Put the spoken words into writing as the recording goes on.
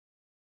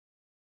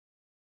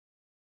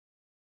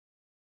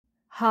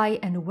Hi,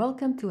 and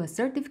welcome to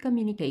Assertive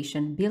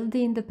Communication, Build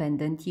the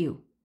Independent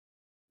You.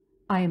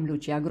 I am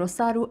Lucia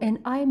Grosaru, and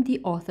I am the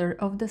author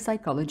of the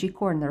Psychology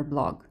Corner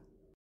blog.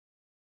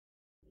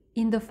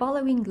 In the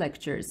following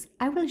lectures,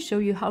 I will show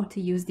you how to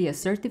use the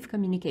assertive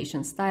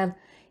communication style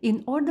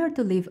in order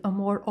to live a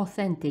more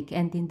authentic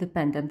and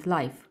independent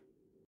life.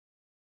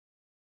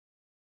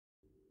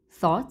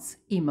 Thoughts,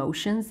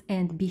 emotions,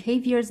 and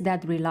behaviors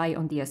that rely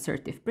on the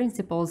assertive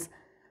principles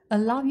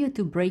allow you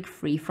to break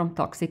free from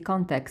toxic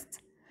contexts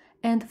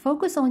and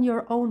focus on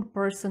your own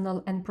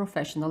personal and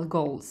professional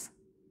goals.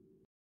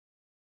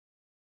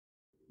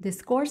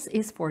 This course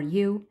is for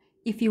you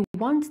if you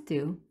want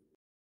to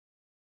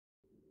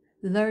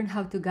learn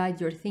how to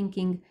guide your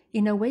thinking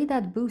in a way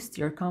that boosts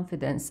your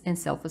confidence and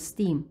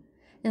self-esteem,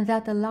 and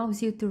that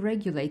allows you to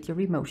regulate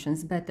your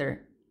emotions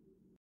better.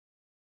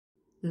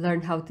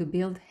 Learn how to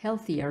build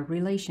healthier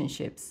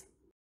relationships.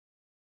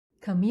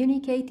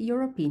 Communicate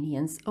your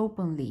opinions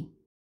openly.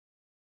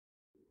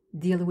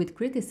 Deal with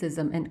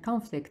criticism and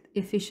conflict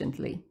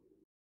efficiently.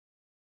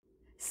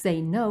 Say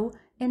no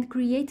and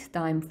create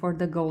time for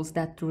the goals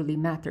that truly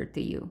matter to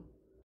you.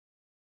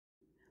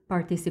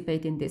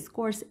 Participate in this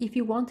course if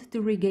you want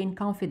to regain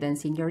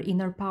confidence in your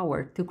inner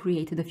power to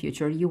create the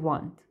future you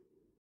want.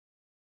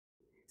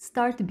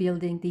 Start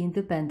building the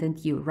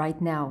independent you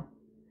right now.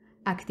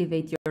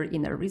 Activate your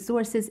inner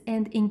resources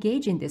and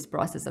engage in this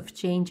process of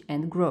change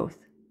and growth.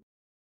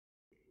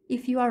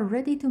 If you are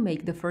ready to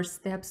make the first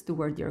steps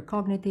toward your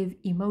cognitive,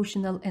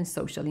 emotional, and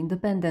social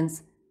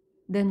independence,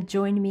 then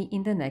join me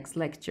in the next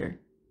lecture.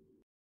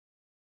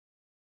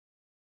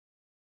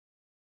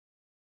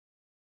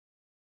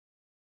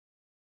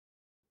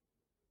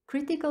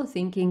 Critical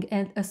thinking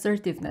and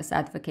assertiveness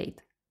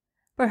advocate.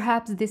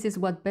 Perhaps this is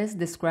what best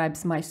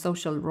describes my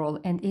social role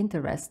and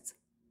interests.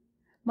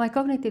 My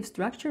cognitive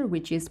structure,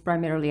 which is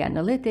primarily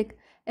analytic,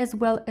 as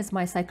well as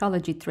my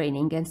psychology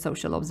training and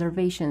social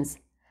observations,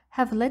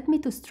 have led me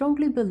to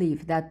strongly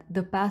believe that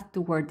the path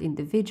toward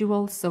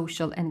individual,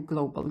 social, and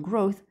global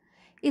growth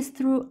is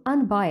through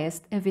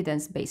unbiased,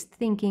 evidence-based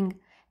thinking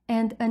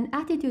and an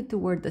attitude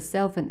toward the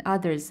self and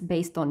others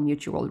based on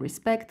mutual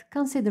respect,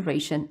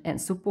 consideration,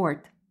 and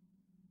support.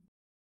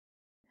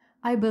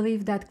 I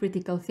believe that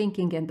critical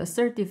thinking and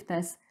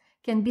assertiveness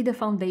can be the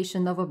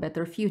foundation of a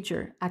better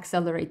future,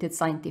 accelerated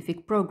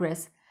scientific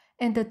progress,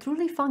 and a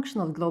truly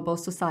functional global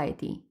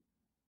society.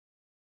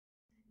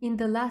 In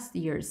the last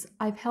years,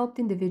 I've helped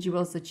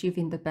individuals achieve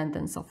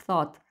independence of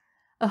thought,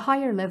 a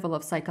higher level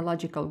of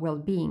psychological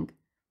well-being,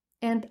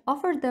 and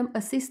offered them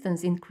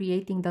assistance in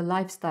creating the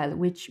lifestyle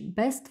which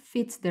best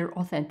fits their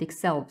authentic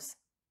selves.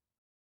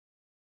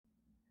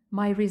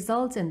 My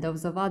results and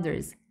those of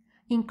others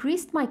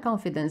increased my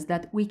confidence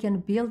that we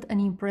can build an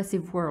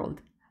impressive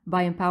world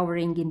by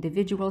empowering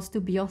individuals to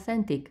be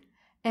authentic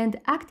and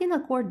act in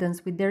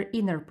accordance with their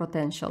inner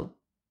potential.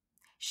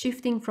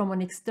 Shifting from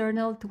an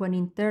external to an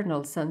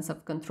internal sense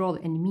of control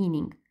and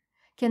meaning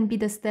can be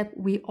the step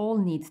we all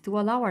need to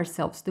allow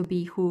ourselves to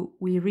be who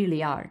we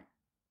really are.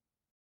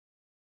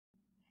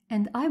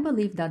 And I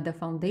believe that the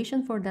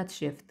foundation for that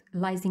shift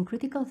lies in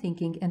critical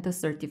thinking and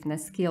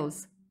assertiveness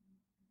skills.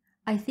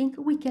 I think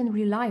we can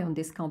rely on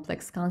these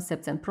complex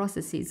concepts and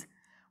processes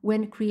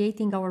when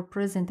creating our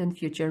present and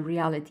future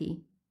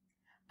reality.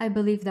 I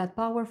believe that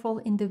powerful,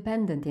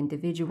 independent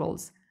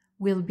individuals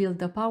will build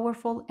a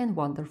powerful and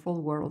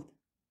wonderful world.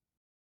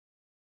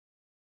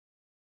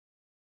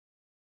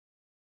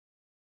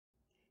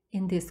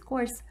 In this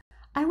course,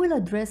 I will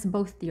address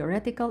both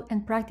theoretical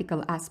and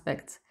practical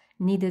aspects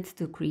needed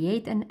to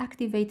create and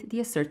activate the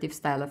assertive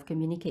style of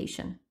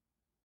communication.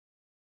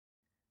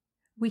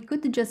 We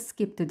could just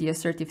skip to the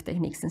assertive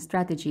techniques and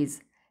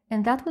strategies,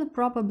 and that will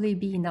probably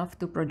be enough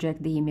to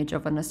project the image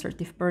of an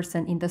assertive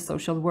person in the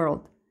social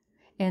world,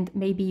 and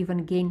maybe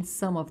even gain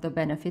some of the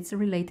benefits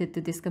related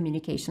to this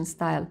communication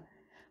style.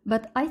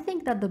 But I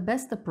think that the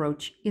best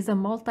approach is a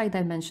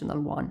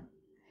multidimensional one,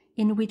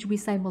 in which we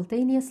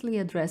simultaneously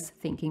address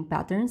thinking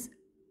patterns,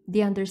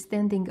 the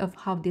understanding of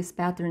how these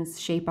patterns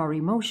shape our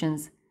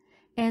emotions,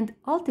 and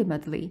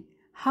ultimately,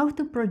 how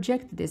to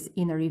project these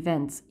inner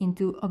events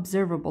into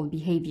observable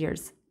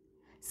behaviors,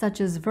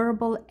 such as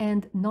verbal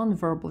and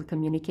nonverbal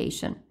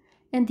communication,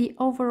 and the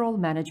overall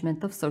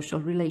management of social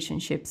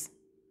relationships.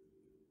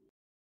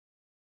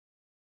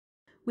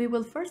 We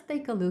will first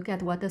take a look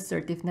at what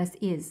assertiveness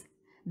is,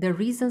 the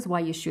reasons why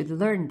you should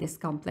learn this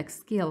complex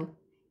skill,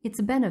 its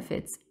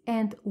benefits,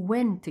 and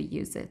when to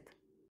use it.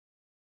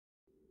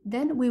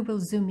 Then we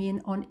will zoom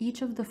in on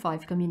each of the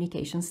 5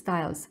 communication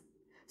styles,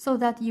 so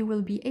that you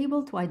will be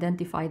able to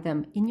identify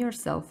them in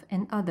yourself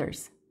and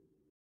others.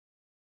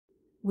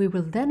 We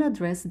will then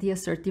address the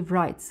assertive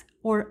rights,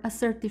 or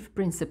assertive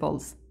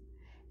principles,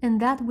 and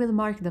that will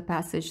mark the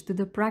passage to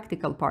the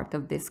practical part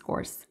of this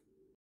course.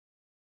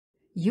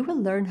 You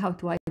will learn how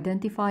to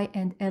identify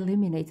and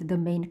eliminate the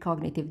main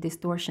cognitive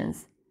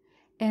distortions,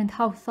 and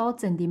how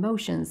thoughts and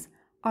emotions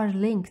are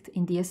linked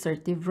in the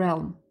assertive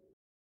realm.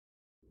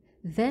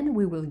 Then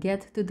we will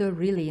get to the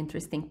really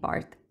interesting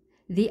part,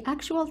 the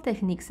actual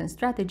techniques and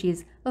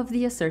strategies of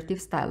the assertive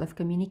style of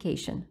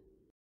communication.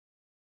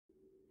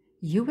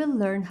 You will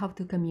learn how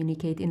to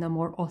communicate in a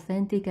more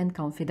authentic and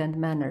confident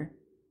manner,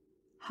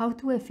 how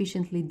to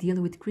efficiently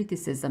deal with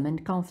criticism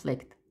and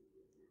conflict,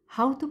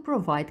 how to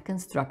provide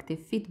constructive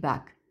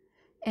feedback,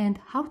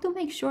 and how to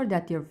make sure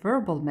that your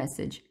verbal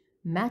message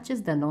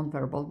matches the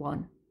nonverbal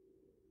one.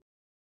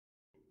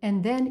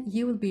 And then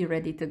you will be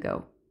ready to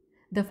go.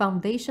 The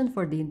foundation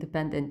for the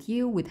independent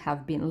you would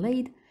have been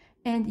laid,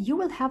 and you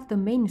will have the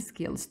main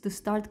skills to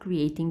start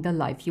creating the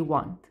life you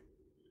want.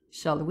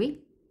 Shall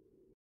we?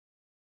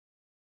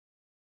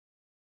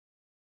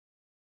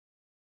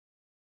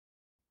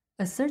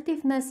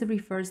 Assertiveness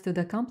refers to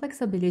the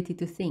complex ability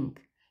to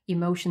think,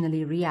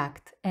 emotionally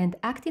react, and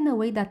act in a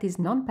way that is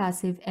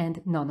non-passive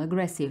and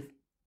non-aggressive.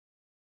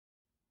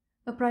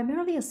 A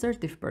primarily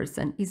assertive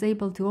person is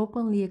able to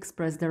openly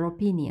express their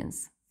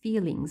opinions,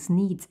 feelings,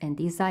 needs, and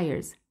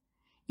desires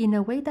in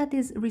a way that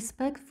is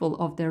respectful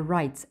of their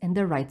rights and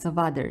the rights of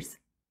others.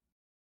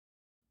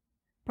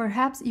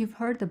 Perhaps you've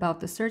heard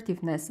about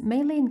assertiveness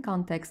mainly in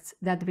contexts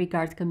that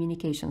regard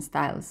communication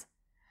styles,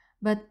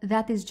 but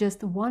that is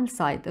just one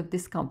side of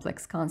this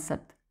complex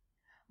concept.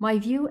 My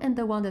view, and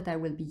the one that I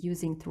will be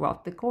using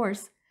throughout the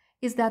course,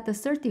 is that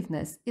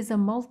assertiveness is a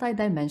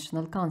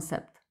multidimensional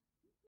concept.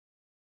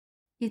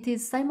 It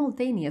is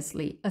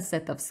simultaneously a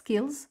set of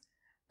skills,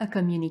 a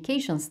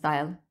communication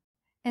style,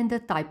 and a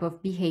type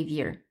of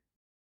behavior.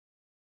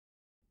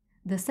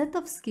 The set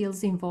of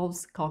skills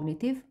involves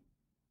cognitive,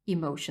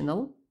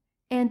 emotional,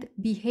 and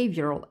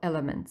behavioral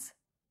elements.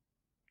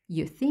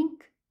 You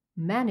think,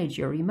 manage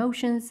your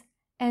emotions,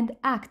 and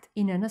act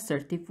in an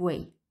assertive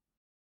way.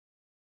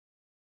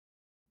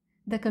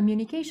 The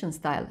communication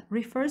style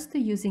refers to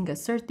using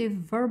assertive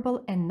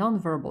verbal and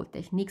nonverbal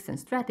techniques and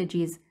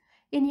strategies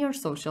in your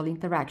social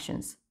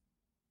interactions.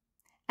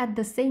 At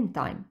the same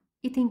time,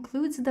 it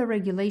includes the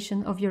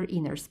regulation of your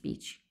inner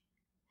speech.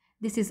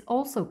 This is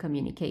also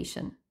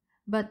communication,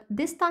 but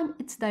this time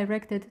it's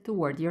directed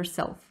toward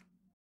yourself.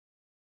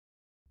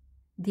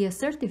 The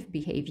assertive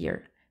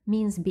behavior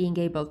means being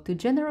able to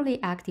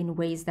generally act in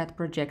ways that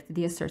project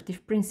the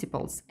assertive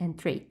principles and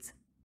traits.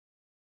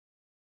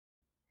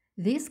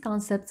 These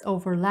concepts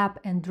overlap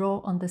and draw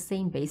on the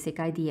same basic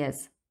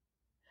ideas.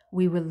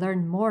 We will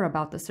learn more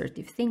about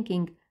assertive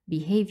thinking,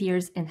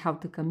 behaviors, and how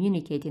to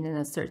communicate in an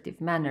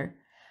assertive manner.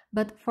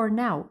 But for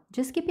now,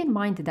 just keep in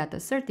mind that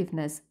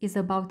assertiveness is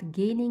about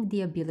gaining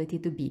the ability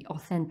to be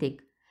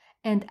authentic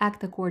and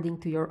act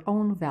according to your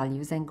own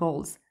values and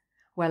goals,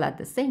 while at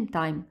the same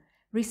time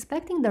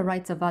respecting the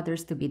rights of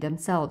others to be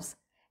themselves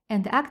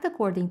and act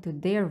according to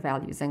their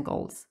values and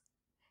goals.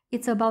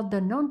 It's about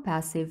the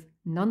non-passive,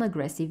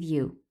 non-aggressive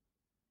you.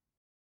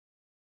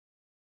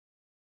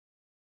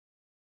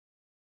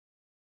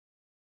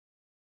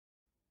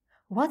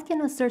 What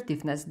can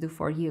assertiveness do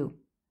for you?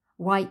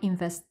 Why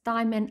invest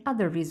time and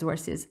other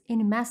resources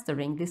in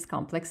mastering this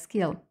complex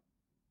skill?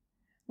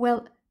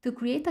 Well, to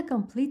create a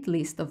complete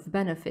list of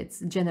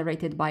benefits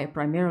generated by a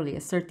primarily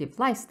assertive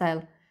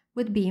lifestyle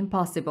would be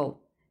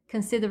impossible,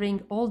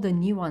 considering all the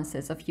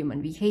nuances of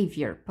human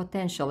behavior,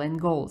 potential,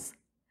 and goals.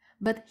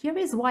 But here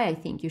is why I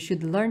think you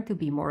should learn to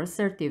be more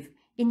assertive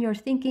in your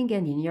thinking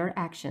and in your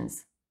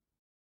actions.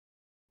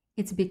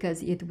 It's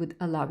because it would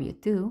allow you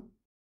to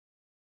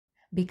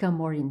become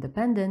more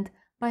independent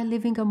by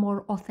living a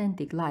more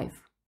authentic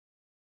life,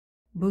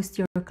 boost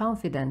your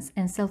confidence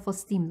and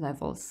self-esteem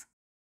levels,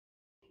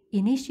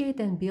 initiate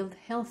and build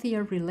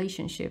healthier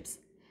relationships,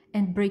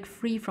 and break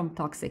free from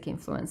toxic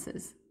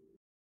influences.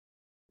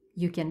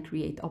 You can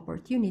create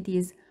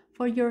opportunities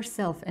for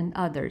yourself and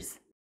others.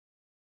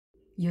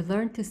 You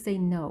learn to say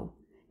no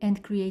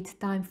and create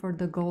time for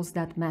the goals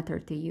that matter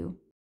to you.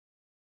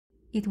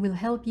 It will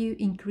help you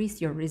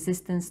increase your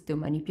resistance to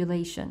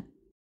manipulation.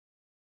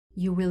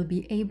 You will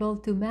be able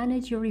to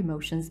manage your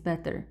emotions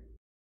better.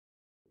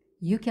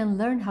 You can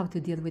learn how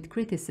to deal with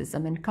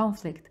criticism and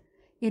conflict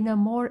in a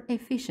more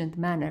efficient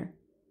manner,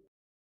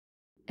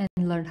 and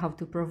learn how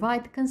to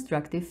provide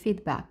constructive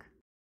feedback.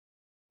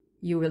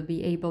 You will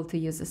be able to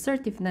use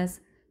assertiveness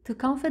to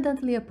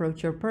confidently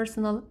approach your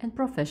personal and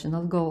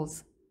professional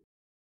goals.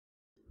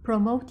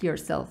 Promote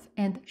yourself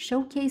and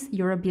showcase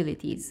your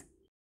abilities.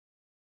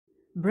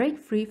 Break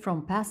free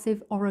from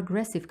passive or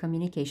aggressive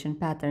communication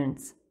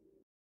patterns.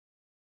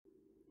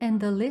 And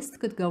the list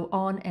could go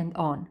on and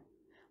on.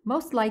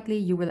 Most likely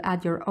you will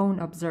add your own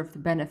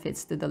observed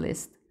benefits to the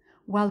list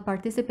while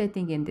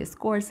participating in this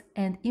course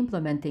and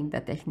implementing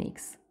the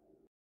techniques.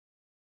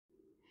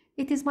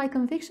 It is my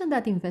conviction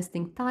that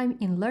investing time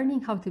in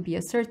learning how to be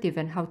assertive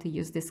and how to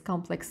use this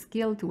complex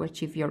skill to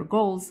achieve your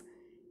goals,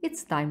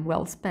 it's time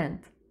well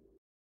spent.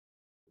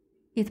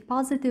 It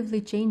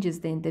positively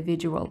changes the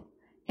individual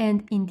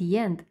and, in the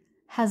end,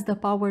 has the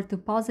power to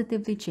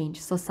positively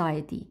change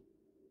society.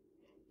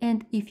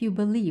 And if you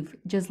believe,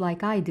 just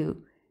like I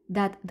do,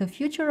 that the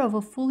future of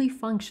a fully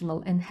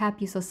functional and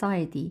happy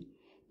society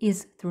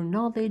is through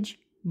knowledge,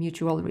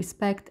 mutual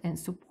respect, and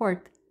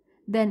support,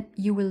 then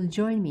you will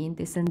join me in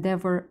this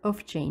endeavor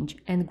of change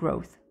and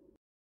growth.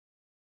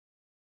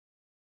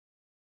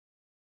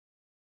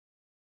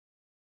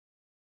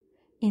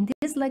 In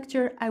this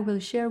lecture, I will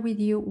share with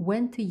you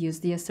when to use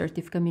the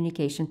assertive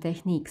communication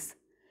techniques,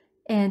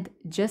 and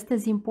just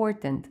as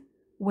important,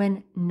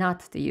 when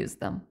not to use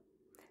them.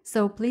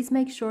 So please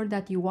make sure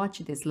that you watch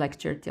this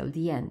lecture till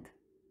the end.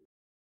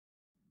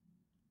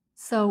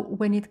 So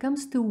when it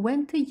comes to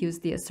when to use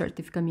the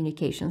assertive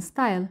communication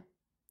style,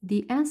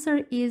 the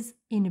answer is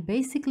in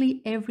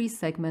basically every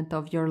segment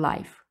of your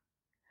life.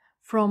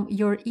 From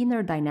your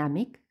inner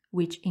dynamic,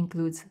 which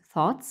includes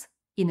thoughts,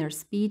 inner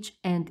speech,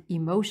 and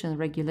emotion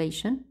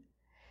regulation,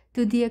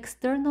 to the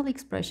external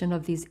expression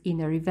of these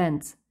inner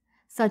events,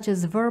 such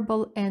as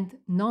verbal and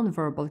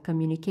nonverbal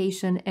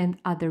communication and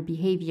other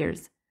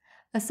behaviors.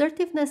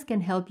 Assertiveness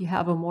can help you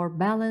have a more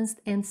balanced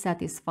and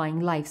satisfying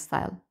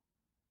lifestyle.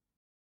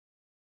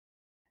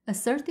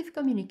 Assertive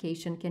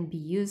communication can be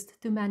used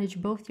to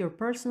manage both your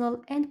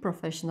personal and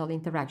professional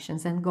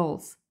interactions and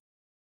goals.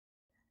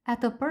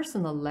 At a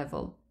personal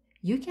level,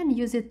 you can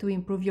use it to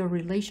improve your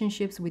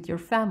relationships with your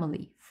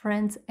family,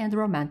 friends, and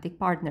romantic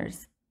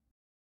partners.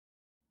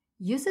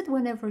 Use it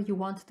whenever you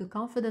want to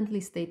confidently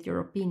state your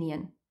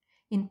opinion,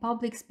 in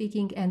public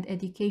speaking and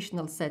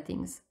educational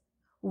settings,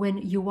 when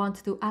you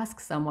want to ask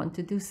someone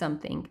to do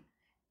something,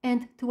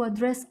 and to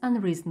address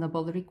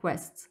unreasonable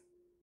requests.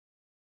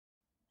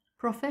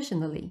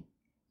 Professionally,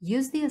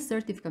 use the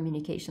assertive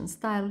communication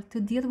style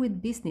to deal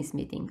with business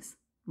meetings,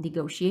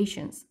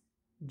 negotiations,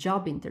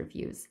 job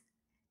interviews,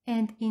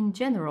 and in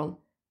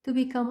general, to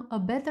become a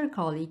better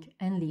colleague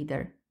and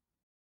leader.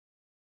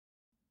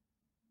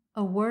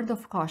 A word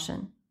of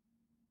caution.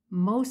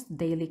 Most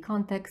daily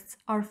contexts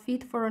are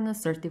fit for an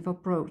assertive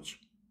approach,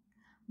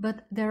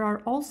 but there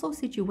are also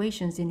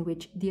situations in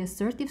which the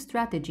assertive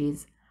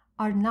strategies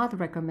are not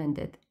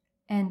recommended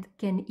and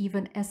can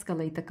even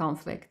escalate a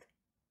conflict.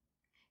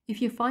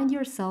 If you find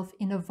yourself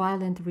in a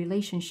violent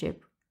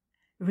relationship,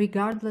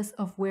 regardless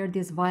of where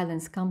this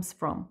violence comes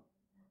from,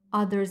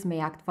 others may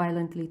act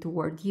violently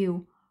toward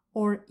you,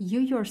 or you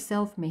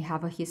yourself may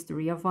have a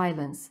history of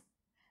violence,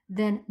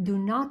 then do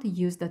not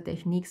use the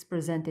techniques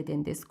presented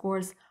in this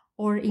course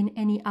or in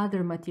any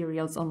other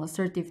materials on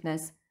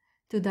assertiveness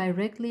to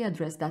directly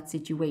address that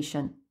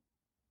situation.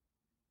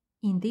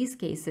 In these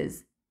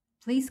cases,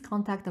 please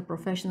contact a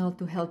professional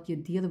to help you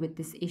deal with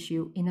this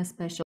issue in a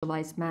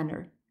specialized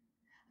manner.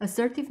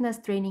 Assertiveness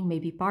training may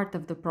be part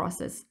of the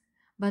process,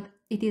 but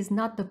it is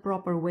not the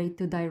proper way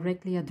to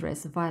directly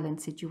address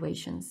violent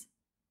situations.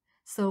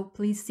 So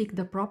please seek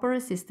the proper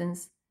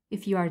assistance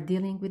if you are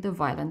dealing with a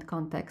violent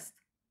context.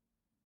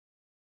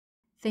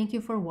 Thank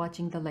you for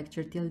watching the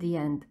lecture till the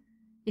end.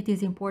 It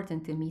is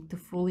important to me to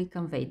fully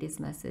convey this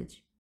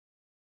message.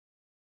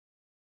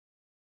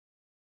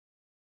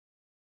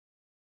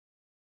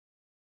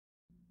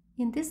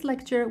 In this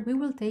lecture, we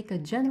will take a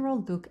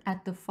general look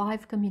at the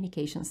 5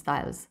 communication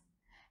styles,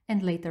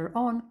 and later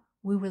on,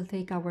 we will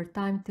take our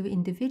time to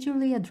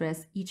individually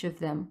address each of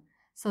them,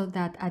 so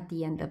that at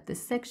the end of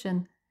this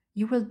section,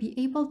 you will be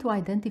able to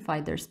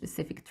identify their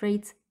specific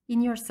traits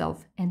in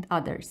yourself and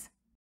others.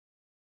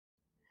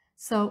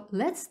 So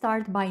let's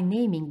start by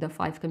naming the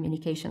 5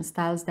 communication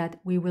styles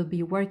that we will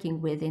be working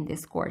with in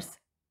this course.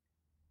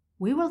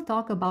 We will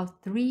talk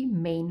about 3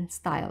 main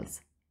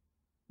styles: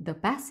 the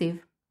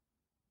passive,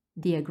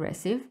 the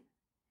aggressive,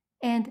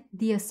 and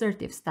the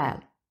assertive style.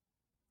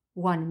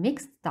 One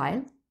mixed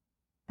style,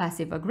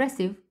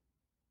 passive-aggressive,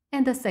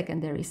 and a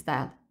secondary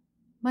style,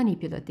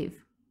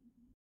 manipulative.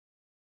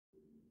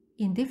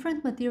 In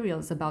different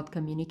materials about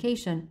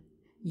communication,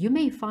 you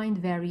may find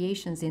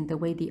variations in the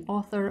way the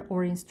author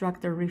or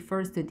instructor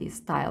refers to these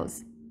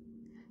styles.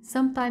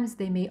 Sometimes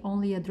they may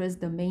only address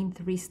the main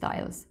 3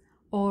 styles,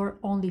 or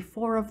only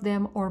 4 of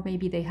them, or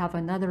maybe they have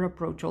another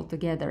approach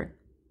altogether.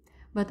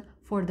 But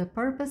for the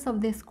purpose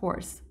of this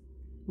course,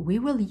 we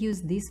will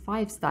use these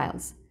 5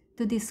 styles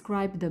to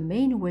describe the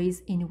main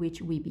ways in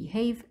which we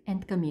behave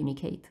and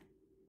communicate.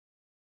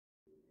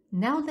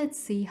 Now let's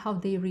see how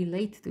they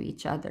relate to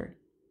each other.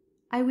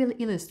 I will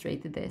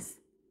illustrate this.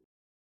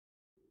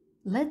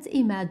 Let's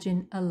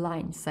imagine a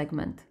line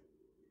segment,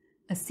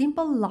 a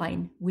simple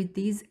line with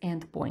these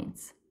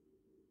endpoints.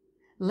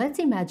 Let's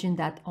imagine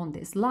that on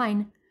this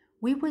line,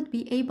 we would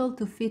be able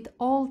to fit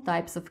all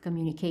types of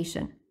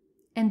communication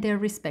and their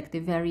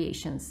respective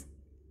variations.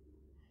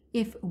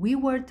 If we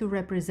were to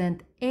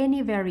represent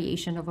any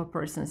variation of a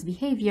person's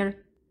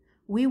behavior,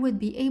 we would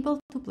be able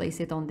to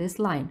place it on this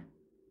line.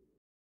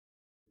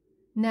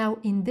 Now,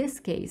 in this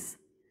case,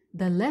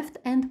 the left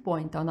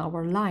endpoint on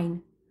our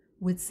line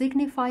would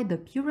signify the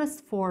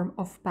purest form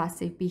of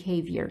passive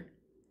behavior.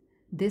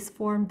 This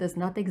form does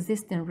not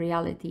exist in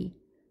reality,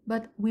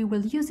 but we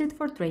will use it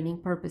for training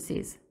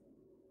purposes.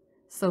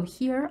 So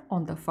here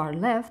on the far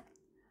left,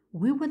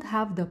 we would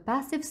have the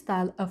passive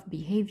style of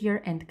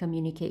behavior and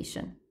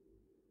communication.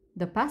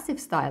 The passive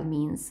style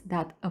means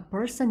that a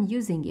person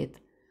using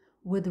it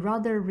would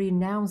rather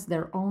renounce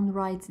their own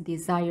rights,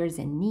 desires,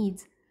 and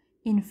needs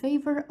in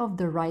favor of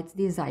the rights,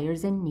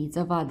 desires, and needs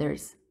of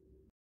others.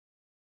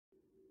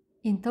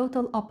 In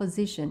total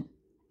opposition,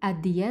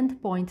 at the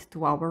end point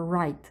to our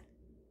right,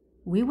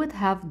 we would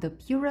have the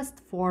purest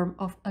form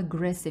of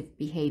aggressive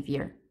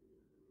behavior.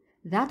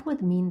 That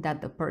would mean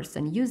that the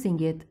person using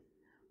it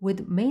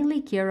would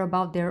mainly care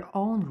about their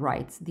own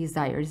rights,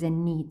 desires,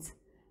 and needs,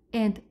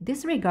 and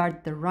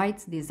disregard the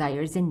rights,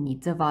 desires, and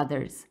needs of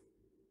others.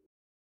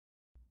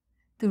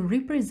 To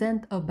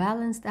represent a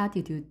balanced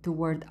attitude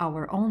toward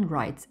our own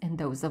rights and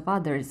those of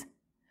others,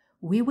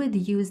 we would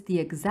use the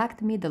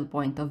exact middle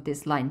point of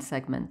this line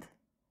segment.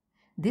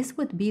 This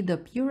would be the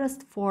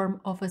purest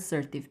form of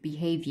assertive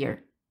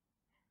behavior.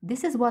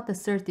 This is what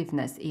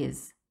assertiveness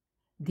is: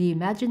 the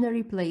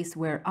imaginary place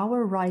where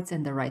our rights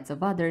and the rights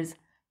of others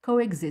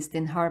coexist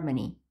in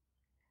harmony.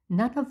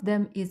 None of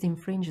them is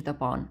infringed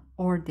upon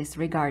or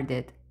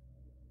disregarded.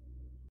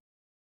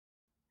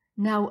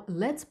 Now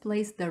let's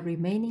place the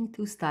remaining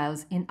two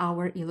styles in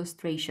our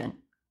illustration.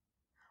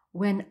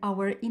 When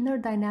our inner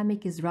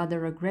dynamic is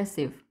rather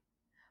aggressive,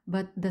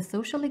 but the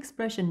social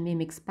expression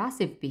mimics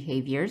passive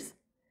behaviors,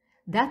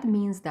 that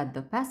means that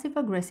the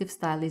passive-aggressive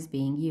style is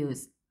being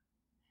used.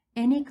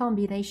 Any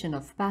combination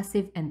of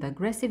passive and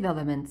aggressive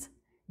elements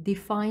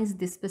defines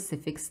this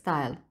specific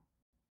style.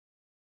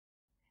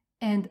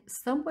 And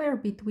somewhere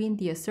between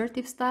the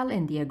assertive style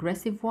and the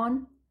aggressive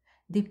one,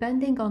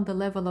 depending on the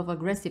level of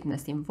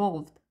aggressiveness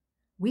involved,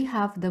 we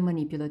have the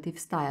manipulative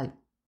style.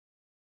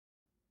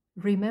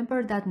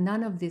 Remember that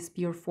none of these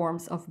pure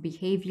forms of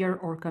behavior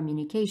or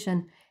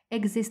communication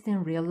exist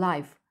in real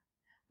life.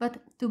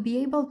 But to be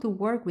able to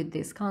work with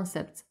these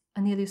concepts,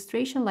 an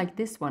illustration like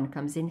this one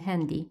comes in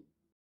handy.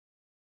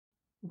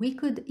 We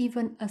could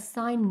even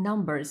assign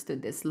numbers to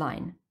this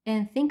line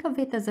and think of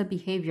it as a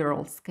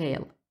behavioral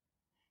scale.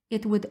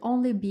 It would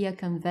only be a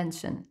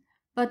convention,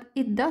 but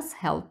it does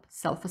help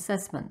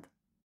self-assessment.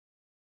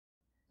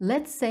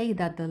 Let's say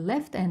that the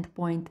left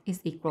endpoint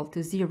is equal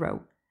to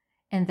 0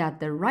 and that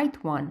the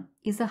right one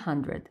is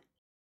 100.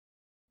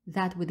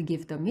 That would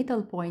give the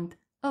middle point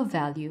a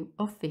value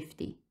of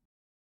 50.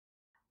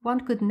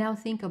 One could now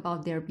think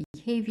about their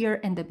behavior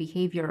and the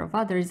behavior of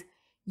others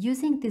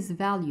using these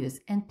values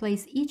and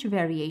place each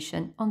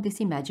variation on this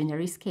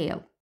imaginary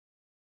scale.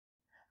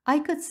 I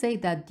could say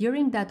that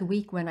during that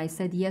week when I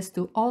said yes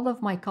to all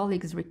of my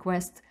colleagues'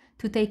 requests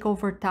to take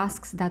over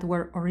tasks that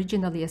were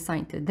originally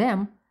assigned to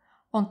them,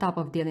 on top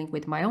of dealing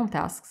with my own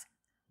tasks,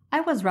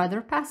 I was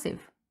rather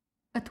passive,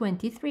 a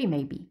 23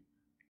 maybe.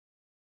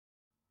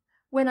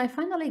 When I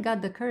finally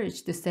got the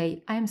courage to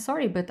say, "I am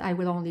sorry, but I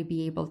will only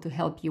be able to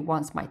help you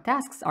once my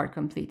tasks are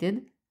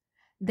completed,"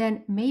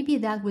 then maybe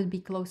that would be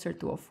closer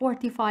to a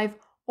 45,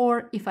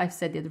 or if I've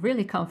said it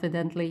really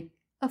confidently,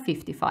 a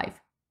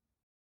 55.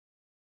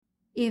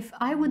 If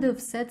I would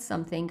have said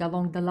something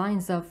along the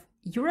lines of,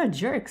 "You're a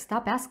jerk,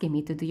 stop asking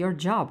me to do your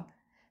job,"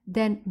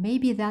 then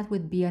maybe that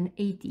would be an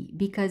 80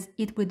 because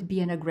it would be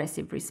an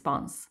aggressive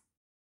response.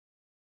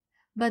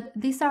 But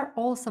these are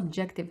all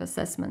subjective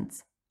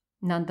assessments.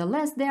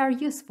 Nonetheless, they are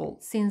useful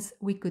since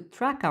we could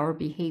track our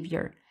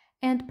behavior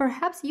and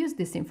perhaps use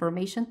this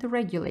information to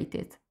regulate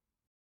it.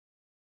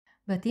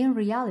 But in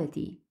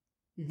reality,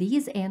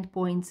 these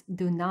endpoints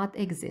do not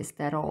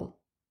exist at all.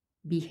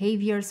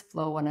 Behaviors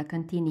flow on a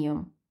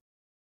continuum.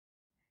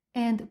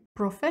 And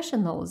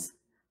professionals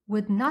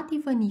would not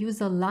even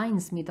use a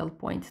line's middle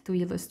point to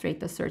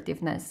illustrate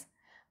assertiveness,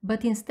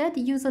 but instead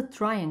use a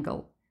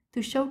triangle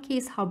to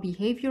showcase how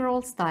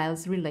behavioral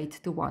styles relate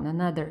to one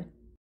another.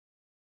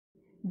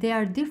 They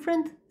are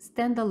different,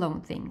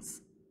 standalone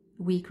things.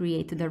 We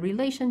create the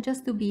relation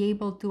just to be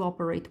able to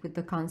operate with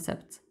the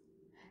concepts.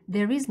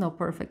 There is no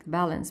perfect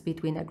balance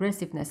between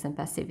aggressiveness and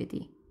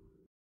passivity.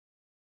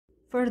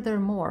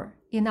 Furthermore,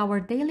 in our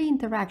daily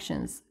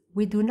interactions,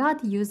 we do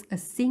not use a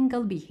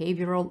single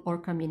behavioral or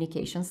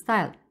communication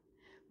style.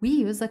 We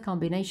use a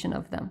combination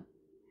of them.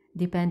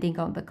 Depending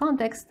on the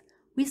context,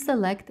 we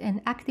select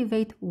and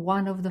activate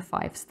one of the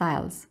 5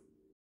 styles.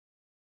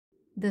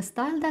 The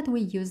style that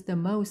we use the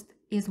most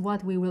is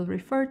what we will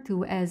refer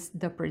to as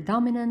the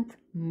predominant,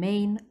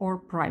 main, or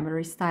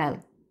primary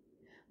style.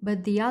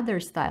 But the other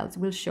styles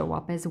will show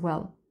up as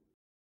well.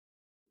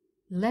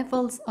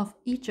 Levels of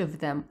each of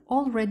them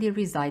already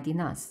reside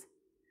in us.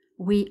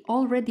 We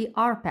already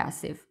are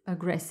passive,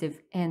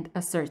 aggressive, and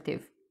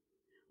assertive.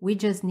 We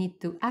just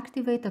need to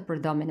activate a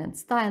predominant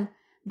style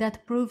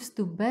that proves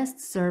to best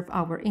serve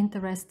our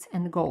interests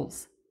and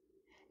goals.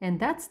 And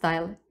that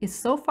style is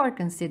so far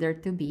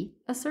considered to be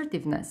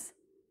assertiveness.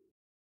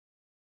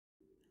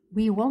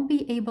 We won't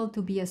be able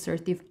to be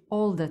assertive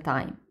all the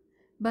time,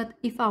 but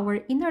if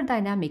our inner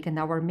dynamic and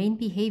our main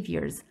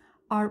behaviors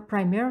are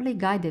primarily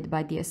guided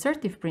by the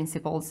assertive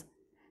principles,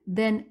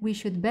 then we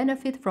should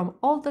benefit from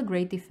all the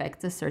great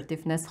effects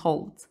assertiveness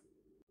holds.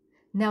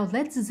 Now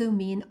let's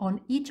zoom in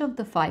on each of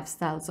the 5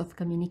 styles of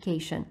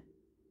communication.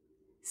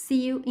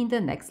 See you in the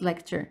next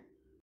lecture.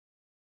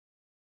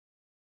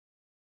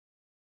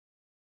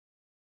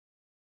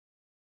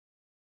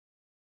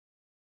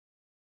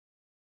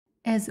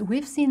 As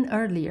we've seen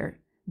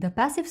earlier, the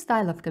passive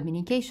style of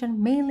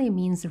communication mainly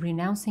means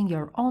renouncing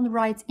your own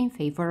rights in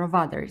favor of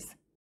others.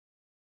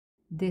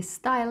 This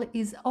style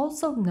is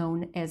also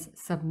known as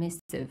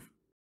submissive.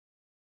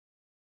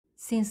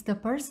 Since the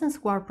persons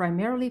who are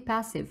primarily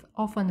passive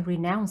often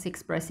renounce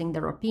expressing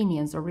their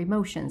opinions or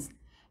emotions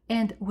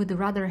and would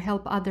rather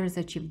help others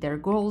achieve their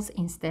goals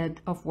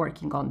instead of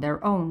working on their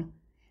own.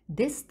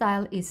 This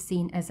style is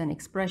seen as an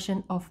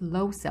expression of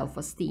low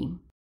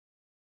self-esteem.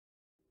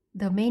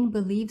 The main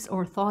beliefs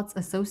or thoughts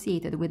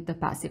associated with the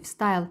passive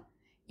style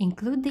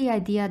include the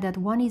idea that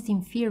one is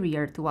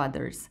inferior to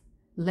others,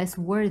 less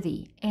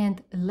worthy,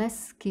 and less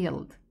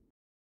skilled.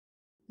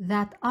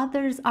 That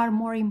others are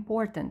more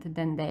important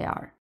than they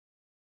are.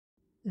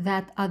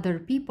 That other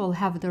people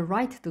have the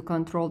right to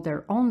control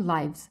their own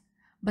lives,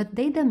 but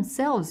they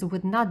themselves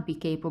would not be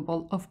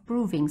capable of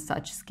proving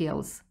such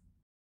skills.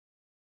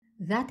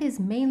 That is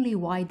mainly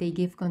why they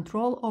give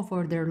control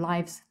over their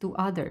lives to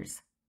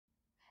others.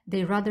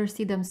 They rather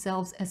see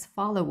themselves as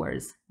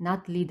followers,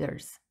 not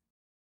leaders.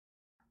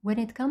 When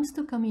it comes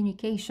to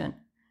communication,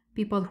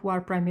 people who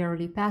are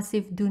primarily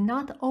passive do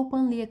not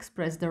openly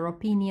express their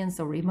opinions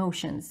or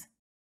emotions.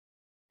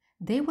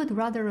 They would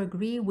rather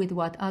agree with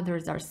what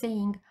others are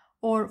saying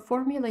or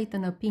formulate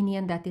an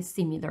opinion that is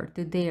similar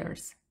to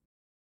theirs.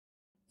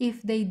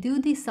 If they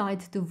do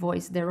decide to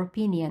voice their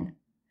opinion,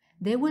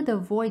 they would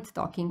avoid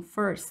talking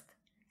first,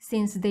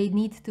 since they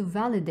need to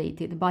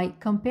validate it by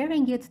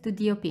comparing it to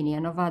the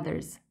opinion of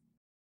others.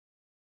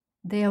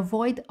 They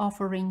avoid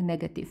offering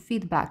negative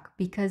feedback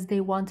because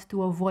they want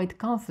to avoid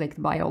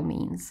conflict by all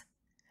means.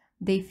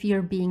 They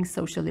fear being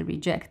socially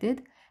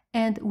rejected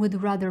and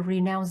would rather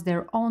renounce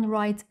their own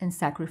rights and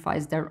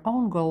sacrifice their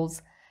own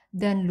goals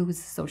than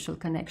lose social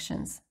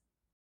connections.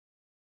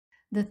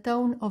 The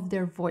tone of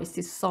their voice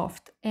is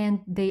soft,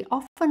 and they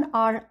often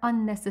are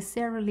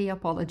unnecessarily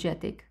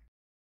apologetic.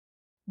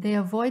 They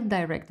avoid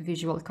direct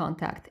visual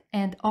contact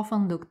and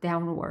often look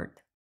downward.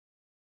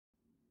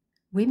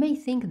 We may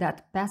think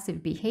that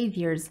passive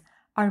behaviors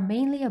are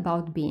mainly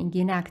about being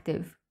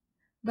inactive,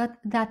 but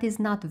that is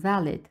not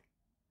valid.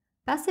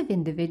 Passive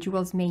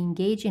individuals may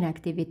engage in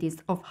activities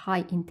of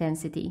high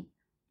intensity,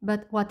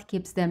 but what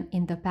keeps them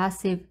in the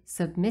passive,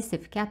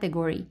 submissive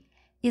category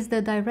is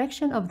the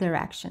direction of their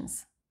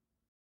actions.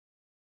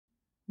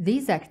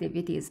 These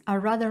activities are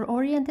rather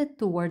oriented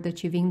toward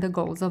achieving the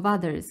goals of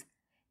others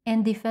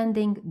and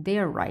defending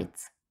their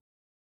rights.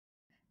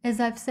 As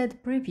I've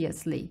said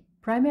previously,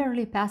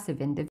 primarily passive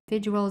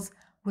individuals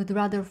would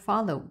rather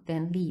follow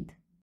than lead.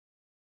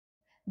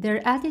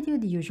 Their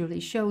attitude usually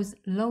shows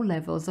low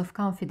levels of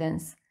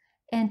confidence,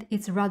 and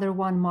it's rather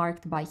one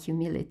marked by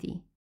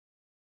humility.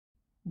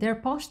 Their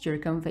posture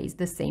conveys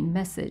the same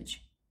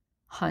message: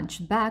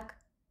 hunched back,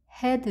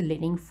 head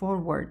leaning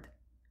forward.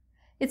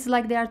 It's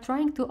like they are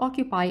trying to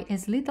occupy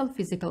as little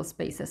physical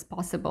space as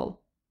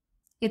possible.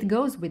 It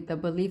goes with the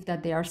belief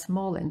that they are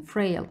small and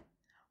frail,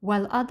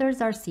 while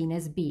others are seen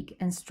as big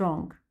and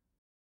strong.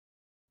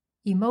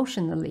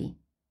 Emotionally,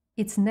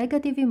 it's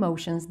negative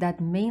emotions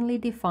that mainly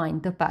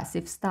define the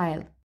passive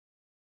style.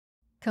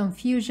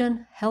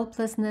 Confusion,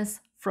 helplessness,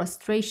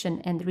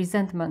 frustration, and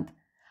resentment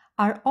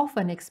are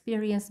often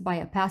experienced by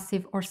a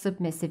passive or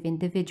submissive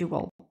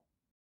individual.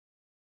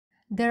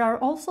 There are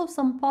also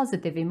some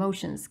positive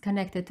emotions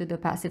connected to the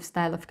passive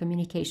style of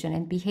communication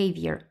and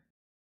behavior.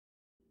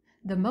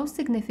 The most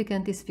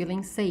significant is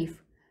feeling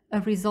safe, a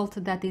result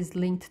that is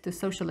linked to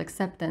social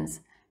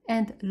acceptance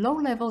and low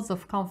levels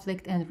of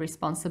conflict and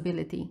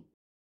responsibility.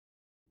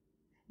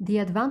 The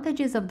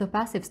advantages of the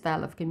passive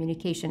style of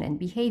communication and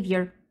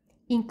behavior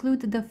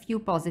include the few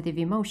positive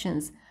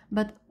emotions,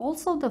 but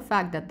also the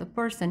fact that the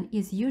person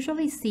is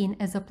usually seen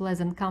as a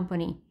pleasant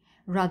company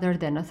rather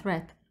than a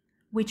threat,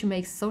 which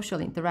makes social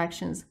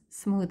interactions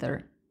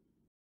smoother.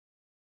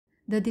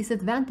 The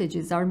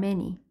disadvantages are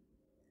many.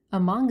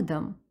 Among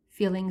them,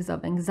 feelings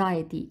of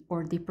anxiety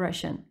or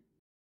depression.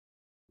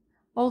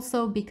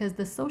 Also, because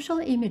the social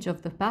image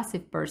of the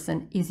passive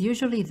person is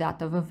usually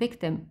that of a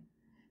victim,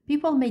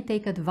 people may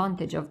take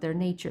advantage of their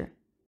nature.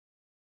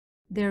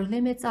 Their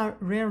limits are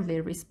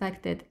rarely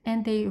respected,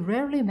 and they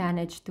rarely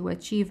manage to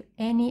achieve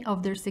any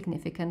of their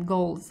significant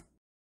goals.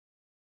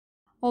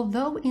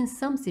 Although in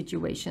some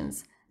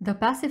situations, the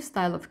passive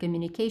style of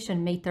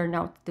communication may turn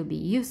out to be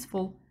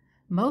useful,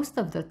 most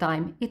of the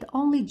time it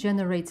only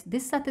generates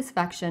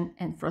dissatisfaction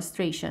and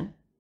frustration.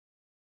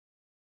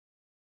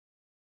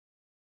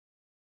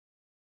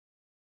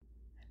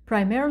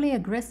 Primarily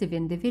aggressive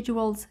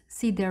individuals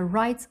see their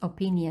rights,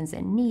 opinions,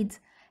 and needs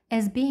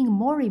as being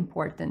more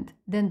important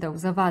than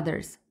those of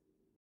others.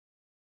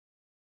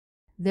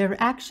 Their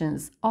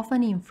actions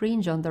often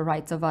infringe on the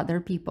rights of other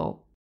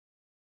people.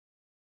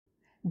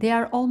 They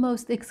are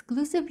almost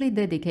exclusively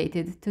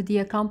dedicated to the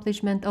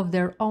accomplishment of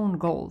their own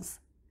goals,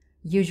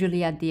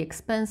 usually at the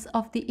expense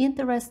of the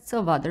interests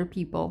of other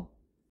people.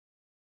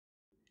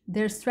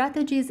 Their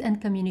strategies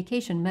and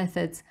communication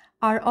methods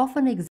are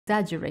often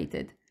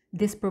exaggerated,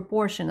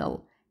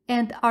 disproportional,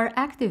 and are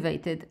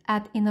activated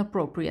at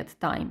inappropriate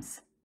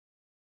times.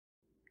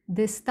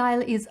 This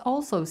style is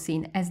also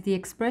seen as the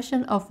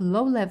expression of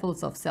low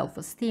levels of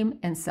self-esteem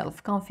and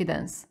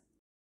self-confidence.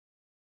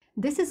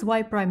 This is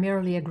why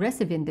primarily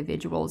aggressive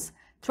individuals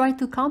try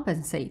to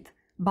compensate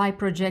by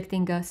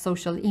projecting a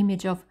social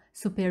image of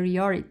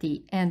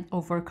superiority and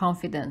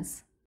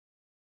overconfidence.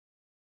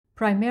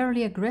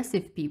 Primarily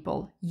aggressive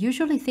people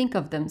usually think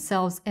of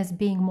themselves as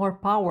being more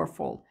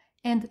powerful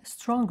and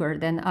stronger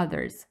than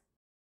others.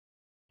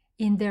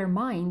 In their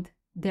mind,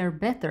 they're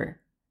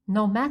better,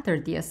 no matter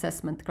the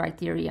assessment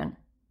criterion.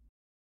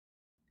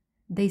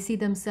 They see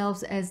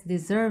themselves as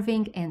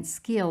deserving and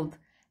skilled,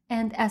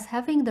 and as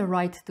having the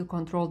right to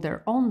control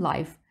their own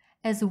life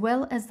as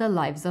well as the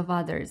lives of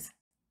others.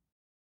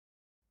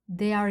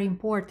 They are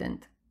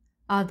important.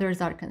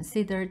 Others are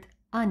considered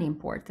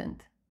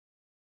unimportant.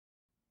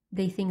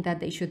 They think that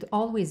they should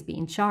always be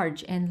in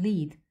charge and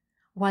lead,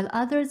 while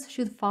others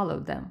should follow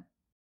them.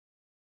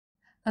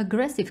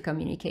 Aggressive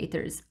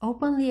communicators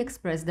openly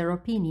express their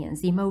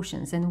opinions,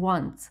 emotions, and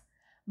wants,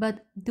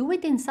 but do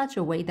it in such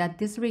a way that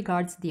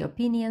disregards the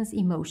opinions,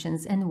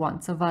 emotions, and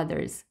wants of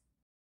others.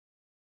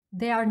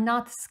 They are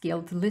not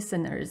skilled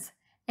listeners,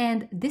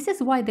 and this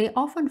is why they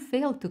often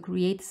fail to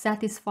create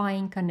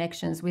satisfying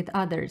connections with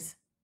others.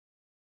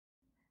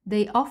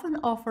 They often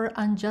offer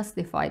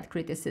unjustified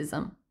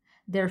criticism.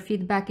 Their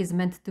feedback is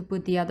meant to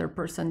put the other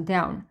person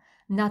down,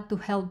 not to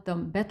help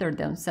them better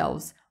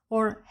themselves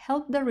or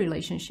help the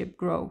relationship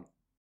grow.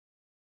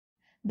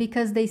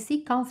 Because they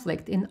see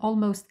conflict in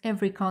almost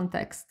every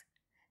context,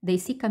 they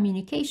see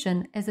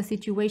communication as a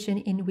situation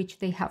in which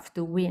they have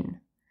to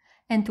win.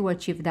 And to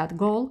achieve that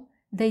goal,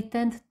 they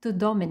tend to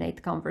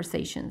dominate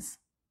conversations.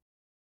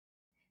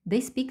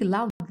 They speak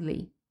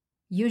loudly,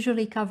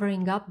 usually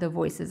covering up the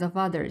voices of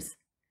others,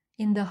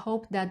 in the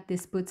hope that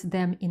this puts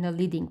them in a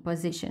leading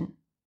position.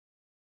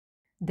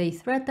 They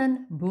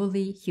threaten,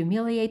 bully,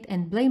 humiliate,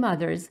 and blame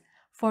others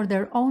for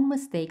their own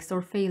mistakes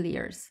or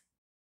failures.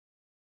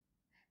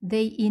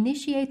 They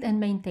initiate and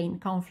maintain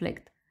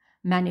conflict,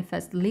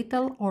 manifest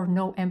little or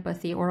no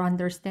empathy or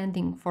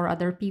understanding for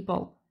other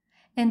people,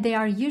 and they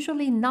are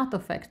usually not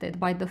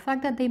affected by the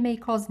fact that they may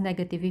cause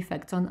negative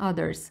effects on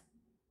others.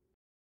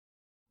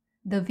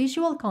 The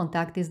visual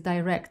contact is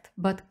direct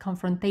but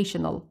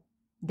confrontational.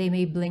 They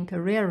may blink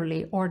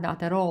rarely or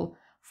not at all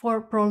for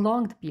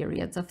prolonged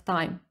periods of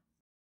time.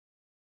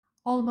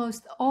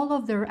 Almost all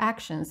of their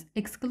actions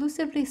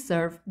exclusively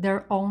serve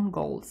their own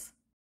goals.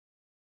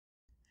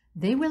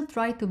 They will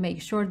try to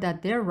make sure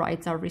that their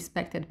rights are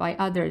respected by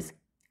others,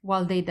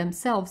 while they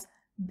themselves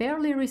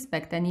barely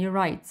respect any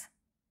rights.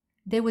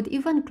 They would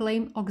even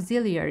claim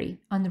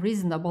auxiliary,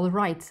 unreasonable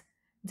rights,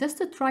 just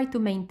to try to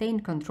maintain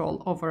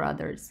control over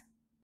others.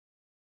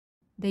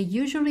 They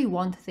usually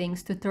want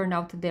things to turn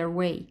out their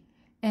way,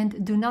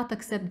 and do not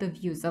accept the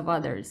views of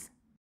others.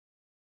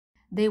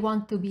 They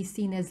want to be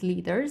seen as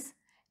leaders,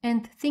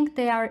 and think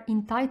they are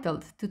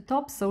entitled to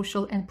top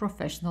social and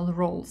professional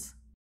roles.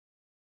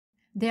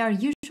 They are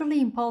usually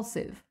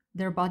impulsive,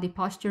 their body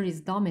posture is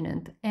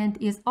dominant, and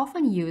is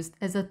often used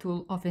as a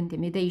tool of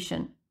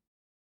intimidation.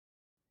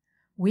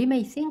 We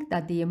may think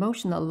that the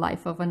emotional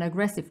life of an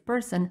aggressive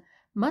person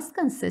must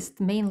consist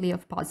mainly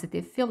of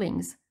positive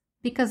feelings,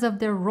 because of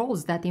their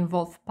roles that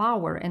involve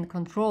power and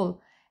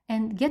control,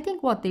 and getting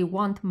what they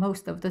want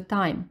most of the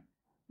time.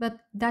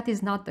 But that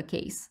is not the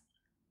case.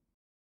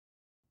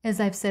 As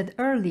I've said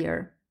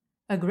earlier,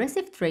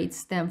 aggressive traits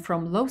stem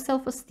from low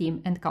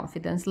self-esteem and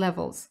confidence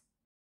levels.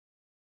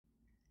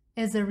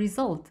 As a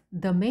result,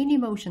 the main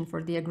emotion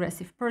for the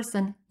aggressive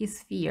person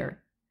is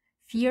fear.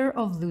 Fear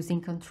of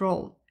losing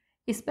control,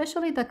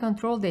 especially the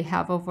control they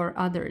have over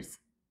others.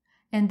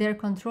 And their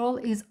control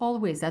is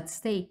always at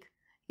stake,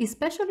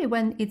 especially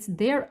when it's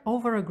their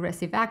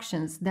over-aggressive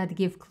actions that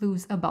give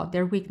clues about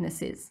their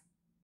weaknesses.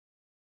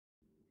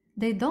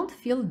 They don't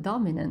feel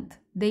dominant,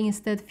 they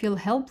instead feel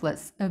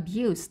helpless,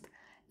 abused,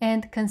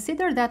 and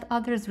consider that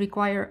others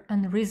require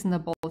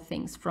unreasonable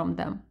things from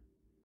them.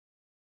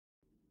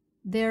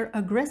 Their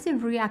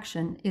aggressive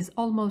reaction is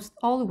almost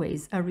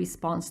always a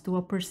response to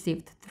a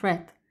perceived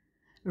threat,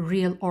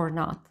 real or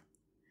not.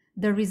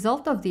 The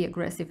result of the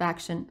aggressive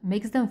action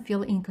makes them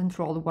feel in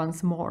control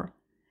once more,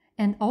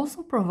 and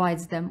also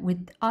provides them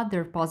with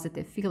other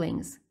positive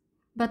feelings,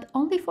 but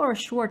only for a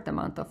short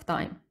amount of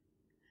time.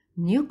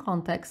 New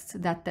contexts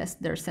that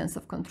test their sense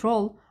of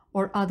control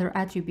or other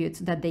attributes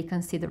that they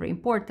consider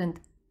important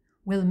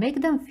will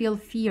make them feel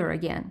fear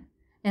again,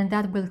 and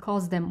that will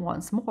cause them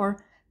once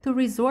more to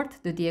resort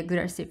to the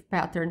aggressive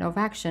pattern of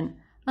action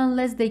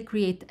unless they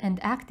create and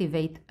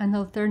activate an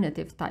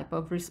alternative type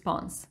of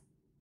response.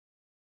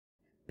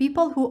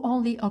 People who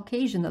only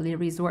occasionally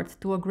resort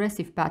to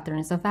aggressive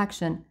patterns of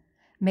action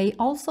may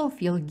also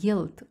feel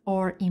guilt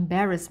or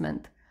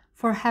embarrassment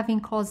for having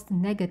caused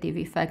negative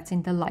effects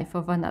in the life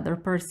of another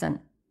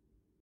person.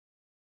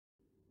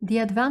 The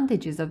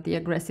advantages of the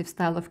aggressive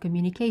style of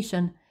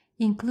communication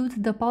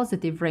include the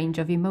positive range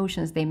of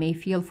emotions they may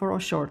feel for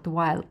a short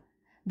while,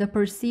 the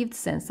perceived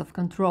sense of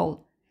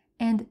control,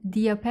 and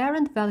the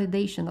apparent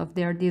validation of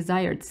their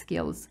desired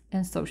skills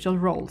and social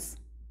roles.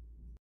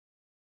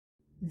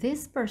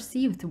 This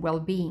perceived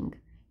well-being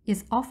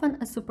is often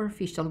a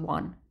superficial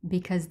one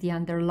because the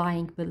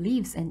underlying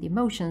beliefs and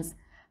emotions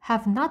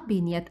have not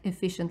been yet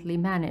efficiently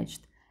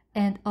managed,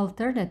 and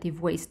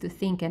alternative ways to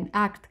think and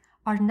act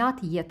are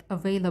not yet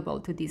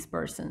available to these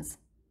persons.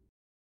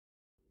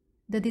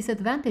 The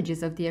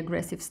disadvantages of the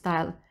aggressive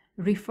style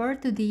refer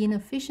to the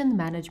inefficient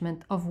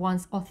management of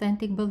one's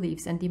authentic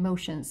beliefs and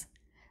emotions,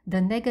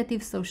 the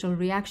negative social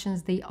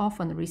reactions they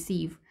often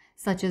receive,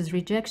 such as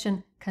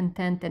rejection,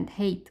 contempt, and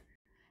hate,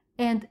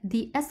 and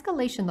the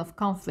escalation of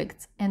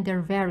conflicts and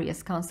their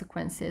various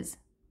consequences.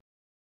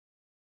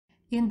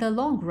 In the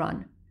long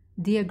run,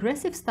 the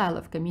aggressive style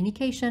of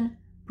communication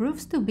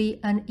proves to be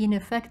an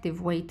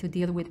ineffective way to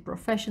deal with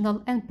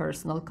professional and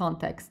personal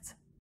contexts.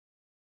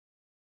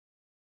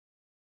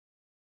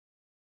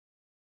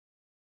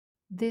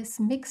 This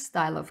mixed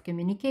style of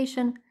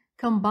communication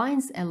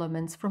combines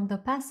elements from the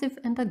passive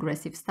and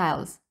aggressive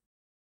styles.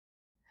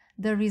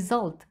 The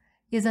result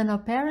is an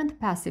apparent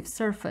passive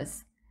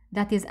surface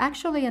that is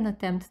actually an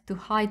attempt to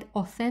hide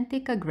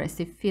authentic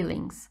aggressive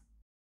feelings.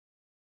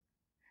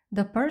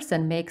 The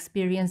person may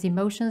experience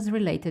emotions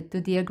related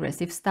to the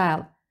aggressive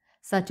style,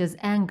 such as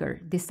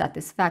anger,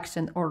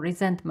 dissatisfaction, or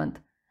resentment,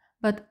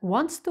 but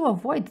wants to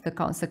avoid the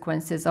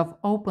consequences of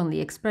openly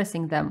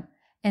expressing them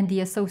and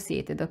the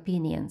associated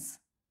opinions.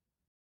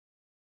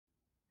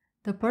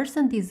 The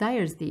person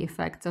desires the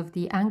effects of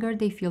the anger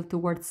they feel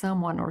towards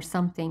someone or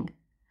something,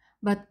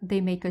 but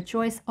they make a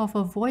choice of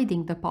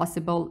avoiding the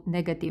possible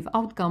negative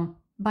outcome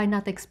by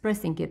not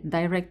expressing it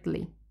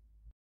directly.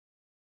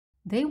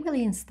 They will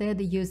instead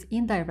use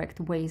indirect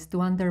ways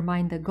to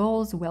undermine the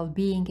goals,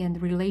 well-being,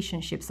 and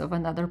relationships of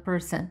another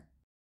person.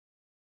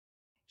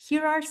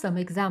 Here are some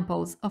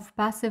examples of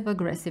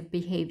passive-aggressive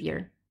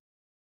behavior.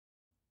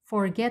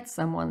 Forget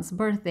someone's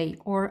birthday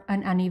or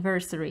an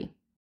anniversary.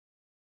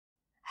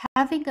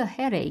 Having a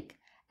headache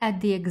at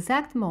the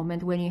exact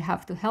moment when you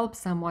have to help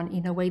someone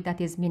in a way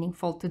that is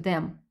meaningful to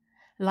them,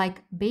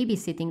 like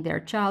babysitting their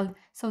child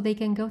so they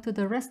can go to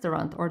the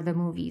restaurant or the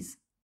movies.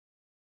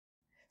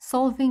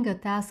 Solving a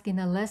task in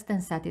a less than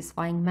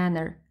satisfying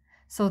manner,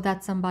 so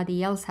that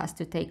somebody else has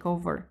to take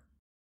over.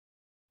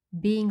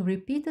 Being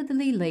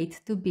repeatedly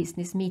late to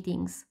business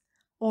meetings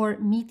or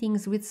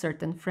meetings with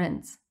certain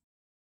friends.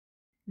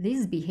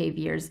 These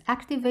behaviors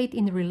activate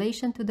in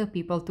relation to the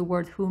people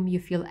toward whom you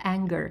feel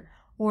anger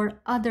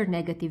or other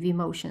negative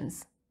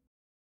emotions.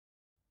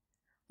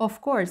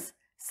 Of course,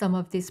 some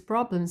of these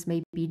problems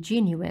may be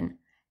genuine,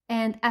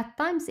 and at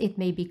times it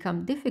may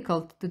become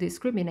difficult to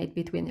discriminate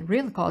between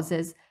real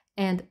causes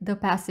and the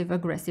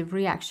passive-aggressive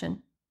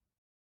reaction.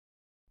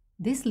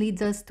 This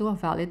leads us to a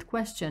valid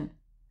question.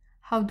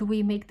 How do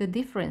we make the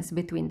difference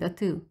between the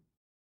two?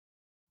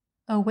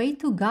 A way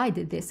to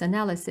guide this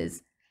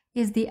analysis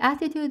is the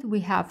attitude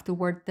we have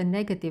toward the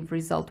negative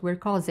result we're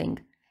causing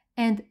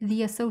and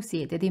the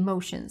associated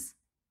emotions.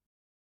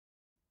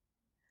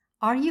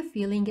 Are you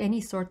feeling any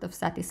sort of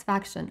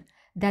satisfaction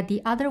that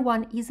the other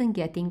one isn't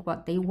getting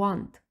what they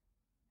want?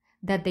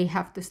 That they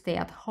have to stay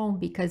at home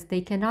because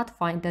they cannot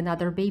find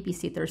another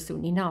babysitter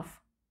soon enough?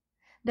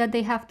 That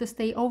they have to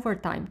stay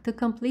overtime to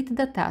complete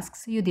the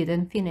tasks you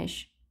didn't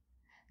finish?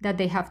 That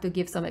they have to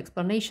give some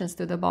explanations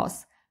to the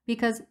boss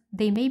because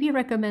they maybe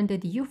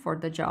recommended you for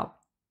the job?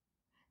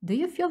 Do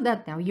you feel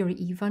that now you're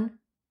even?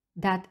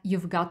 That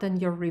you've gotten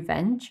your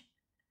revenge?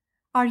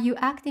 Are you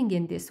acting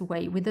in this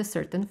way with a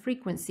certain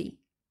frequency?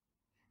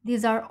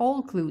 These are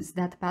all clues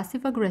that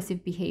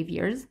passive-aggressive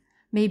behaviors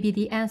may be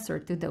the answer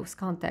to those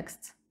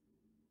contexts.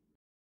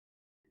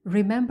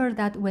 Remember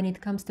that when it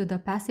comes to the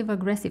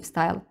passive-aggressive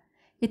style,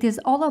 it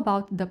is all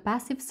about the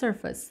passive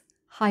surface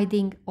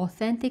hiding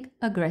authentic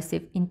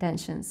aggressive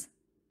intentions.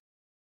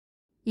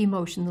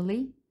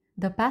 Emotionally,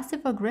 the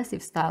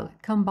passive-aggressive style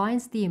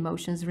combines the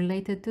emotions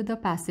related to the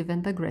passive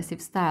and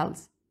aggressive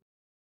styles.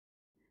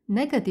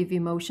 Negative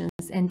emotions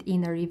and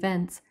inner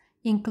events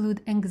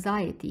include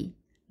anxiety,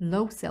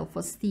 low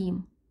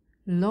self-esteem,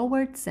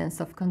 lowered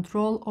sense of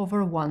control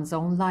over one's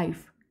own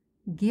life,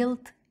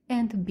 guilt,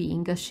 and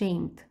being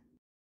ashamed.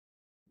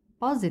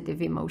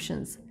 Positive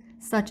emotions,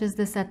 such as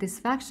the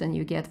satisfaction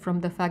you get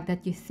from the fact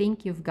that you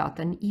think you've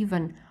gotten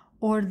even,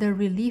 or the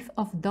relief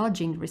of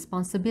dodging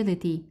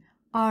responsibility,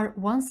 are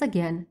once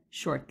again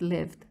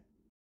short-lived.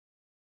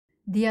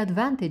 The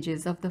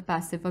advantages of the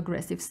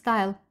passive-aggressive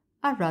style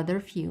are rather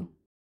few.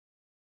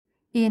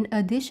 In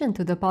addition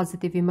to the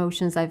positive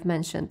emotions I've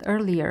mentioned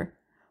earlier,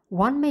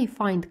 one may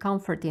find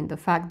comfort in the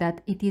fact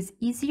that it is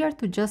easier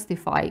to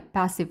justify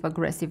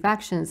passive-aggressive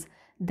actions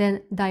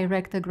than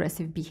direct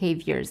aggressive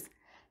behaviors,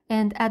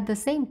 and at the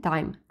same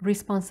time,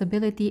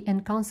 responsibility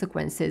and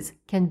consequences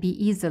can be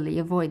easily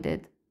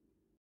avoided.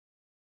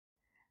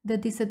 The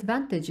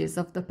disadvantages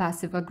of the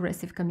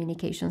passive-aggressive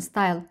communication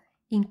style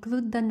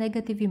include the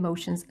negative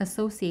emotions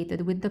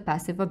associated with the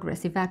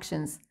passive-aggressive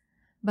actions,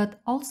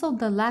 but also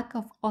the lack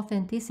of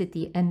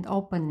authenticity and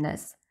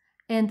openness,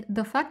 and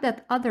the fact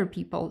that other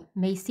people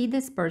may see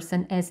this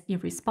person as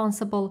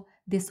irresponsible,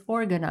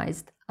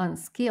 disorganized,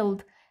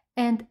 unskilled,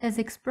 and as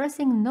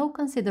expressing no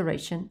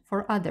consideration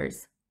for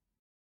others.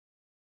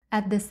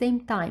 At the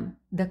same time,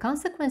 the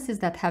consequences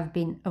that have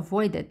been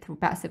avoided through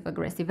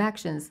passive-aggressive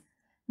actions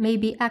may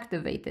be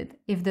activated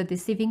if the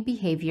deceiving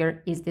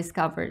behavior is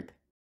discovered.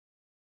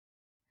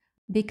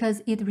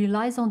 Because it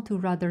relies on two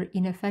rather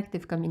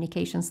ineffective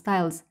communication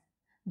styles,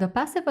 the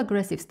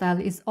passive-aggressive style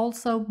is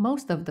also,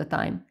 most of the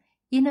time,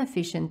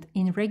 inefficient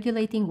in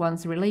regulating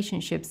one's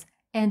relationships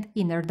and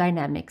inner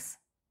dynamics.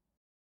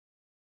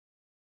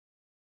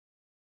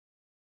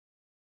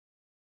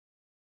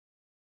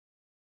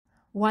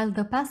 While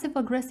the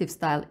passive-aggressive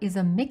style is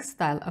a mixed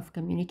style of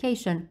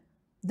communication,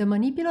 the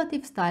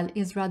manipulative style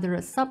is rather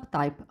a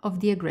subtype of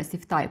the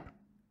aggressive type.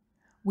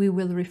 We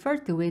will refer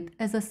to it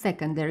as a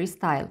secondary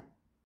style.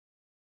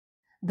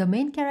 The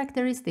main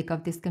characteristic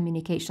of this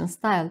communication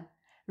style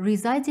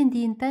resides in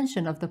the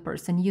intention of the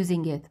person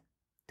using it,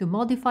 to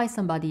modify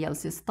somebody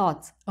else's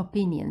thoughts,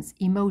 opinions,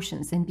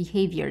 emotions, and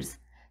behaviors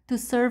to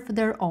serve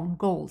their own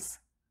goals.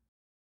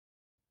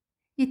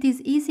 It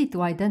is easy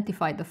to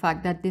identify the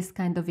fact that this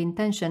kind of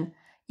intention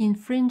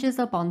infringes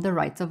upon the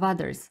rights of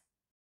others.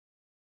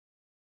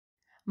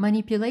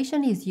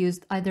 Manipulation is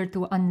used either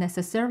to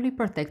unnecessarily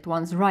protect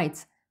one's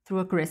rights through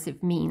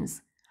aggressive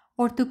means,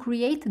 or to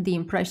create the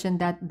impression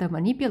that the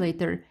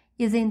manipulator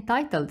is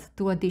entitled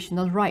to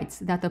additional rights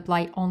that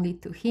apply only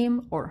to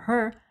him or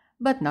her,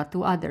 but not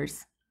to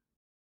others.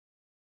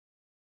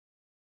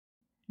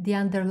 The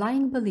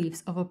underlying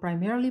beliefs of a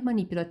primarily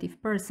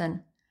manipulative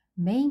person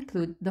may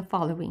include the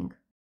following: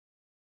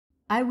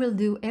 I will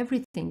do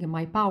everything in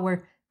my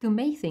power to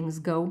make things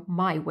go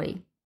my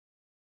way.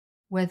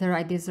 Whether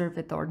I deserve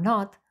it or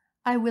not,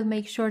 I will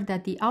make sure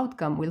that the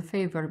outcome will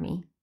favor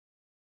me.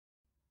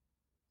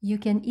 You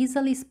can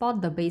easily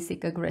spot the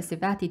basic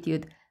aggressive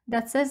attitude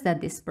that says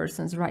that this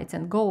person's rights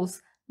and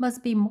goals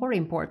must be more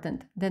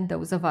important than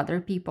those of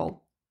other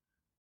people.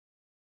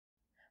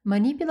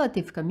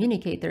 Manipulative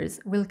communicators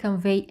will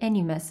convey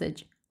any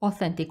message,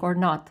 authentic or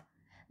not,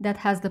 that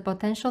has the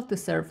potential to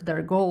serve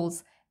their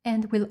goals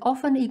and will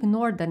often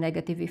ignore the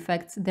negative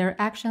effects their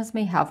actions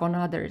may have on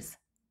others.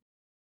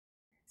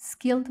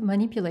 Skilled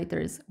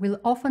manipulators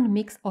will often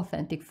mix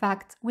authentic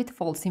facts with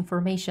false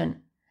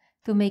information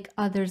to make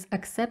others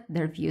accept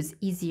their views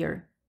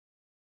easier.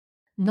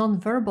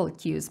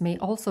 Nonverbal cues may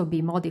also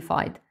be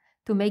modified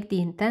to make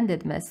the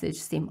intended message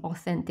seem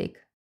authentic.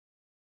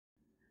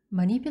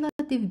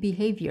 Manipulative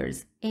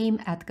behaviors aim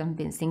at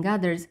convincing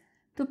others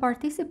to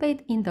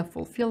participate in the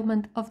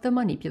fulfillment of the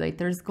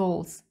manipulator's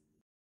goals.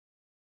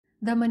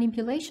 The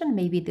manipulation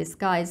may be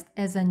disguised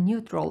as a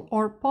neutral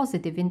or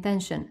positive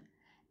intention,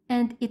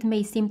 and it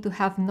may seem to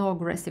have no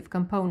aggressive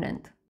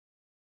component.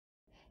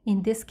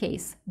 In this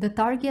case, the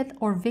target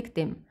or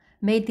victim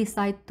may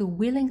decide to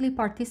willingly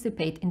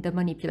participate in the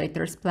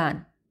manipulator's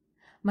plan.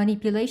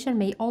 Manipulation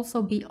may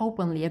also be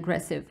openly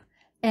aggressive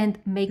and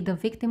make the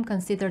victim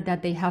consider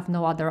that they have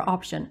no other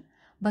option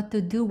but to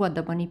do what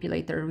the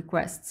manipulator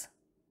requests.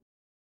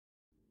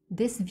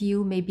 This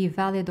view may be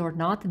valid or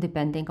not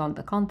depending on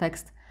the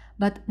context,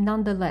 but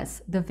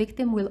nonetheless, the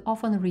victim will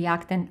often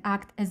react and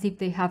act as if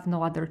they have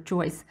no other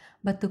choice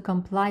but to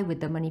comply with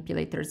the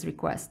manipulator's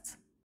requests.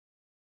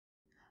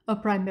 A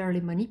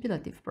primarily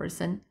manipulative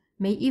person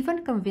may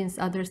even convince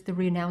others to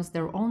renounce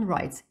their own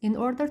rights in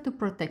order to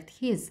protect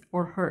his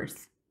or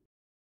hers.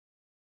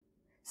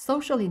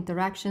 Social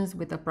interactions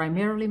with a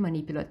primarily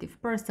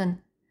manipulative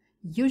person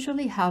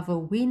usually have a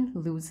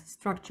win-lose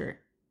structure.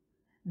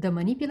 The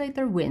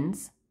manipulator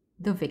wins,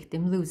 the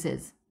victim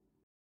loses.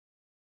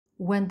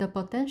 When the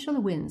potential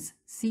wins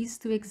cease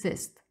to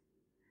exist,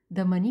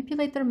 the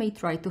manipulator may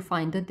try to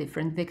find a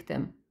different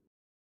victim.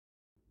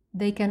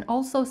 They can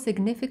also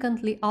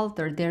significantly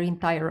alter their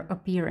entire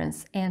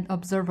appearance and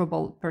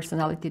observable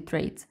personality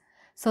traits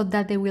so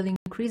that they will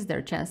increase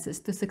their chances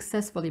to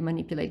successfully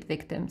manipulate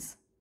victims.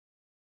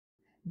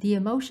 The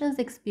emotions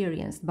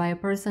experienced by a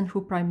person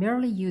who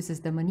primarily uses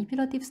the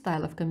manipulative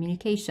style of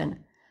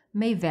communication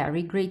may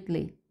vary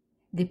greatly,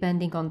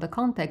 depending on the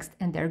context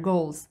and their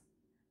goals,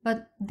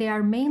 but they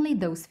are mainly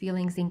those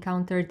feelings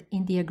encountered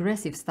in the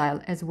aggressive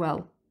style as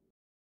well.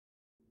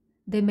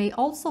 They may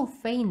also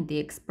feign the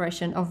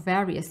expression of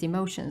various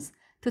emotions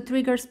to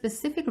trigger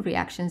specific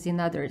reactions in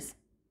others.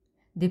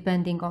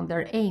 Depending on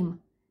their aim,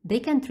 they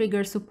can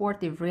trigger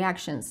supportive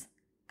reactions,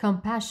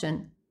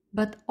 compassion,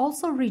 but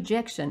also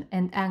rejection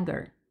and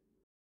anger.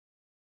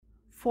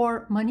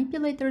 For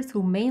manipulators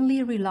who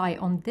mainly rely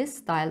on this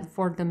style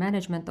for the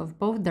management of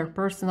both their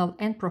personal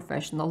and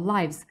professional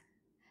lives,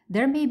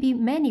 there may be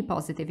many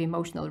positive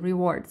emotional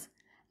rewards,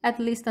 at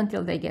least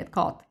until they get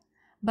caught.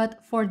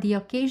 But for the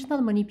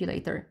occasional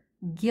manipulator,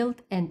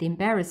 guilt and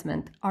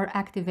embarrassment are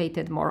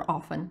activated more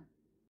often.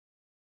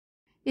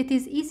 It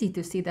is easy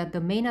to see that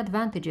the main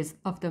advantages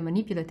of the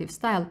manipulative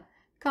style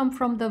come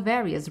from the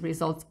various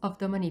results of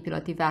the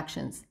manipulative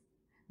actions.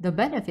 The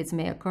benefits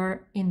may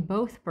occur in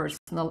both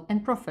personal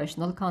and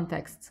professional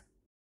contexts.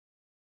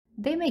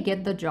 They may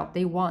get the job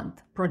they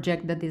want,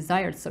 project the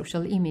desired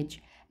social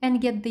image,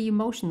 and get the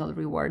emotional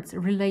rewards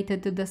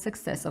related to the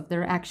success of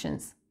their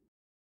actions.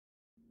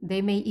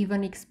 They may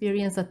even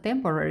experience a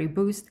temporary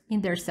boost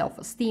in their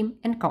self-esteem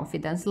and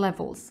confidence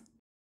levels.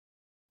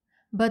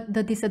 But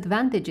the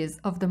disadvantages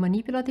of the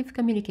manipulative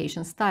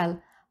communication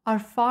style are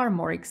far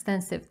more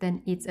extensive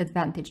than its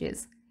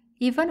advantages,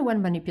 even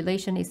when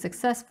manipulation is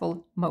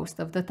successful most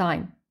of the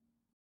time.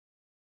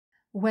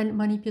 When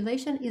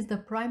manipulation is the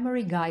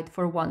primary guide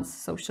for one's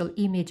social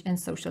image and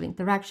social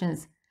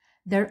interactions,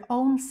 Their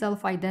own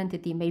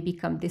self-identity may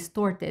become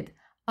distorted,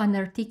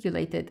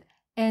 unarticulated,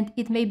 and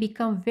it may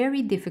become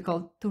very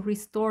difficult to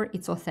restore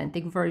its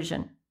authentic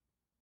version.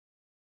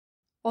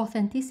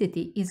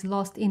 Authenticity is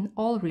lost in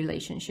all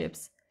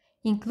relationships,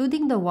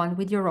 including the one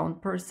with your own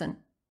person.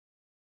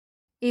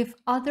 If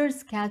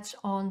others catch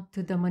on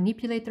to the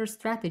manipulator's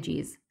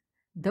strategies,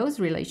 those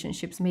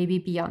relationships may be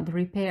beyond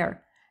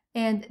repair,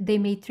 and they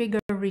may trigger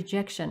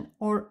rejection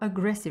or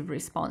aggressive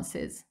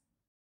responses.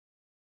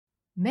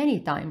 Many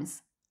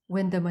times,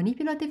 when the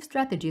manipulative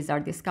strategies are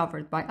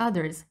discovered by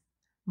others,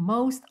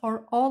 most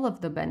or all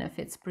of the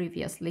benefits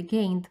previously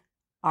gained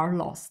are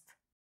lost.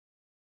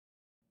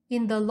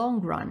 In the long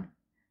run,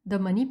 the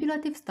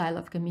manipulative style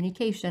of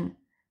communication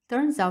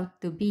turns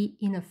out to be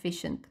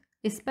inefficient,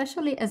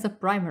 especially as a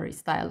primary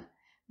style,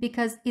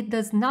 because it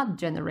does not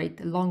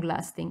generate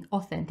long-lasting,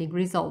 authentic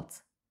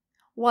results.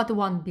 What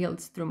one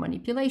builds through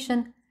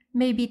manipulation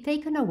may be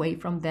taken away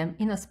from them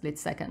in a split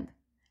second,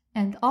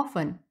 and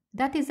often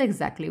that is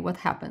exactly what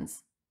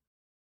happens.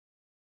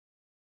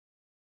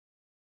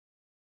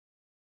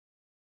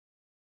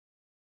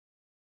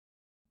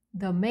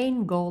 The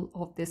main goal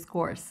of this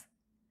course: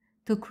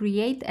 to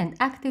create and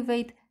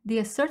activate the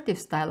assertive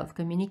style of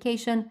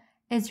communication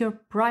as your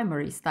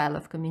primary style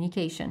of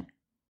communication.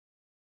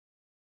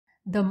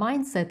 The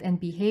mindset and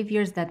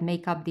behaviors that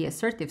make up the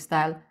assertive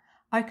style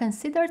are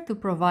considered to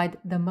provide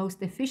the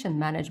most efficient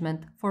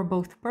management for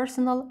both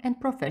personal and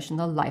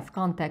professional life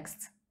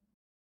contexts.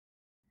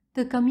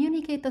 To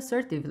communicate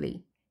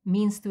assertively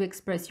means to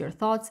express your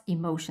thoughts,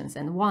 emotions,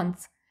 and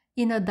wants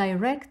in a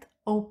direct,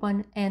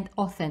 open, and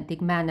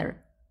authentic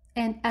manner,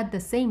 and at the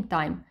same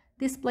time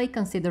display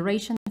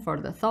consideration for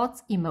the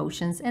thoughts,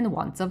 emotions, and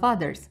wants of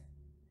others.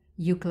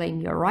 You claim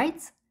your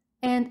rights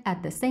and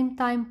at the same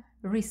time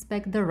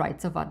respect the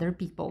rights of other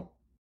people.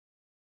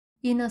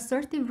 In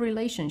assertive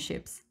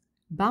relationships,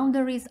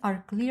 boundaries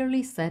are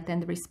clearly set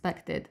and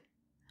respected.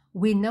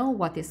 We know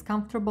what is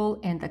comfortable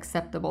and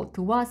acceptable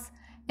to us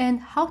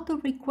and how to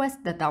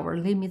request that our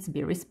limits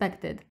be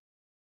respected.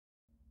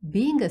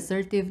 Being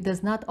assertive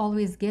does not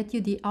always get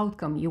you the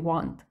outcome you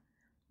want,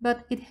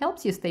 but it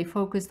helps you stay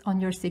focused on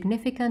your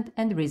significant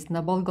and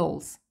reasonable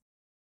goals.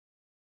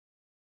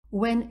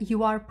 When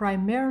you are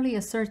primarily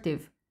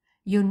assertive,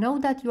 you know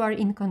that you are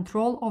in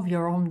control of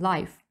your own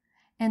life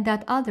and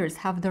that others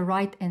have the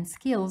right and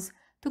skills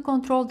to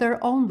control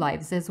their own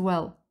lives as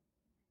well.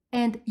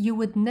 And you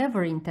would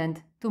never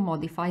intend to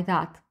modify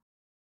that.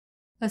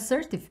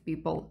 Assertive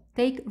people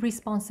take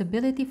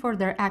responsibility for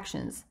their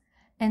actions,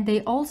 and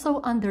they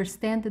also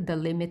understand the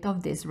limit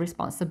of this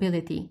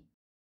responsibility.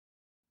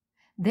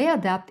 They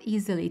adapt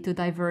easily to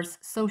diverse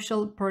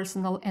social,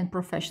 personal, and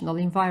professional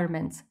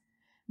environments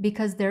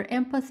because their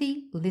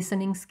empathy,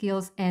 listening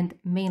skills, and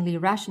mainly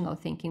rational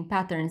thinking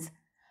patterns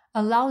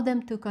allow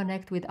them to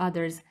connect with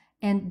others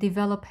and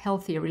develop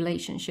healthy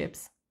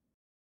relationships.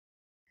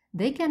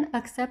 They can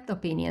accept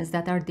opinions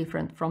that are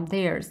different from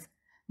theirs,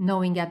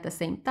 knowing at the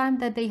same time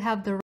that they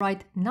have the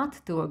right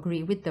not to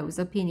agree with those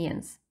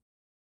opinions.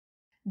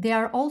 They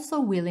are also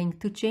willing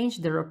to change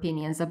their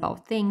opinions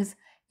about things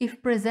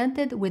if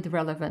presented with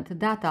relevant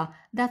data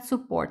that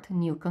support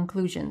new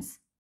conclusions.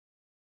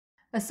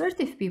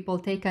 Assertive people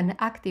take an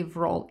active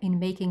role in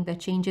making the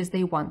changes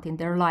they want in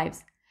their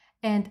lives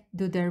and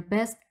do their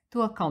best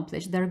to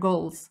accomplish their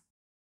goals.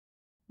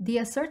 The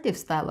assertive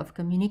style of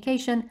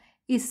communication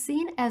is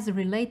seen as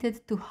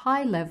related to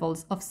high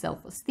levels of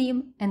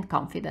self-esteem and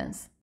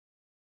confidence.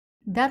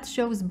 That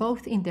shows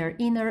both in their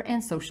inner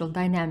and social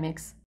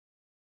dynamics.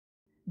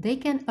 They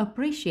can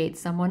appreciate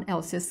someone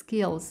else's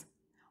skills,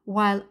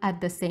 while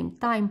at the same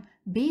time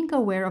being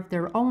aware of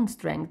their own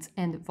strengths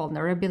and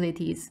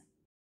vulnerabilities.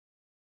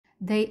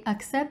 They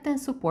accept and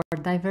support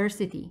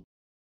diversity.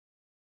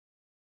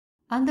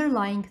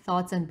 Underlying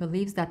thoughts and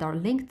beliefs that are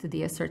linked to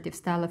the assertive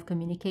style of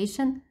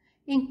communication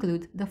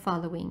include the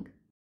following: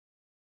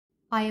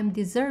 I am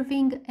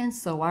deserving and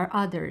so are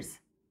others.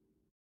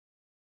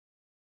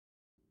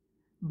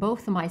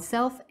 Both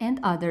myself and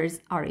others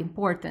are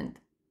important.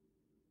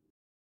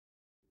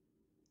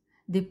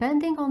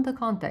 Depending on the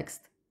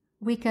context,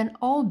 we can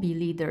all be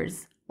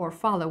leaders or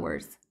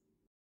followers.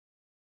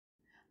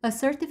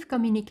 Assertive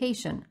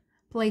communication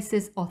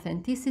places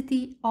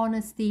authenticity,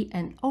 honesty,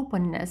 and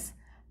openness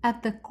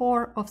at the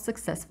core of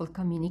successful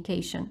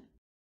communication.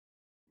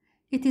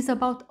 It is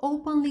about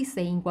openly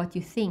saying what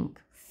you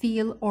think,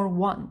 feel, or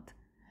want,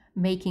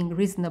 making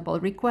reasonable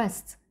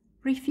requests,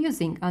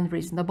 refusing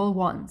unreasonable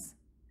ones,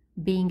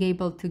 being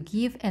able to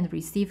give and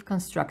receive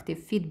constructive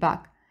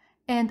feedback,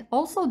 and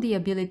also the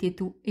ability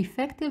to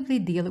effectively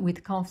deal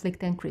with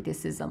conflict and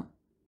criticism.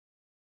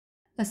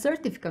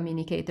 Assertive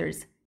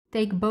communicators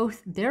take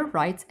both their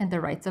rights and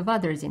the rights of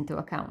others into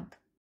account.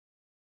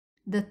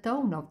 The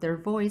tone of their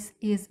voice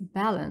is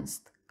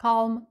balanced,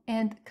 calm,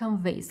 and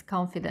conveys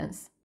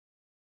confidence.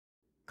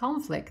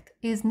 Conflict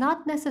is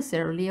not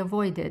necessarily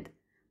avoided,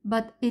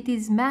 but it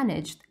is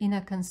managed in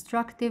a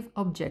constructive,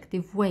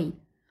 objective way,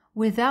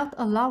 without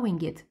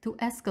allowing it to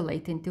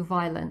escalate into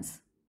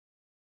violence.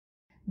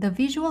 The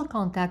visual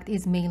contact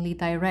is mainly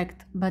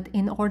direct, but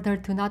in order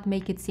to not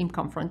make it seem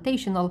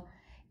confrontational,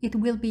 it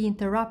will be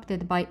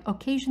interrupted by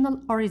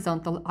occasional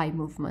horizontal eye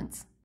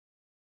movements.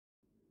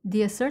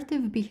 The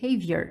assertive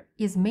behavior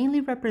is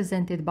mainly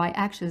represented by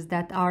actions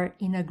that are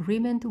in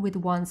agreement with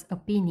one's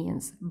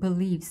opinions,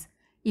 beliefs,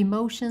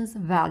 emotions,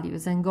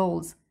 values, and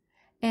goals,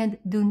 and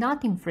do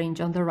not infringe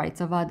on the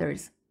rights of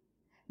others.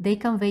 They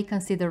convey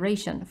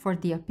consideration for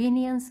the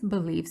opinions,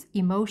 beliefs,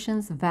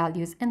 emotions,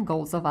 values, and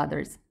goals of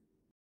others.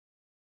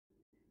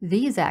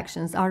 These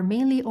actions are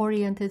mainly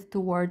oriented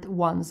toward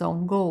one's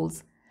own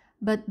goals,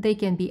 but they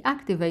can be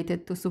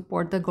activated to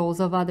support the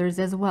goals of others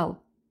as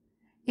well.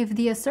 If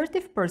the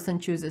assertive person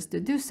chooses to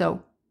do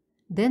so,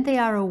 then they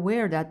are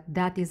aware that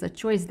that is a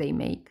choice they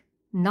make,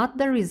 not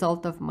the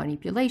result of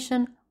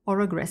manipulation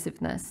or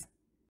aggressiveness.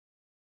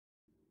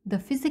 The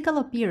physical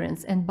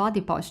appearance and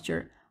body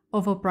posture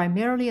of a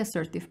primarily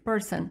assertive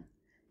person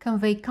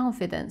convey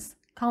confidence,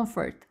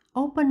 comfort,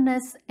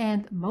 openness,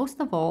 and, most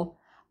of all,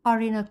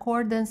 are in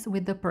accordance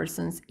with the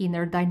person's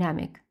inner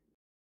dynamic.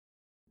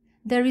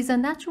 There is a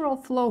natural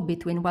flow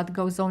between what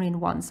goes on in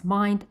one's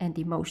mind and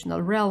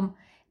emotional realm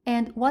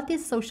and what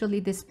is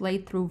socially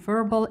displayed through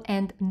verbal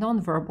and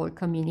nonverbal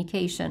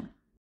communication.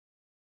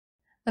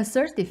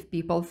 Assertive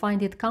people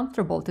find it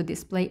comfortable to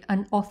display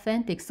an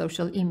authentic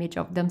social image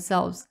of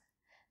themselves.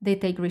 They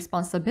take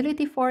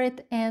responsibility for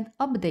it and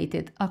update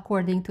it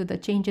according to the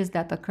changes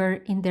that occur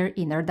in their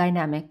inner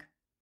dynamic.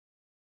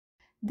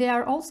 They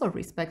are also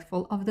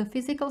respectful of the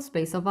physical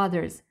space of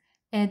others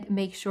and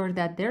make sure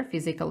that their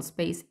physical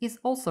space is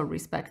also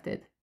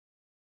respected.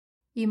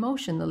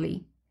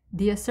 Emotionally,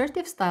 the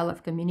assertive style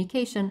of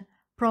communication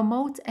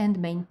promotes and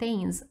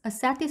maintains a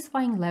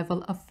satisfying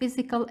level of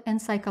physical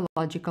and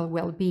psychological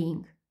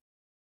well-being.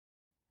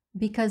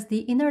 Because the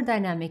inner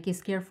dynamic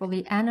is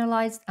carefully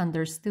analyzed,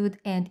 understood,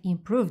 and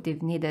improved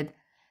if needed,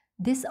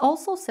 this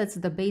also sets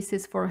the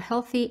basis for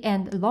healthy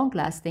and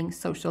long-lasting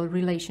social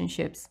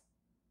relationships.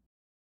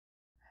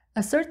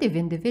 Assertive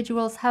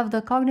individuals have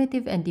the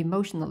cognitive and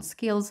emotional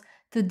skills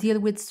to deal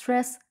with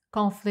stress,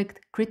 conflict,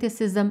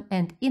 criticism,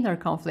 and inner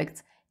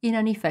conflicts in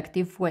an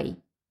effective way.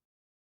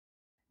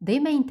 They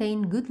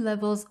maintain good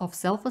levels of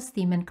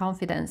self-esteem and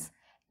confidence,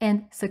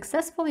 and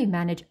successfully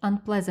manage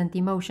unpleasant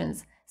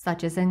emotions,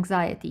 such as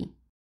anxiety.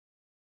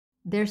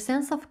 Their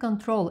sense of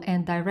control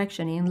and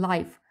direction in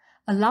life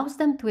allows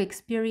them to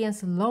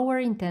experience lower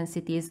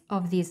intensities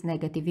of these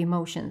negative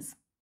emotions.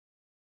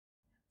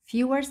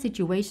 Fewer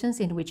situations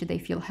in which they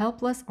feel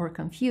helpless or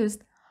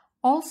confused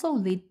also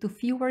lead to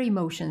fewer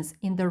emotions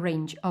in the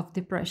range of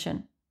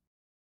depression.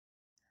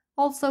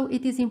 Also,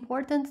 it is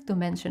important to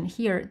mention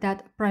here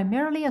that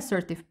primarily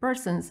assertive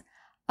persons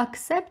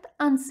accept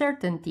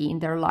uncertainty in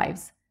their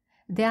lives.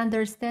 They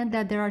understand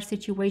that there are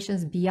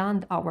situations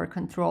beyond our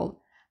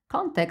control,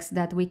 contexts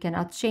that we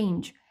cannot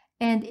change,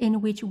 and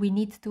in which we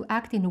need to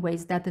act in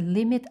ways that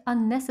limit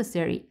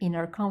unnecessary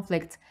inner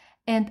conflicts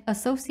and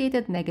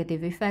associated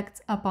negative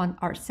effects upon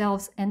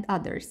ourselves and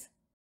others.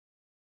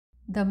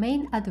 The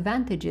main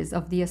advantages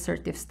of the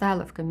assertive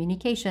style of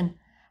communication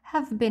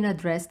have been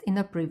addressed in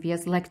a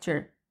previous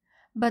lecture,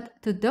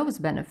 but to those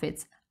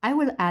benefits, I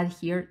will add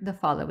here the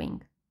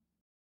following.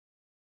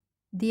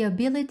 The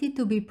ability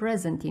to be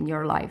present in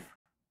your life.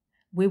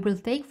 We will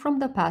take from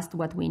the past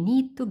what we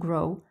need to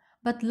grow,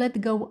 but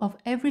let go of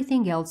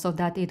everything else so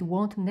that it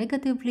won't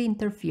negatively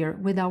interfere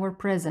with our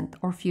present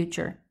or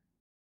future.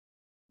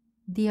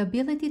 The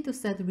ability to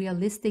set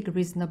realistic,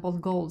 reasonable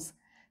goals,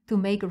 to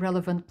make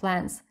relevant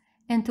plans,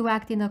 and to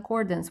act in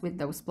accordance with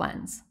those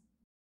plans.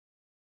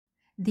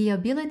 The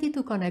ability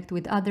to connect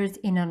with others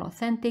in an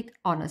authentic,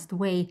 honest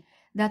way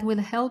that will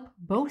help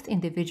both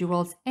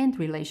individuals and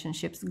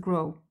relationships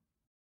grow.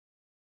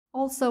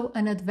 Also,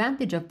 an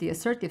advantage of the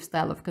assertive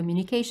style of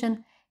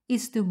communication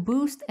is to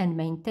boost and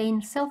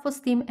maintain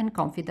self-esteem and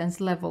confidence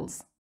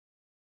levels.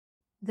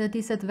 The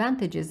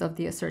disadvantages of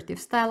the assertive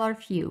style are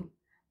few,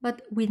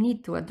 but we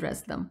need to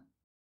address them.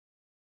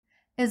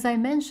 As I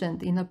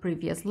mentioned in a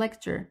previous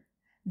lecture,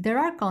 there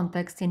are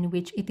contexts in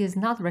which it is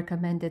not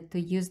recommended to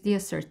use the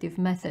assertive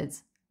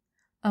methods.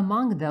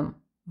 Among them,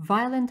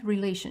 violent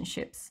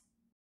relationships.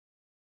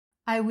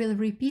 I will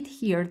repeat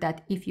here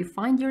that if you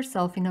find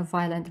yourself in a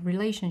violent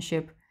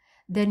relationship,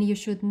 then you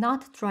should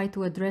not try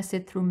to address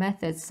it through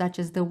methods such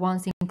as the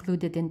ones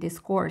included in this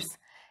course,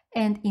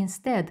 and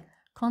instead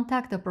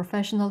contact a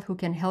professional who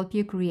can help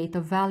you create a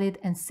valid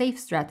and safe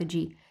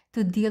strategy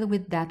to deal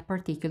with that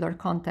particular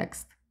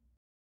context.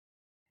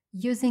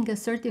 Using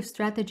assertive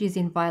strategies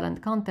in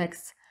violent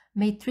contexts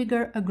may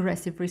trigger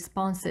aggressive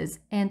responses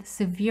and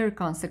severe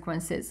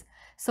consequences,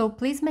 so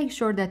please make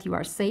sure that you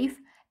are safe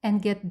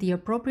and get the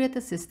appropriate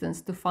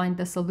assistance to find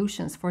the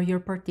solutions for your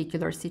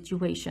particular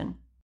situation.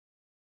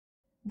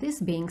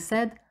 This being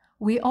said,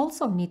 we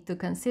also need to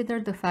consider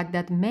the fact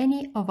that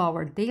many of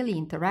our daily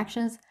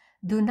interactions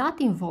do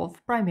not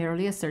involve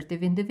primarily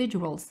assertive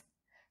individuals.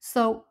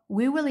 So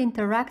we will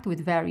interact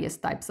with various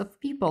types of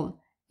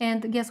people,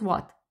 and guess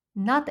what?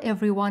 Not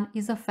everyone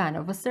is a fan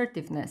of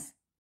assertiveness.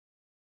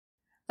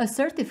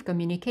 Assertive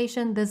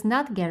communication does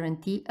not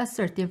guarantee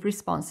assertive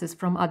responses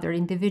from other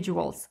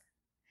individuals.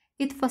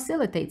 It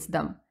facilitates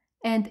them,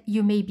 and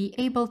you may be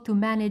able to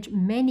manage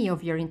many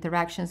of your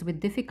interactions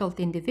with difficult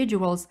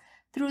individuals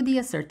through the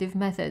assertive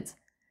methods.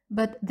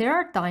 But there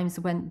are times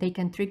when they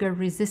can trigger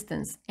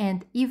resistance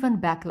and even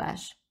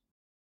backlash.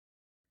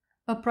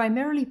 A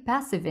primarily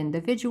passive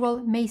individual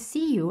may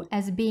see you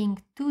as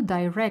being too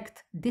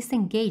direct,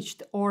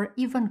 disengaged, or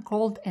even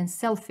cold and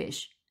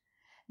selfish.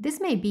 This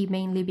may be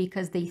mainly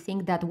because they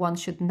think that one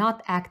should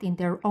not act in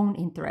their own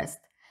interest,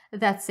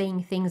 that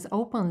saying things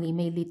openly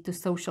may lead to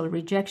social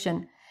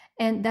rejection,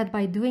 and that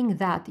by doing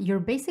that, you're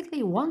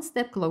basically one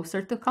step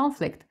closer to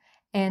conflict.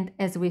 And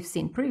as we've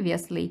seen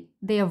previously,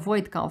 they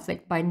avoid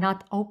conflict by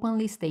not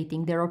openly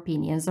stating their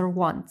opinions or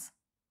wants.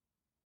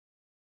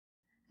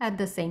 At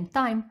the same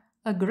time,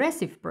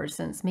 aggressive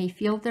persons may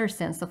feel their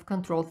sense of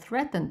control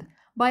threatened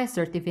by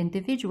assertive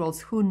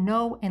individuals who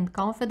know and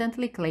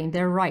confidently claim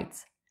their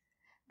rights.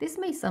 This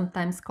may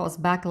sometimes cause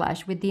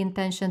backlash with the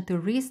intention to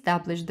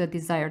re-establish the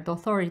desired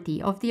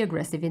authority of the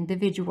aggressive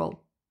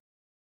individual.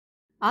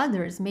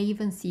 Others may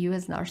even see you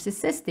as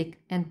narcissistic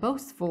and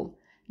boastful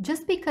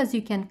just because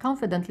you can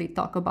confidently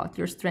talk about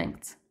your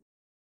strengths.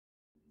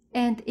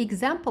 And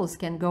examples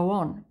can go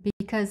on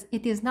because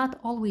it is not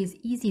always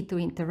easy to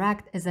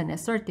interact as an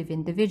assertive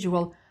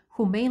individual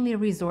who mainly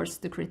resorts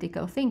to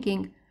critical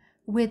thinking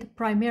with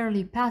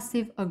primarily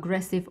passive,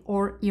 aggressive,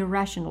 or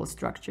irrational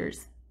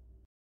structures.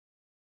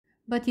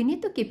 But you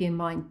need to keep in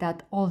mind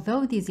that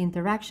although these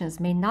interactions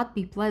may not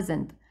be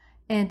pleasant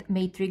and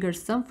may trigger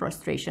some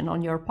frustration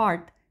on your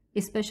part,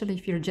 especially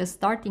if you're just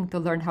starting to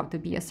learn how to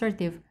be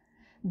assertive,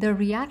 the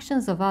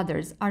reactions of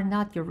others are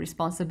not your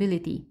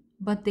responsibility,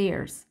 but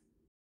theirs.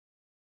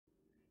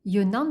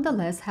 You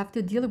nonetheless have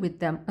to deal with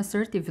them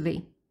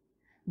assertively.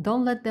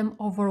 Don't let them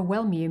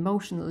overwhelm you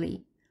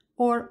emotionally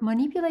or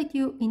manipulate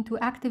you into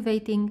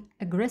activating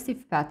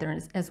aggressive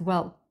patterns as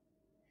well.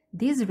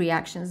 These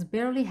reactions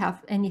barely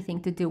have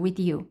anything to do with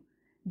you.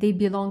 They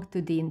belong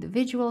to the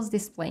individuals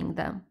displaying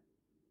them.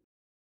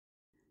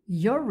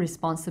 Your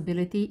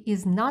responsibility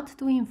is not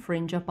to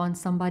infringe upon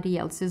somebody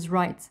else's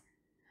rights,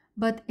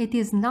 but it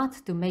is not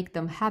to make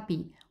them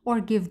happy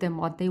or give them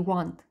what they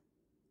want.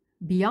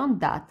 Beyond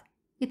that,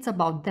 it's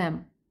about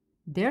them,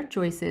 their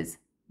choices,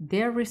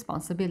 their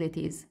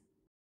responsibilities.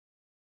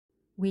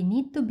 We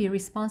need to be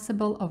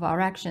responsible of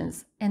our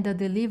actions and the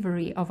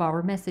delivery of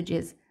our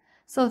messages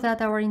so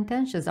that our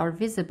intentions are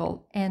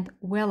visible and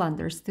well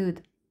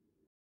understood.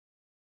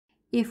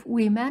 If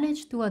we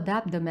manage to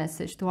adapt the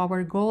message to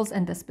our goals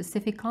and the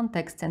specific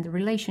contexts and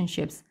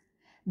relationships,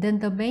 then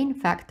the main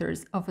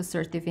factors of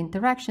assertive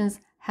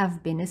interactions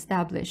have been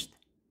established.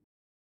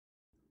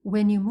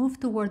 When you move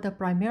toward a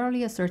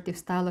primarily assertive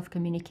style of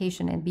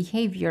communication and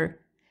behavior,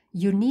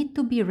 you need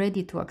to be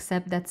ready to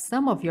accept that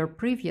some of your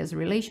previous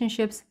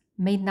relationships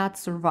may not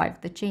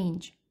survive the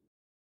change.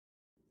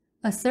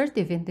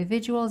 Assertive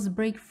individuals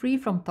break free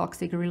from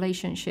toxic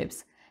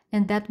relationships,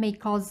 and that may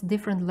cause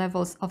different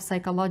levels of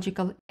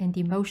psychological and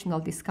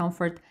emotional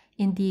discomfort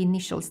in the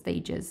initial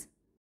stages.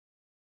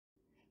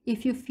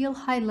 If you feel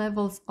high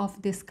levels of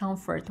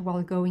discomfort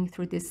while going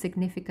through these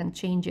significant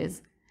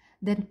changes,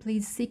 then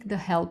please seek the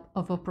help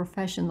of a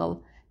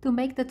professional to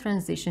make the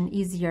transition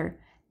easier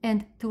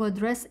and to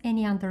address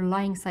any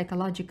underlying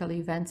psychological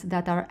events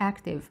that are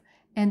active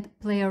and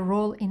play a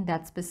role in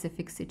that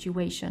specific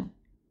situation.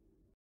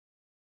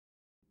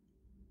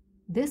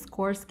 This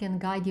course can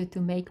guide you to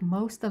make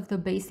most of the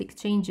basic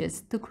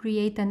changes to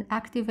create and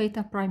activate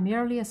a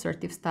primarily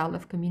assertive style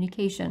of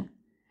communication.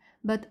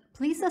 But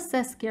please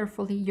assess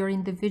carefully your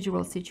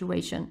individual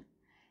situation.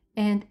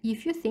 And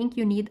if you think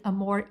you need a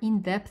more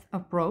in-depth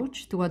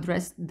approach to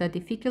address the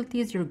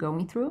difficulties you're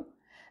going through,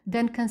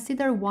 then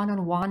consider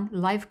one-on-one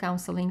live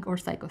counseling or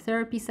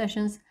psychotherapy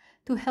sessions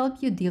to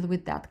help you deal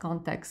with that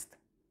context.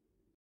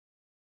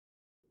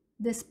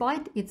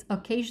 Despite its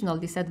occasional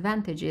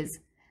disadvantages,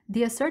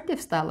 the assertive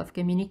style of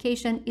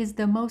communication is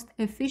the most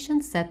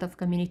efficient set of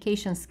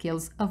communication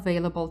skills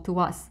available to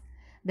us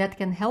that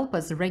can help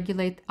us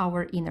regulate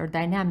our inner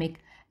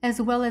dynamic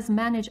as well as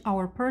manage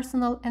our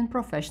personal and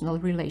professional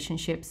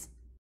relationships.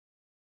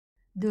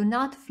 Do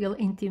not feel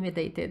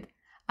intimidated.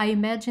 I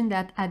imagine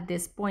that at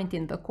this point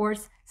in the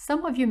course,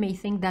 some of you may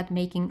think that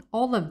making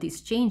all of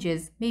these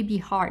changes may be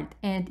hard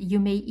and you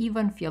may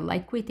even feel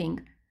like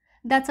quitting.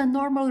 That's a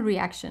normal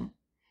reaction.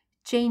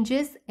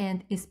 Changes,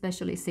 and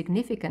especially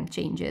significant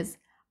changes,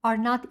 are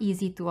not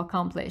easy to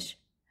accomplish,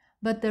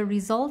 but the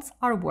results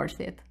are worth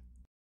it.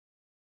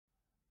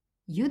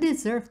 You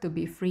deserve to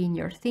be free in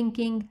your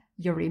thinking,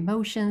 your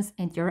emotions,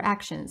 and your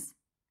actions.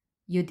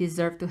 You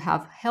deserve to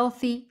have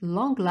healthy,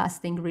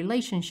 long-lasting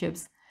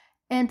relationships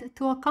and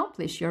to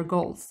accomplish your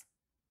goals.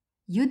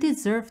 You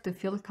deserve to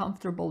feel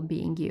comfortable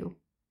being you,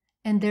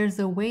 and there's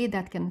a way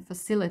that can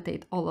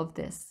facilitate all of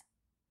this.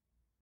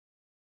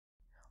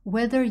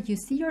 Whether you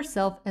see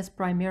yourself as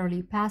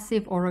primarily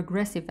passive or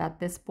aggressive at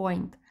this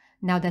point,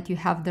 now that you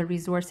have the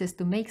resources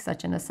to make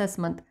such an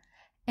assessment,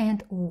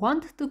 and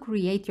want to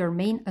create your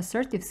main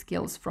assertive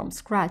skills from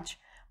scratch,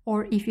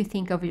 Or if you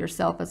think of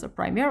yourself as a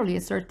primarily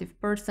assertive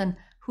person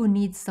who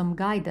needs some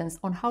guidance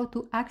on how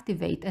to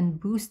activate and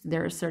boost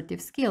their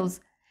assertive skills,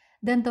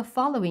 then the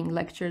following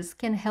lectures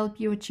can help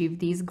you achieve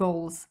these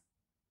goals.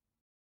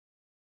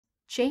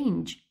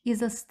 Change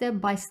is a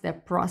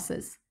step-by-step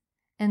process,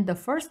 and the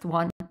first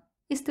one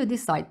is to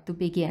decide to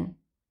begin.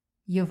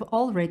 You've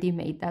already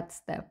made that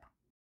step.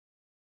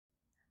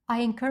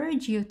 I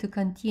encourage you to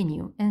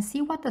continue and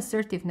see what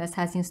assertiveness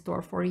has in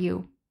store for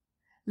you.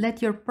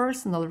 Let your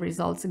personal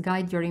results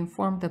guide your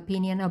informed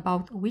opinion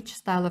about which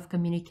style of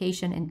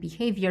communication and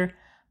behavior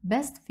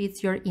best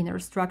fits your inner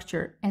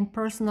structure and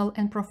personal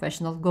and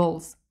professional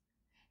goals.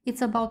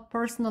 It's about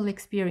personal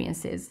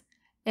experiences,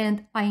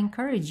 and I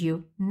encourage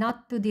you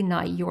not to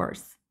deny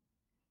yours.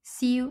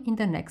 See you in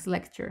the next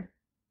lecture.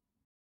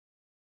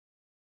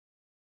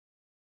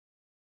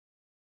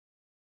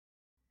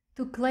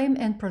 To claim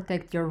and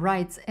protect your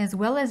rights, as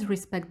well as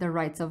respect the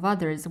rights of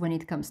others when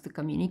it comes to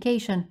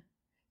communication,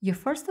 you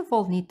first of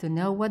all need to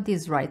know what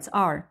these rights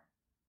are.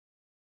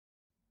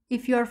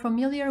 If you are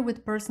familiar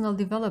with personal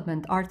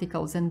development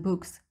articles and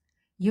books,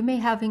 you may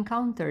have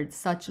encountered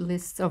such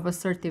lists of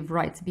assertive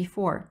rights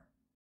before.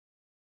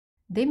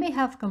 They may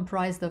have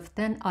comprised of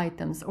 10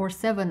 items or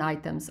 7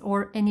 items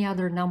or any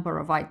other number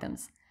of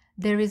items.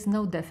 There is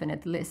no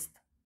definite list.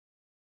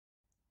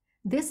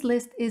 This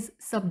list is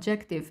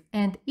subjective,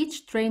 and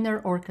each trainer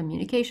or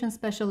communication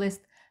specialist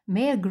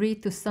may agree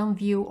to some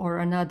view or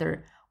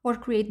another, or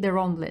create their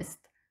own list.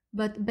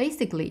 But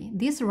basically,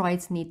 these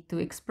rights need to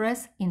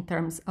express, in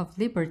terms of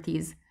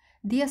liberties,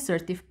 the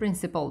assertive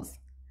principles.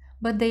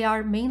 But they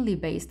are mainly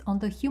based on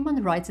the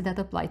human rights that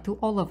apply to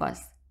all of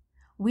us.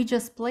 We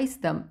just place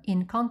them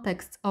in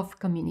contexts of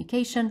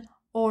communication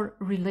or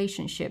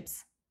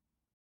relationships.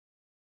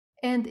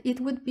 And it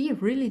would be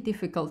really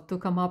difficult to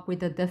come up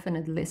with a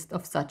definite list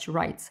of such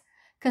rights,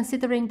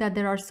 considering that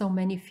there are so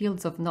many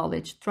fields of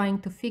knowledge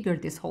trying to figure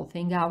this whole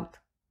thing out.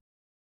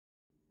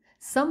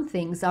 Some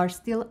things are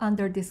still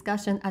under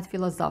discussion at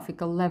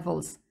philosophical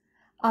levels.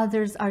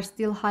 Others are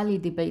still highly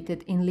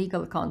debated in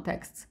legal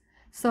contexts.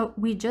 So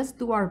we just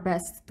do our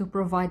best to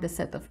provide a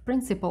set of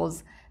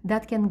principles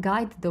that can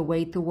guide the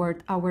way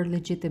toward our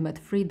legitimate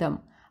freedom,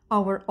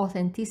 our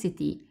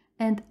authenticity,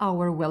 and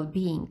our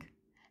well-being,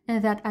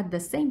 and that at the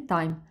same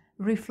time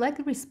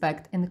reflect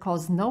respect and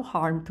cause no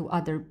harm to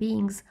other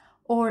beings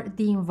or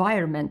the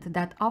environment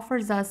that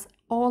offers us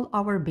all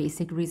our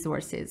basic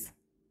resources.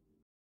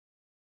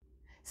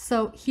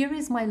 So here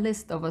is my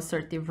list of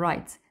assertive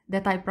rights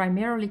that I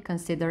primarily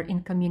consider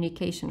in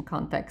communication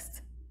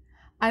contexts.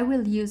 I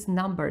will use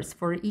numbers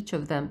for each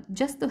of them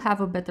just to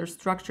have a better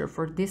structure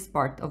for this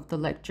part of the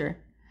lecture,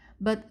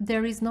 but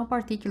there is no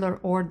particular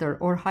order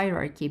or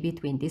hierarchy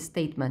between these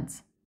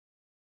statements.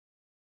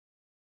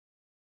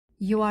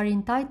 You are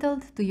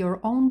entitled to your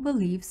own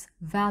beliefs,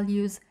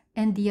 values,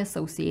 and the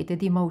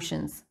associated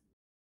emotions.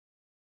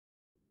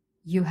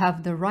 You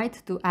have the right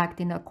to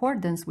act in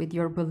accordance with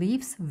your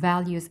beliefs,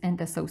 values, and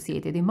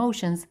associated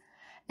emotions,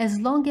 as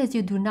long as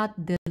you do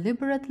not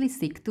deliberately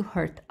seek to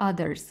hurt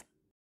others.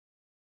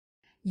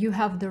 You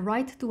have the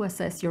right to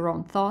assess your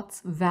own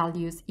thoughts,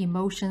 values,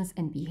 emotions,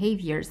 and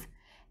behaviors,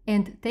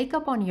 and take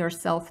upon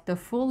yourself the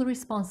full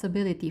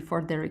responsibility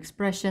for their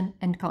expression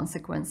and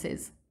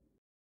consequences.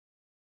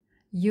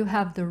 You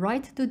have the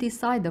right to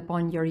decide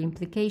upon your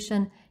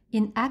implication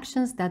in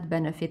actions that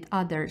benefit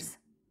others.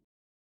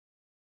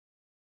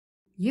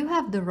 You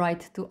have the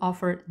right to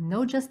offer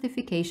no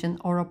justification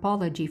or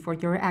apology for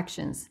your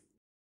actions.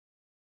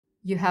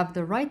 You have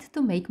the right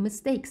to make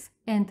mistakes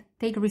and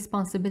take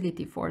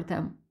responsibility for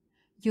them.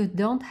 You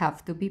don't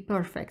have to be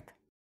perfect.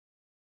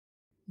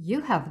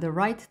 You have the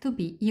right to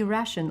be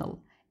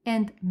irrational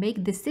and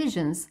make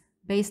decisions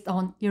based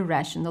on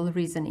irrational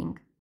reasoning.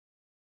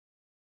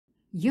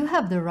 You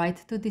have the right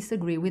to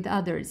disagree with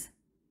others.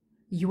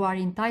 You are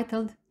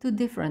entitled to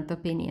different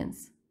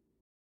opinions.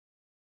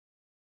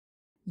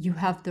 You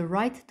have the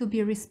right to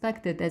be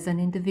respected as an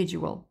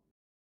individual.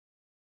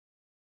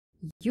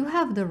 You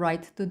have the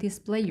right to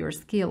display your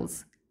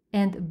skills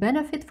and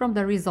benefit from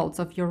the results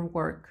of your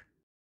work.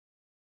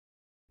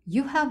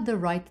 You have the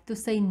right to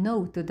say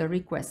no to the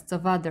requests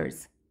of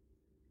others.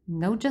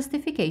 No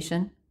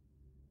justification,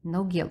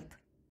 no guilt.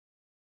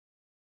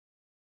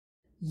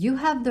 You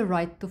have the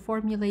right to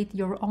formulate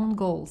your own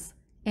goals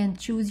and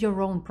choose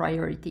your own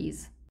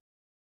priorities.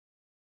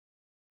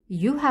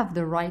 You have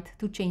the right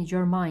to change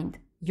your mind,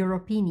 your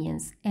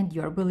opinions, and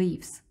your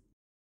beliefs.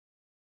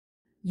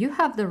 You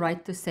have the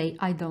right to say,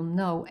 "I don't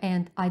know"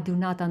 and "I do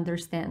not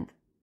understand."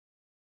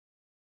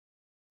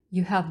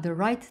 You have the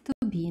right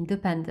to be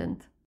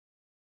independent.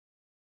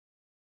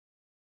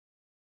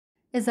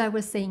 As I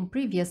was saying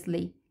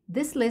previously,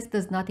 this list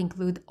does not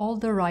include all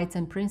the rights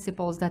and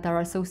principles that are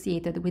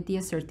associated with the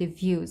assertive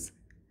views,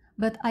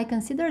 but I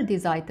consider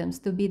these items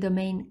to be the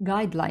main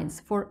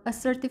guidelines for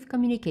assertive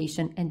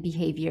communication and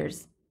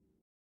behaviors.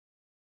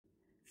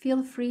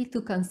 Feel free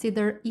to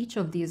consider each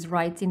of these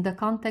rights in the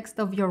context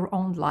of your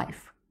own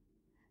life.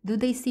 Do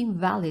they seem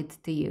valid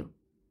to you?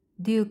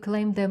 Do you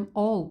claim them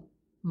all?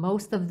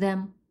 Most of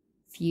them?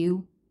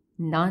 Few?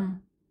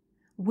 None?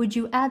 Would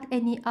you add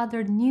any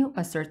other new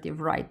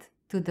assertive right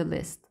to the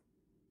list?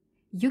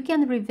 You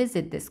can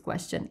revisit this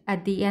question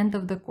at the end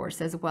of the course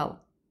as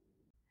well.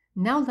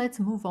 Now let's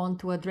move on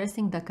to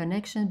addressing the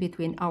connection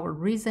between our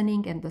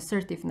reasoning and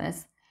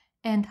assertiveness,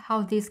 and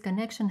how this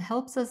connection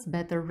helps us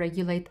better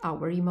regulate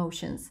our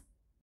emotions.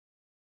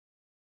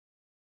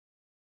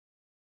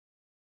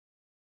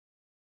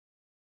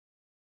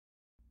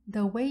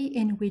 The way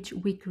in which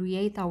we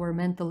create our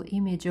mental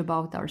image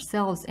about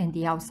ourselves and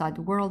the outside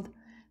world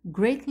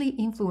greatly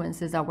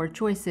influences our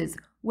choices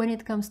when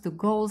it comes to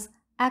goals,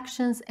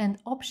 actions, and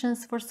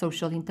options for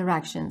social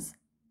interactions.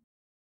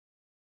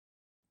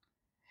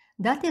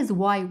 That is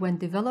why, when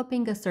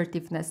developing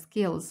assertiveness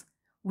skills,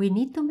 we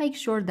need to make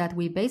sure that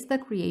we base the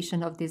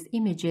creation of these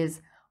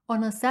images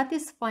on a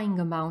satisfying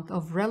amount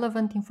of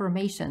relevant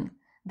information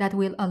that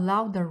will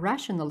allow the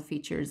rational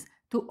features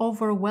to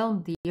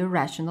overwhelm the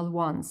irrational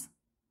ones.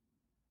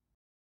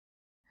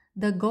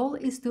 The goal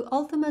is to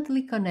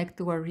ultimately connect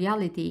to a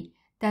reality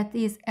that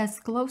is as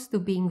close to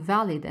being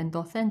valid and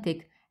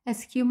authentic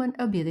as human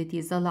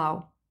abilities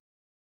allow.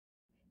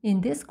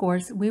 In this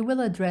course, we will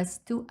address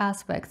two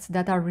aspects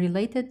that are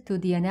related to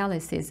the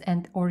analysis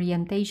and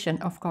orientation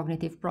of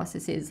cognitive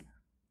processes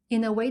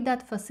in a way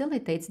that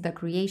facilitates the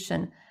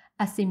creation,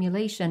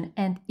 assimilation,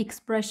 and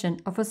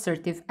expression of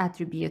assertive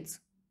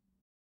attributes.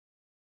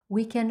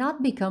 We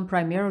cannot become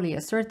primarily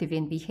assertive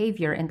in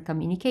behavior and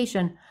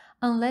communication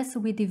unless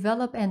we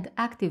develop and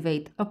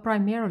activate a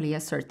primarily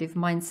assertive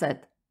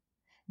mindset.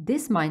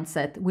 This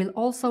mindset will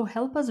also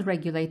help us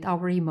regulate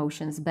our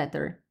emotions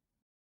better.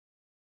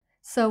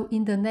 So,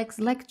 in the next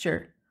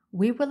lecture,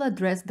 we will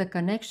address the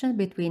connection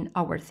between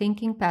our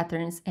thinking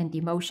patterns and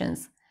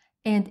emotions,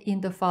 and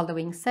in the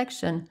following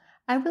section,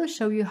 I will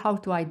show you how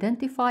to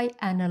identify,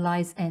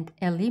 analyze, and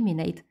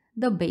eliminate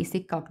the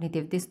basic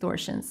cognitive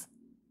distortions.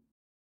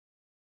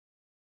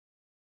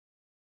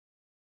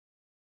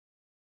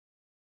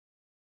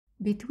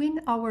 Between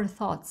our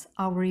thoughts,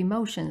 our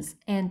emotions,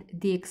 and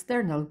the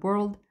external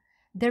world,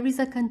 there is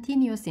a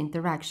continuous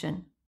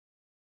interaction.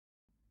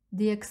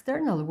 The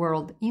external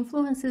world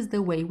influences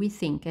the way we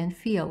think and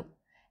feel,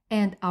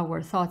 and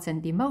our thoughts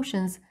and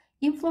emotions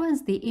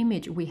influence the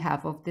image we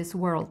have of this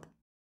world.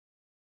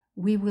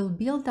 We will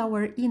build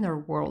our inner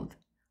world,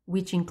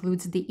 which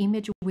includes the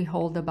image we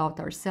hold about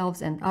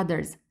ourselves and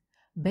others,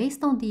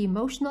 based on the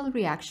emotional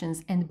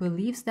reactions and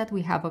beliefs that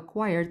we have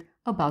acquired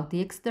about the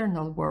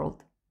external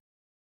world.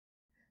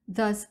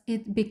 Thus,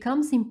 it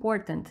becomes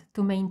important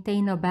to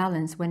maintain a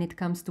balance when it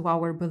comes to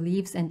our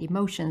beliefs and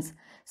emotions,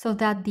 so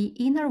that the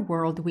inner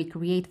world we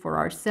create for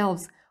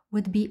ourselves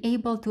would be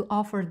able to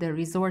offer the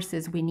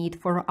resources we need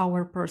for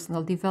our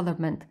personal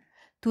development,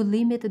 to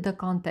limit the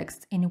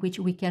context in which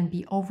we can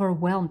be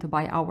overwhelmed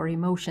by our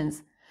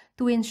emotions,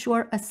 to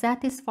ensure a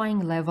satisfying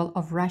level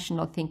of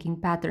rational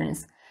thinking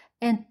patterns,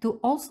 and to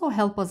also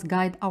help us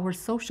guide our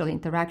social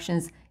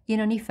interactions in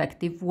an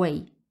effective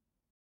way.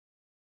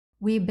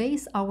 We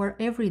base our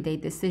everyday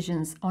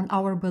decisions on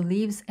our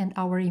beliefs and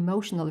our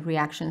emotional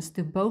reactions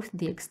to both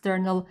the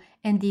external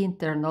and the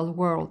internal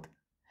world.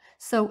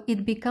 So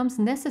it becomes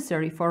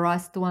necessary for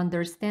us to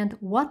understand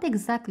what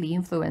exactly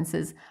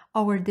influences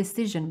our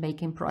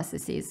decision-making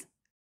processes.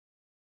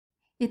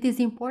 It is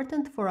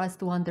important for us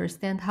to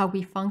understand how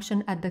we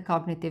function at the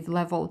cognitive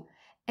level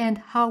and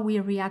how we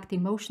react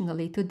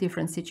emotionally to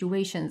different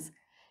situations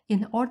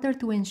in order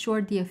to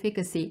ensure the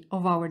efficacy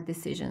of our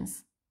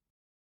decisions.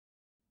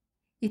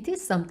 It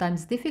is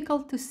sometimes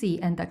difficult to see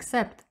and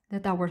accept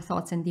that our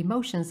thoughts and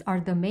emotions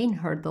are the main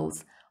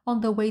hurdles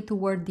on the way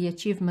toward the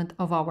achievement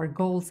of our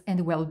goals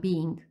and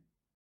well-being.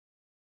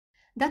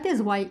 That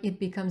is why it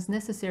becomes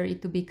necessary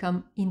to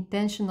become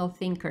intentional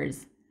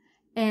thinkers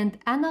and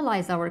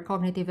analyze our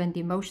cognitive and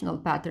emotional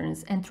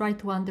patterns and try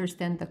to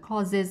understand the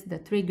causes, the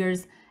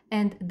triggers,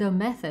 and the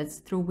methods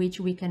through which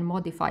we can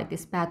modify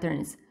these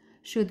patterns,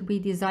 should we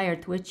desire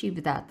to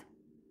achieve that.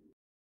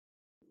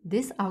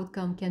 This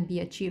outcome can be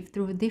achieved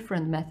through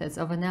different methods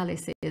of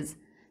analysis,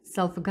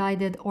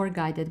 self-guided or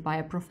guided by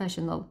a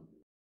professional.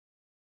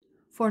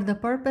 For the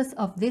purpose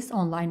of this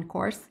online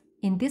course,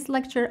 in this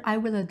lecture I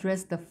will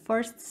address the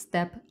first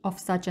step of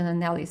such an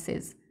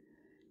analysis: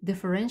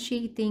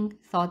 differentiating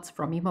thoughts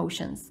from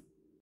emotions.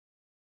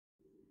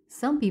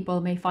 Some people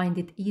may find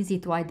it easy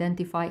to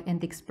identify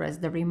and express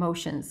their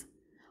emotions,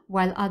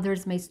 while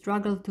others may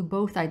struggle to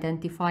both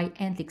identify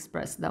and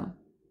express them.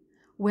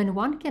 When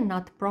one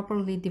cannot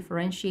properly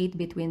differentiate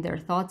between their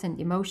thoughts and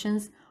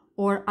emotions,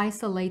 or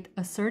isolate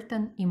a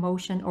certain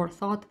emotion or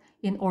thought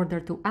in order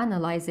to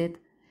analyze it,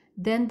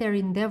 then their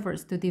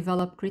endeavors to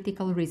develop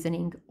critical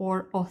reasoning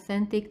or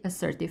authentic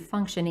assertive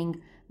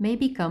functioning may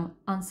become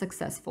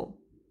unsuccessful.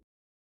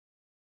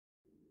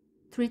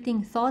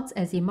 Treating thoughts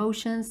as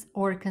emotions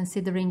or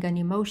considering an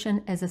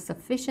emotion as a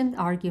sufficient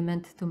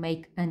argument to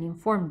make an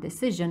informed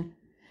decision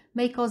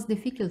may cause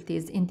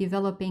difficulties in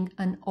developing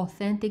an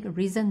authentic,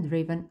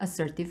 reason-driven,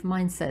 assertive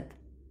mindset.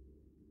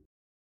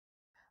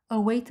 A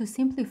way to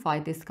simplify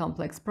this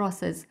complex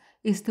process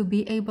is to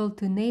be able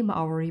to name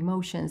our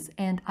emotions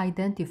and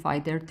identify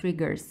their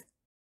triggers.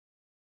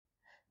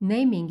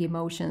 Naming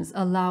emotions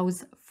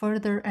allows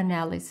further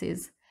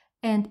analysis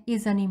and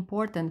is an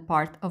important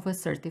part of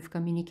assertive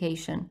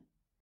communication.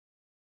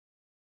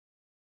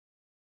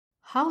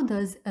 How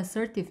does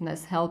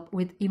assertiveness help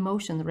with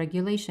emotion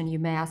regulation, you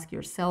may ask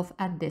yourself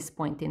at this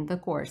point in the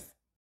course?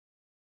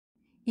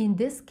 In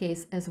this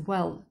case as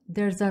well,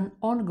 there's an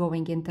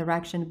ongoing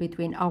interaction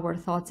between our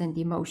thoughts and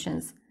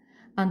emotions.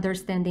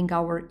 Understanding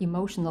our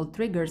emotional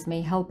triggers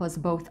may help us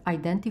both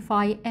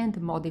identify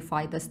and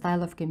modify the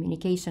style of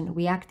communication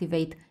we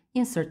activate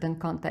in certain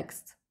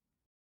contexts.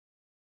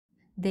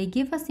 They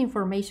give us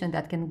information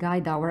that can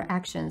guide our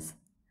actions,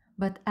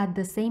 but at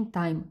the same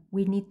time,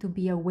 we need to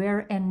be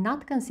aware and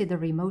not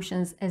consider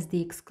emotions as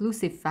the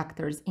exclusive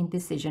factors in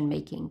decision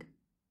making.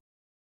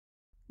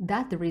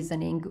 That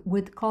reasoning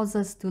would cause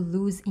us to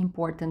lose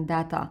important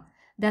data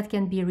that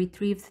can be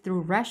retrieved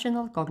through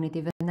rational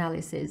cognitive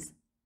analysis.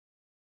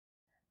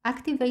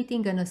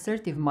 Activating an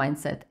assertive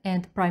mindset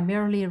and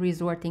primarily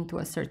resorting to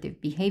assertive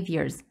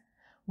behaviors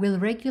will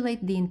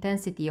regulate the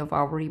intensity of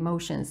our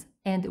emotions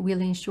and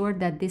will ensure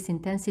that this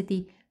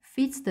intensity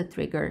fits the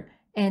trigger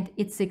and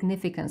its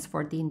significance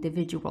for the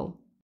individual.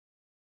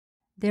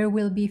 There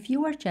will be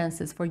fewer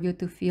chances for you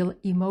to feel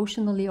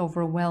emotionally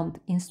overwhelmed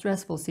in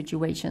stressful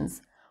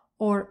situations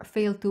or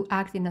fail to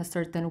act in a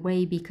certain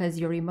way because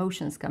your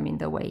emotions come in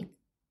the way.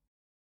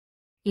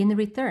 In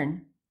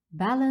return,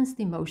 balanced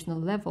emotional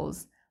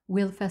levels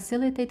will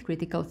facilitate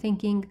critical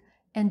thinking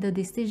and the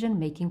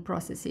decision-making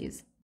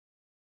processes.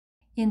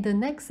 In the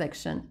next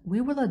section, we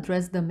will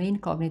address the main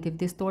cognitive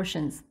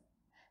distortions.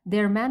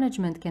 Their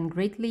management can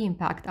greatly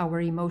impact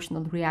our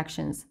emotional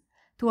reactions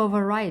to a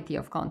variety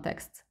of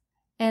contexts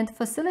and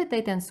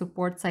facilitate and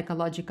support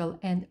psychological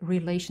and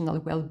relational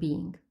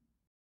well-being.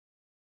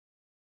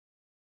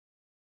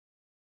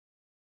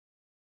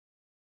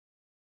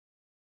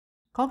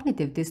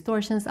 Cognitive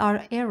distortions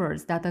are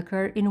errors that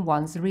occur in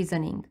one's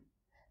reasoning,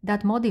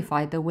 that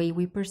modify the way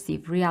we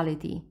perceive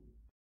reality.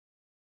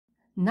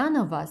 None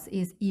of us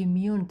is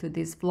immune to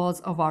these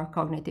flaws of our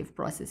cognitive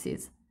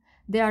processes.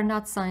 They are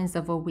not signs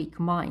of a weak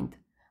mind,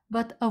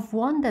 but of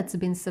one that's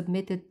been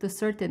submitted to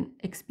certain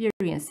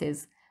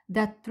experiences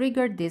that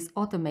triggered these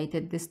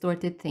automated,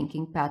 distorted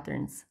thinking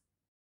patterns.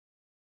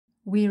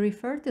 We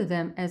refer to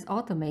them as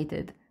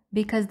automated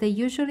because they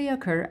usually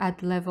occur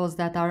at levels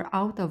that are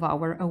out of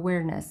our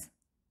awareness.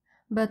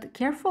 But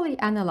carefully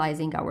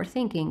analyzing our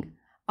thinking,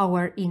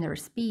 our inner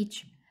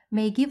speech,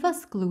 may give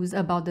us clues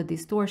about the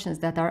distortions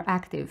that are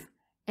active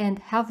and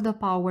have the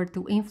power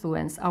to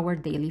influence our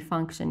daily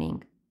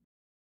functioning.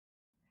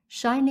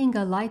 Shining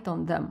a light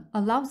on them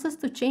allows us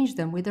to change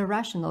them with a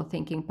rational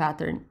thinking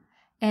pattern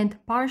and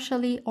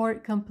partially or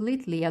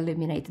completely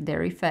eliminate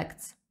their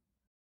effects.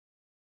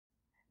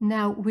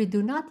 Now, we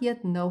do not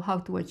yet know how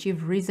to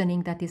achieve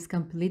reasoning that is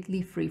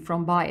completely free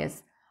from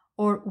bias,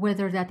 or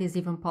whether that is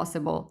even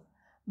possible.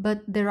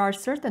 But there are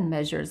certain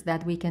measures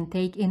that we can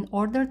take in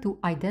order to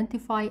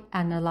identify,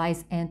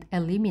 analyze, and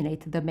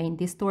eliminate the main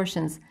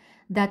distortions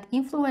that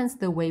influence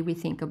the way we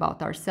think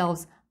about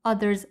ourselves,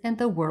 others, and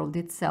the world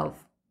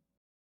itself.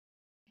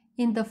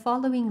 In the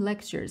following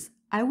lectures,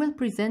 I will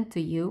present to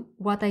you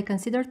what I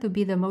consider to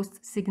be the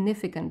most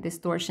significant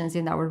distortions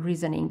in our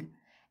reasoning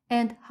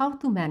and how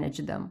to manage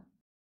them.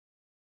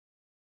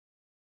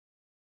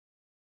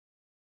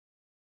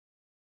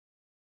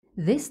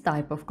 This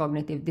type of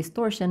cognitive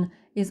distortion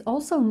is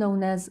also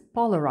known as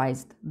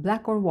polarized,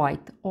 black or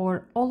white,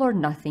 or all or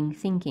nothing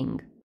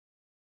thinking.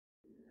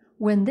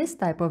 When this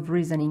type of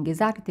reasoning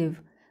is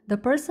active, the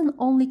person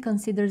only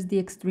considers the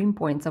extreme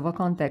points of a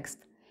context,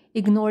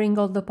 ignoring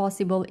all the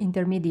possible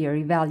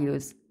intermediary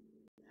values.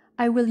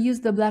 I will use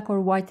the black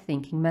or white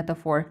thinking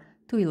metaphor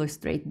to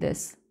illustrate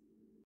this.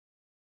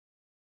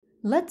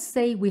 Let's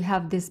say we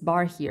have this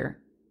bar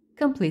here,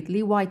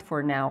 completely white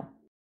for now.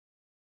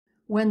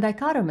 When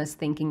dichotomous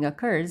thinking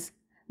occurs,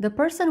 the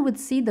person would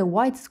see the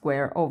white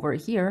square over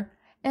here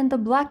and the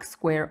black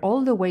square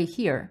all the way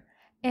here,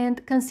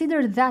 and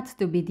consider that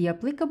to be the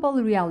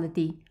applicable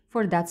reality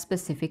for that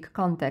specific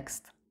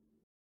context.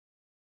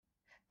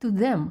 To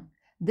them,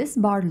 this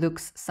bar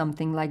looks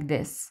something like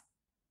this.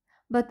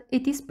 But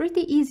it is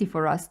pretty easy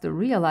for us to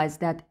realize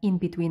that in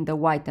between the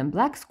white and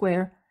black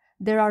square,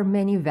 there are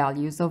many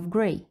values of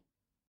gray.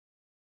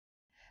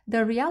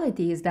 The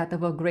reality is that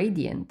of a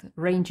gradient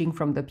ranging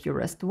from the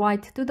purest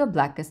white to the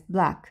blackest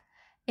black,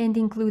 and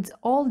includes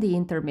all the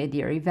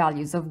intermediary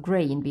values of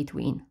gray in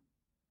between.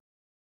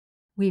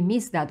 We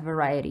miss that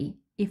variety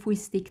if we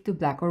stick to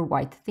black or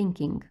white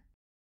thinking.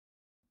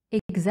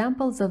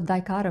 Examples of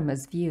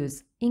dichotomous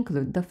views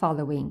include the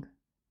following.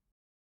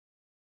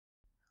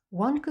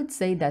 One could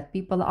say that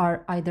people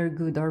are either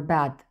good or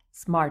bad,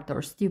 smart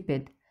or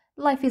stupid.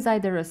 Life is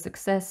either a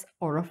success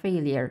or a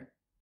failure.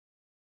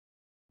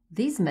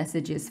 These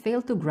messages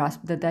fail to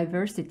grasp the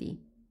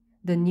diversity,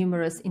 the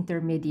numerous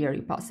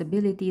intermediary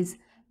possibilities,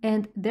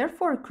 and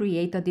therefore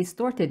create a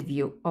distorted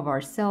view of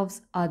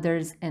ourselves,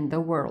 others, and the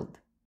world.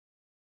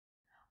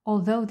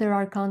 Although there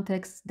are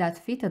contexts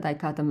that fit a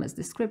dichotomous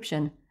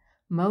description,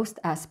 most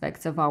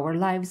aspects of our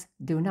lives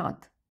do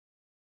not.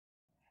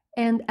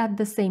 And at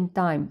the same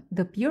time,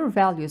 the pure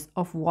values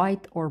of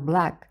white or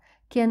black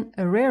can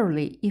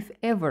rarely, if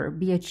ever,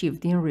 be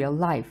achieved in real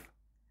life.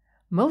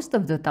 Most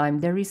of the time,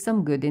 there is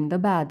some good in the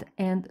bad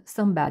and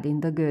some bad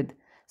in the good,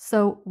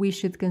 so we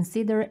should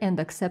consider and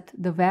accept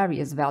the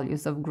various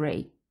values of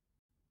gray.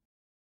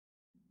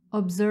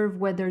 Observe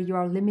whether you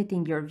are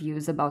limiting your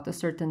views about a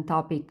certain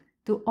topic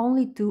to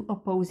only two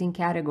opposing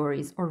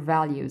categories or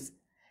values,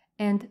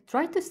 and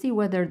try to see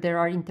whether there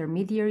are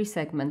intermediary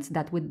segments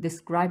that would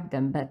describe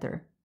them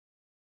better.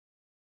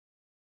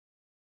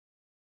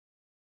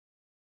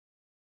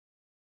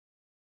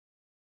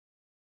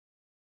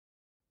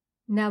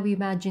 Now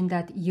imagine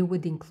that you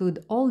would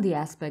include all the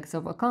aspects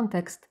of a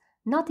context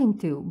not in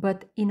two,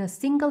 but in a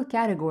single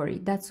category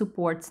that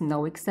supports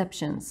no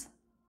exceptions.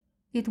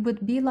 It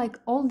would be like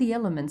all the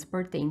elements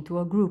pertain to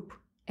a group,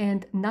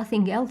 and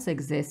nothing else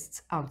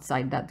exists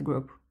outside that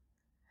group.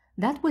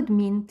 That would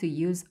mean to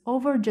use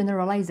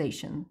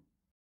overgeneralization.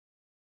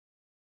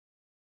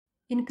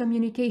 In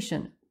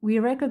communication, we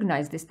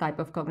recognize this type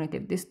of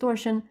cognitive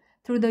distortion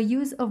through the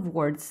use of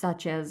words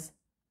such as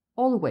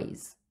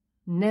always,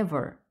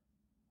 never,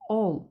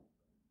 all,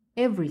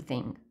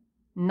 everything,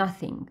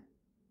 nothing.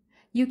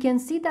 You can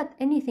see that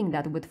anything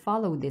that would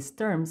follow these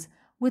terms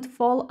would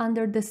fall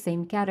under the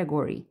same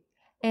category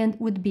and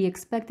would be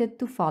expected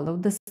to follow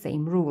the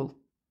same rule.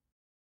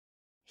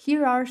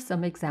 Here are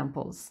some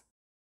examples.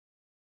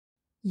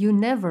 You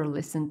never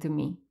listen to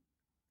me.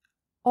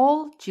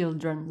 All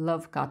children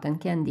love cotton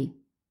candy.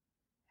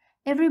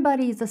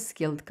 Everybody is a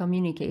skilled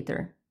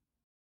communicator.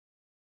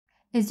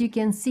 As you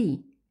can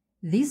see,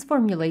 these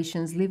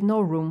formulations leave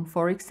no room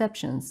for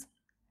exceptions.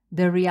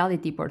 The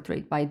reality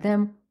portrayed by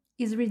them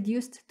is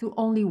reduced to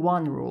only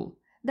one rule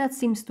that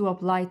seems to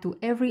apply to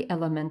every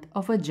element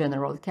of a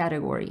general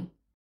category.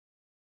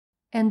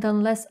 And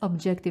unless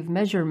objective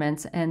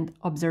measurements and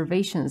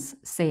observations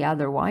say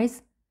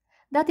otherwise,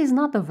 that is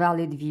not a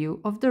valid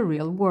view of the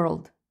real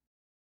world.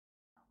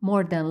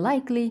 More than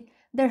likely,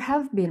 there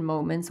have been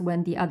moments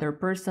when the other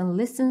person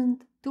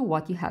listened to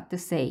what you had to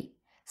say.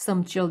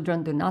 Some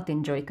children do not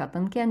enjoy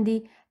cotton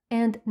candy,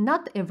 and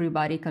not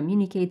everybody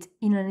communicates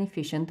in an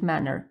efficient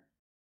manner.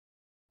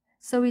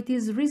 So it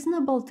is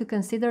reasonable to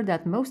consider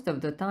that most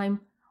of the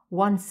time,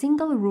 one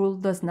single rule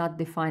does not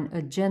define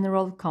a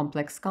general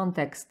complex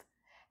context,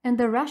 and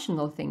the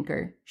rational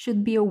thinker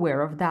should be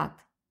aware of that.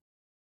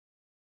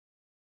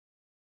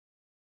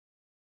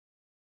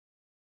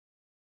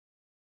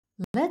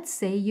 Let's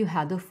say you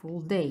had a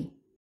full day.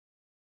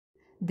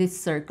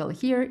 This circle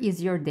here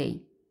is your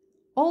day.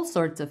 All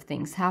sorts of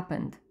things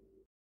happened.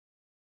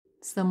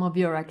 Some of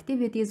your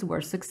activities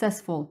were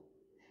successful.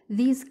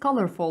 These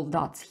colorful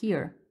dots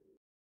here.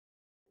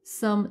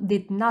 Some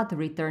did not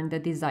return the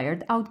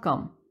desired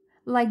outcome,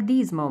 like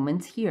these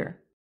moments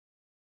here.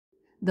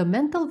 The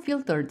mental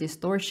filter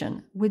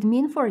distortion would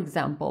mean, for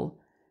example,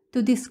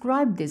 to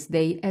describe this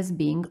day as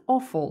being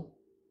awful,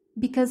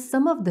 because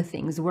some of the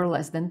things were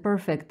less than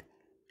perfect,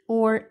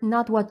 or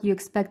not what you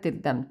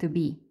expected them to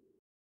be.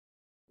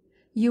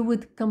 You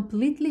would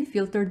completely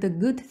filter the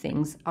good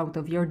things out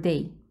of your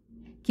day.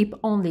 Keep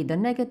only the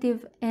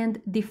negative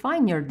and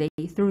define your day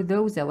through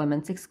those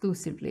elements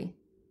exclusively.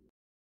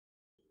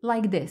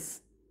 Like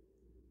this.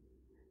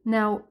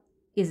 Now,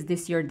 is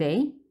this your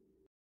day?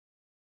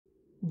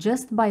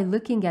 Just by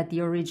looking at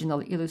the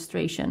original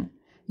illustration,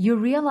 you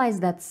realize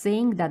that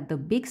saying that the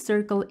big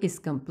circle is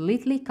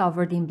completely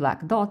covered in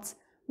black dots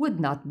would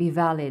not be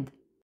valid.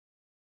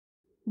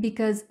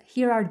 Because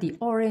here are the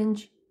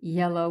orange,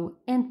 yellow,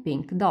 and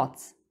pink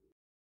dots.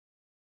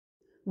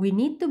 We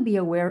need to be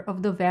aware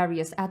of the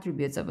various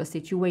attributes of a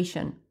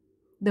situation,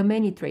 the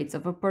many traits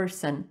of a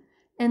person,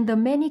 and the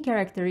many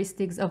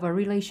characteristics of a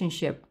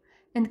relationship,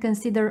 and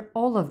consider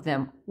all of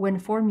them when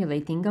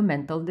formulating a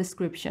mental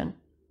description.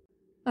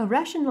 A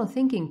rational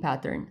thinking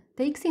pattern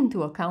takes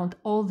into account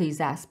all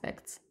these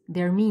aspects,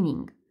 their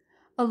meaning,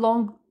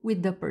 along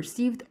with the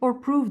perceived or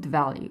proved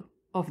value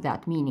of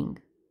that meaning.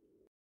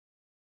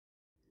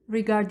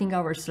 Regarding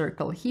our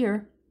circle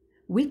here,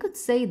 we could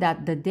say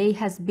that the day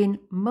has been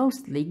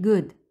mostly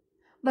good,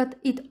 but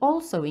it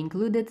also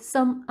included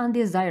some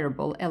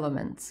undesirable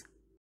elements.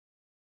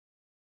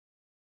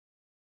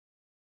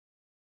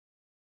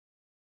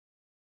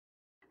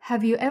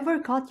 Have you ever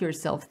caught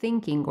yourself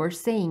thinking or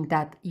saying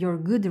that your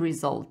good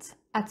results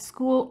at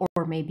school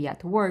or maybe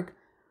at work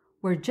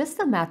were just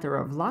a matter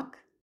of luck?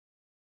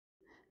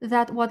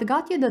 That what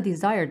got you the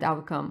desired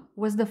outcome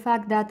was the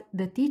fact that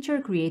the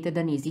teacher created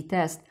an easy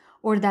test,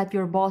 or that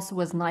your boss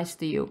was nice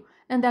to you,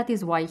 and that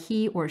is why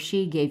he or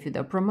she gave you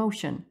the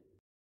promotion.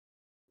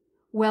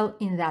 Well,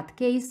 in that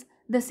case,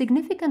 the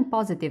significant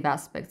positive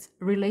aspects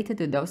related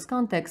to those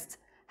contexts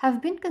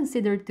have been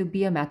considered to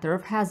be a matter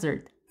of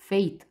hazard,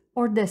 fate,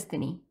 or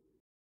destiny.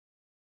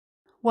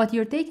 What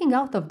you're taking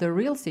out of the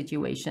real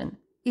situation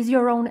is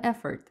your own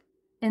effort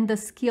and the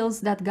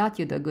skills that got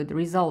you the good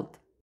result.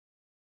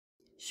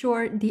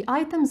 Sure, the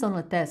items on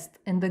a test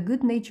and the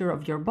good nature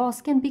of your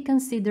boss can be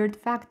considered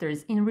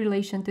factors in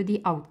relation to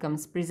the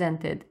outcomes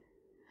presented,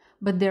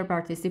 but their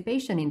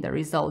participation in the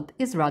result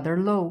is rather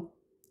low.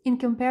 in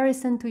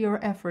comparison to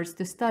your efforts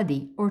to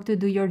study or to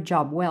do your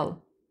job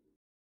well.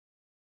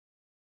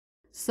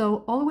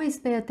 So always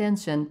pay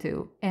attention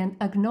to and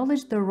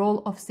acknowledge the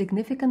role of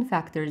significant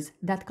factors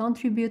that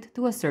contribute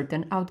to a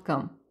certain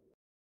outcome.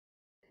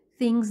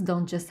 Things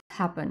don't just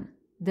happen.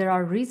 There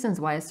are reasons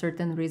why a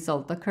certain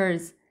result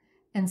occurs,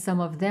 and some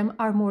of them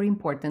are more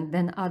important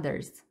than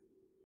others.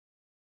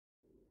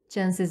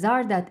 Chances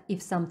are that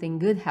if something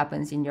good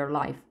happens in your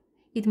life,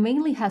 it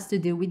mainly has to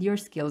do with your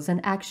skills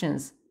and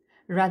actions,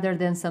 rather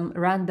than some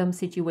random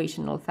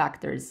situational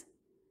factors.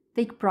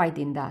 Take pride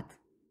in that.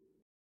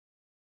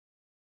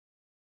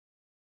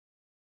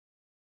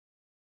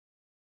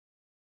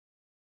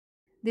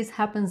 This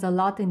happens a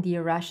lot in the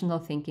irrational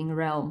thinking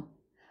realm,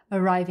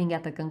 arriving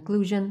at a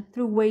conclusion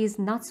through ways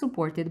not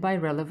supported by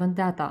relevant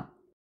data.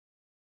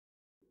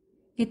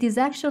 It is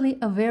actually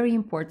a very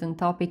important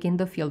topic in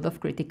the field of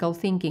critical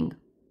thinking.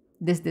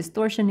 This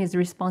distortion is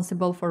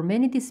responsible for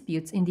many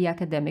disputes in the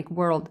academic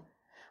world,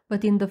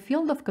 but in the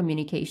field of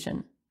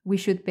communication, we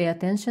should pay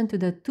attention to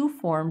the two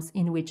forms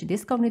in which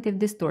this cognitive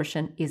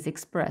distortion is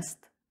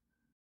expressed.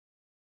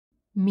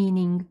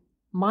 Meaning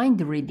mind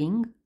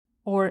reading,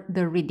 or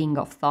the reading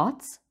of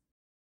thoughts,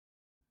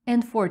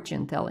 and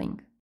fortune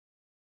telling.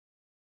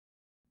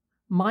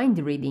 Mind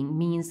reading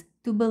means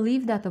to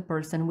believe that a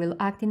person will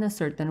act in a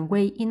certain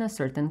way in a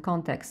certain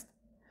context,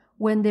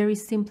 when there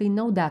is simply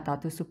no data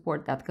to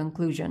support that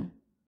conclusion.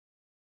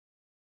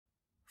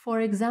 For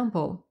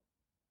example,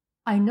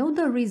 I know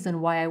the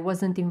reason why I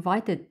wasn't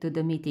invited to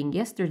the meeting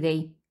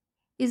yesterday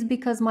is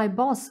because my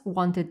boss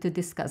wanted to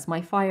discuss my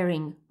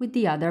firing with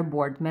the other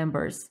board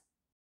members.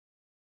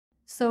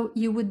 So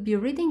you would be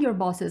reading your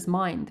boss's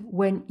mind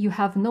when you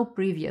have no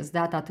previous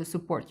data to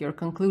support your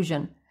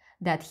conclusion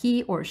that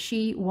he or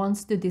she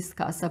wants to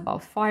discuss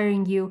about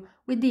firing you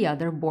with the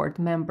other board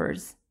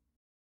members.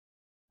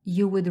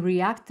 You would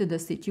react to the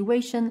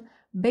situation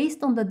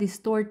based on the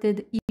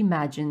distorted,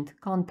 imagined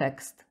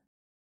context.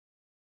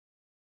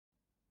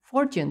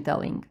 Fortune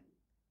telling.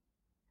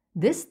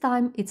 This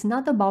time it's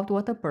not about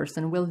what a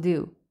person will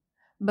do,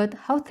 but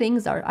how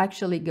things are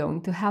actually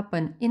going to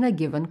happen in a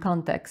given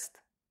context.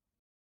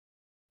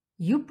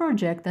 You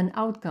project an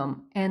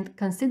outcome and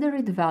consider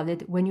it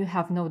valid when you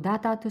have no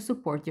data to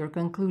support your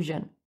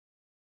conclusion.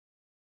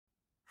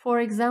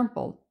 For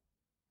example,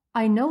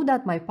 I know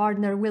that my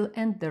partner will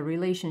end the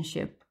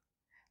relationship.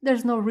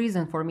 There's no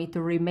reason for me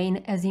to remain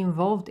as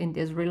involved in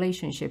this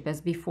relationship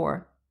as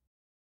before.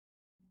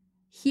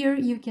 Here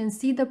you can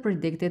see the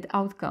predicted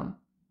outcome.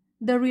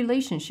 The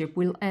relationship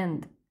will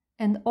end,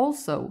 and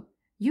also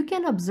you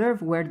can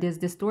observe where this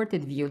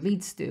distorted view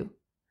leads to.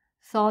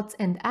 Thoughts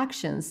and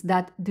actions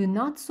that do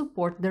not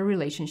support the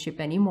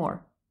relationship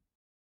anymore.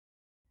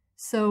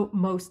 So,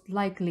 most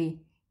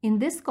likely, in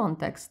this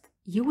context,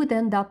 you would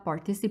end up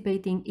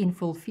participating in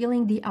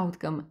fulfilling the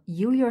outcome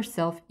you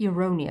yourself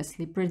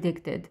erroneously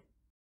predicted.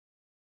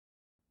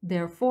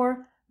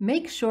 Therefore,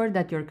 make sure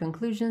that your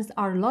conclusions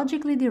are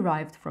logically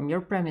derived from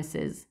your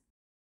premises.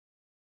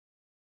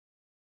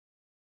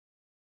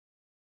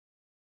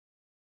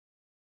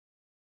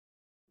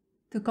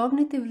 To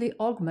cognitively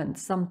augment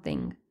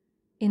something,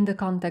 in the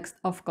context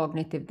of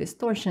cognitive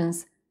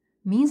distortions,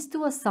 means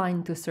to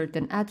assign to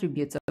certain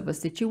attributes of a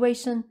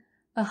situation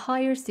a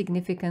higher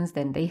significance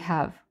than they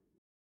have.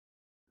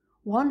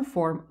 One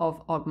form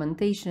of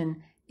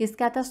augmentation is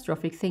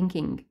catastrophic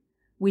thinking,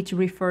 which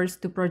refers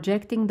to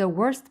projecting the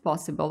worst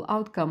possible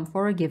outcome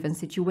for a given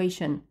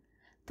situation,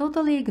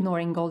 totally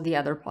ignoring all the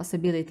other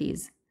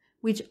possibilities,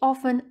 which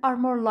often are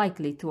more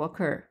likely to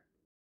occur.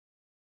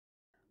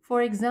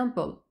 For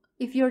example,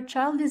 if your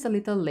child is a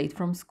little late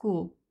from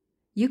school,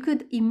 you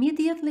could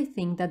immediately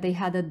think that they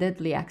had a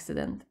deadly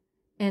accident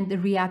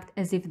and react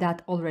as if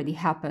that already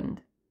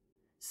happened.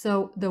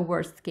 So the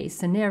worst case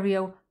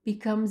scenario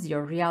becomes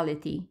your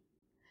reality.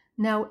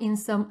 Now, in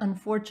some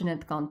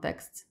unfortunate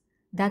contexts,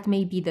 that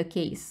may be the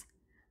case,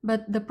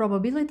 but the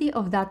probability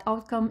of that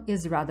outcome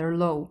is rather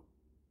low.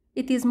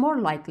 It is more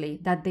likely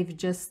that they've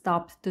just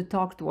stopped to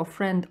talk to a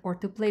friend or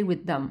to play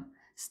with them,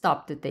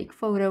 stopped to take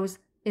photos,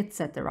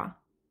 etc.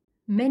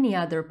 Many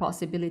other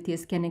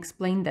possibilities can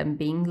explain them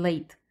being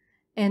late,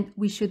 and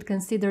we should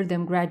consider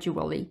them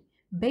gradually,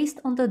 based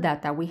on the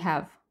data we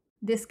have.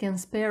 This can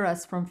spare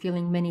us from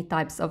feeling many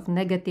types of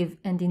negative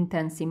and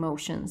intense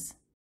emotions.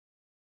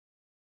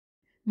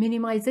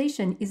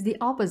 Minimization is the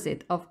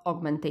opposite of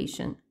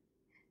augmentation.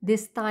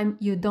 This time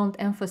you don't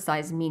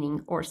emphasize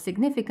meaning or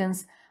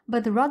significance,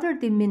 but rather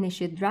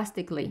diminish it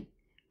drastically,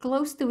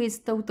 close to its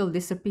total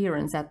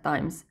disappearance at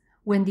times,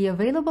 when the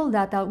available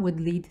data would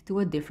lead to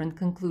a different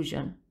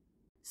conclusion.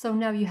 So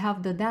now you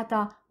have the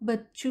data,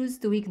 but choose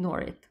to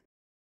ignore it.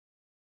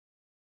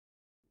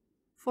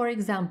 For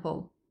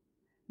example,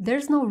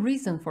 there's no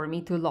reason for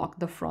me to lock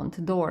the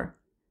front door.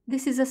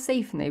 This is a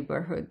safe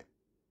neighborhood.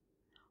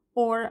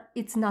 Or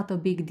it's not a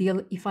big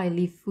deal if I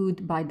leave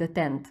food by the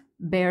tent.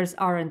 Bears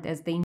aren't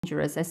as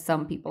dangerous as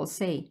some people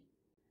say.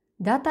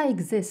 Data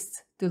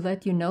exists to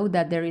let you know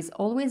that there is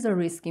always a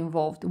risk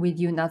involved with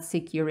you not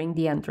securing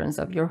the entrance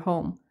of your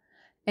home.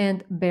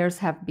 and bears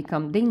have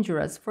become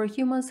dangerous for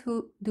humans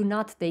who do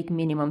not take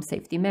minimum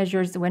safety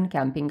measures when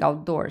camping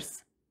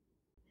outdoors.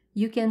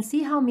 You can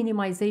see how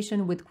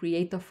minimization would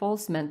create a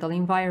false mental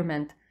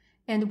environment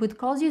and would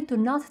cause you to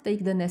not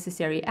take the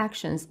necessary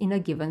actions in a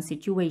given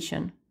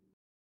situation.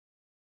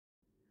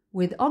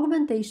 With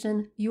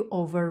augmentation, you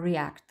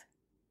overreact.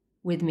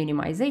 With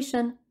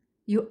minimization,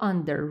 you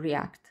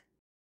underreact.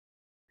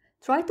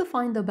 Try to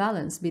find a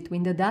balance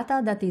between the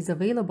data that is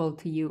available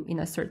to you in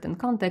a certain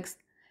context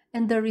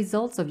and the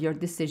results of your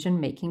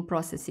decision-making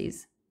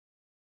processes.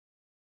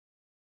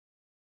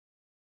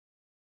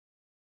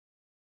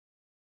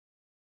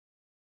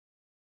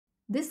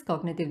 This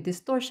cognitive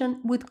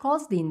distortion would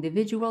cause the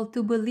individual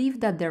to believe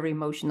that their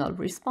emotional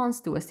response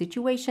to a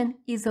situation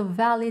is a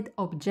valid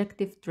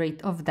objective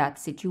trait of that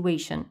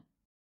situation.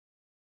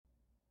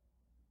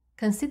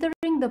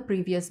 Considering the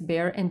previous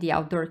bear and the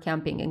outdoor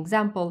camping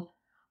example,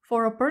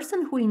 for a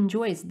person who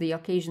enjoys the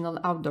occasional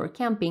outdoor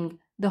camping,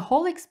 the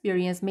whole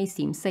experience may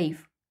seem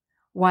safe,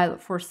 while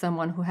for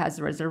someone who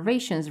has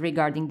reservations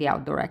regarding the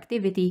outdoor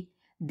activity,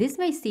 this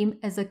may seem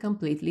as a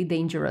completely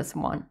dangerous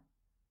one.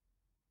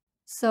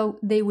 So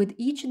they would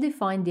each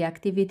define the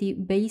activity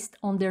based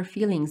on their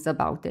feelings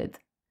about it,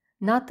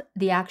 not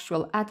the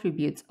actual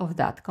attributes of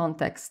that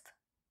context.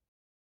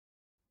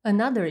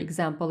 Another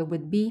example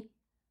would be,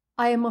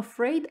 I am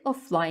afraid of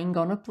flying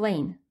on a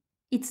plane.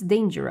 It's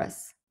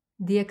dangerous.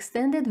 The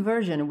extended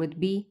version would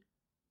be,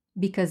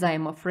 because I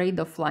am afraid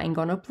of flying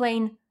on a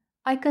plane,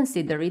 I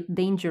consider it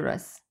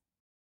dangerous.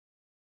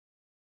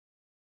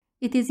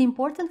 It is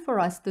important for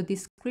us to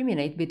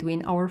discriminate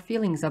between our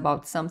feelings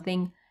about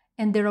something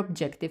and their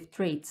objective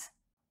traits.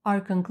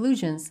 Our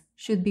conclusions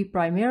should be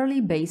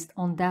primarily based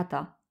on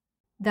data.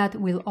 That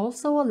will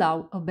also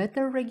allow a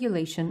better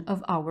regulation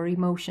of our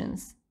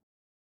emotions.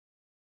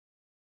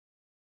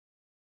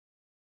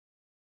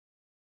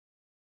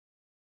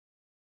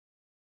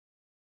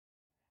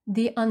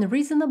 The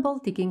unreasonable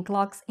ticking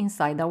clocks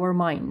inside our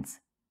minds.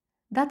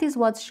 That is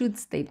what should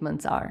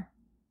statements are.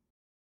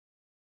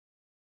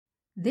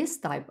 This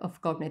type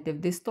of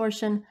cognitive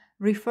distortion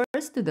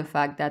refers to the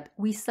fact that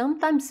we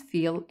sometimes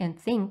feel and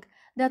think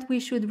that we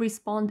should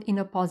respond in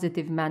a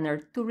positive manner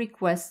to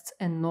requests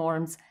and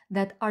norms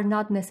that are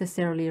not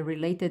necessarily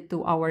related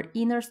to our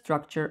inner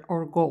structure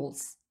or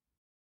goals.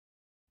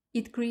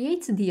 It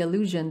creates the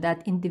illusion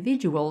that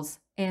individuals,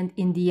 and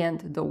in the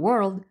end the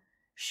world,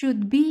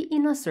 should be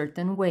in a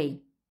certain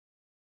way.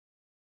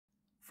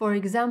 For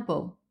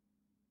example,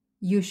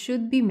 you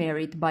should be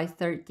married by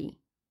 30.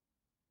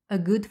 A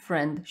good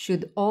friend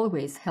should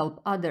always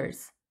help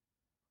others.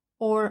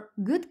 Or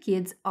good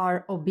kids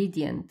are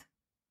obedient,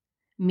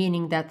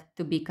 meaning that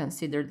to be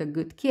considered a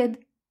good kid,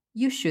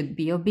 you should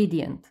be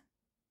obedient.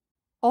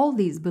 All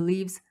these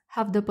beliefs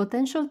have the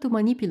potential to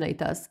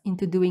manipulate us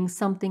into doing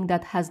something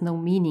that has no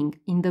meaning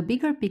in the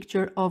bigger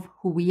picture of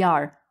who we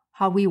are,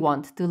 how we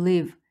want to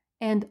live,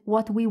 and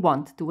what we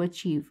want to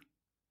achieve.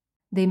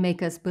 They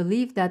make us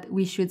believe that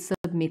we should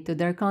submit to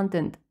their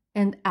content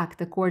and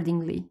act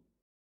accordingly.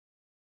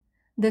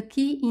 The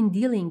key in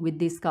dealing with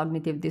these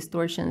cognitive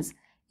distortions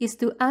is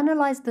to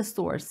analyze the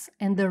source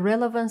and the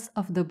relevance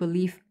of the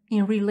belief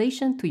in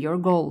relation to your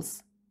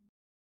goals.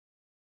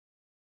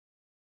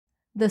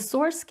 The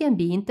source can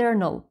be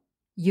internal.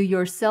 You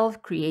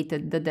yourself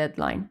created the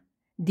deadline,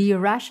 the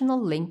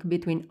irrational link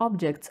between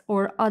objects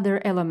or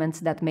other elements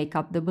that make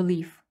up the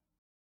belief.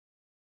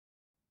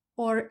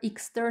 Or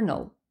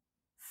external,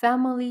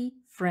 family,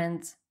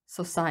 friends,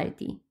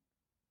 society.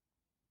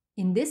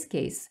 In this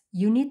case,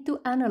 you need to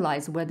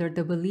analyze whether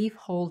the belief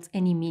holds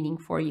any meaning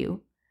for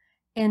you.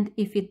 And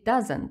if it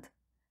doesn't,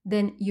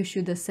 then you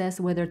should assess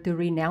whether to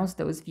renounce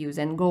those views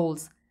and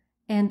goals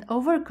and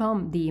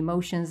overcome the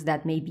emotions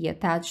that may be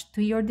attached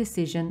to your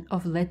decision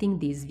of letting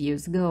these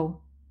views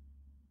go.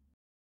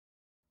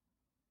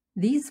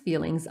 These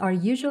feelings are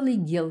usually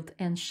guilt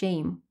and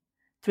shame,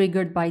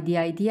 triggered by the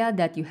idea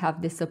that you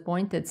have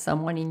disappointed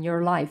someone in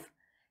your life,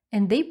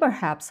 and they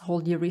perhaps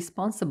hold you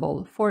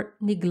responsible for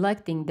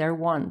neglecting their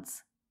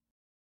wants.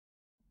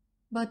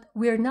 But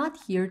we're not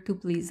here to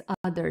please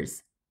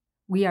others.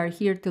 We are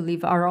here to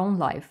live our own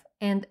life,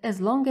 and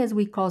as long as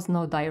we cause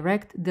no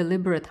direct,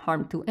 deliberate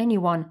harm to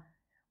anyone,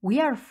 we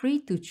are free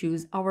to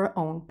choose our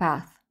own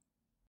path.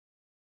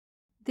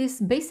 This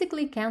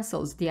basically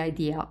cancels the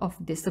idea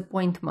of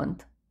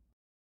disappointment.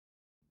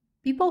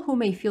 People who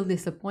may feel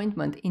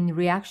disappointment in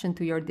reaction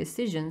to your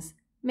decisions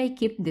may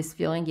keep this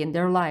feeling in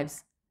their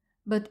lives,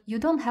 but you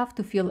don't have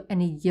to feel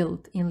any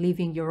guilt in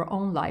living your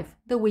own life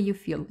the way you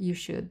feel you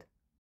should.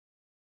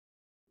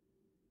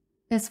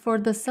 As for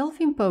the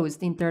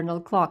self-imposed internal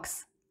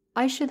clocks,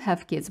 I should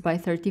have kids by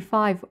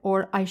 35,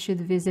 or I should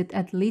visit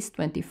at least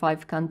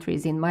 25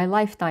 countries in my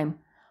lifetime,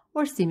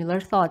 or similar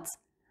thoughts,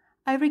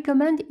 I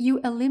recommend you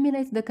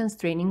eliminate the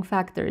constraining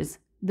factors,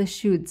 the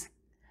shoulds,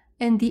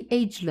 and the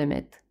age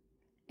limit,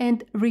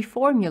 and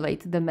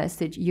reformulate the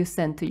message you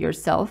send to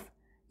yourself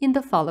in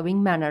the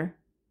following manner.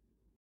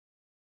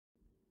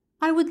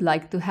 I would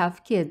like to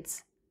have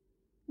kids.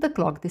 The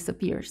clock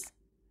disappears.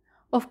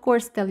 Of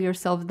course, tell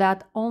yourself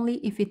that only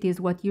if it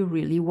is what you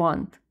really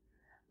want.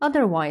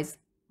 Otherwise,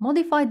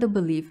 modify the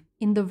belief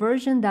in the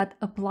version that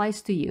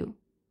applies to you,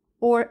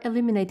 or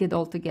eliminate it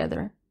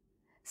altogether.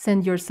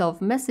 Send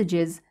yourself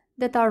messages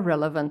that are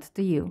relevant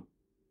to you.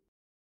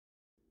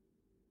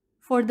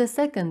 For the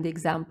second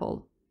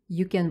example,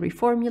 you can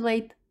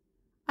reformulate,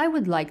 I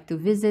would like to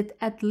visit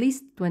at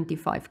least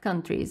 25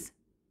 countries.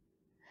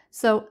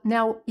 So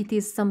now it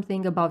is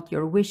something about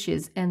your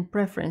wishes and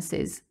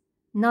preferences,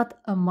 not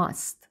a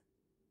must.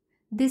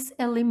 This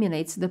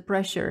eliminates the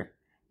pressure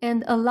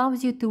and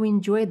allows you to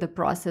enjoy the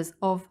process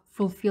of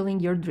fulfilling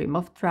your dream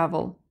of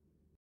travel.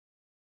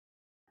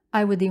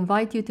 I would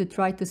invite you to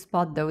try to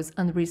spot those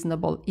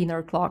unreasonable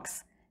inner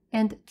clocks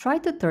and try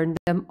to turn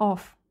them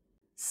off.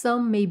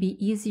 Some may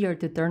be easier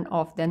to turn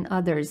off than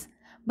others,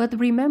 but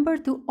remember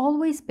to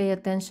always pay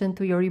attention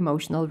to your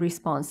emotional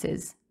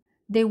responses.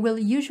 They will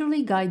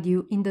usually guide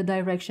you in the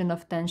direction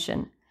of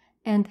tension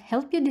and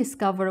help you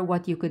discover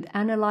what you could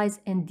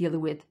analyze and deal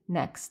with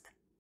next.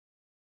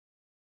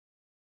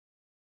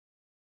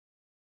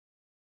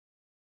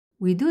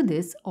 We do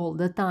this all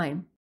the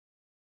time.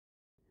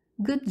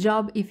 Good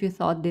job if you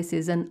thought this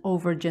is an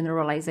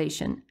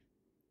overgeneralization.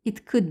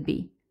 It could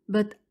be,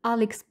 but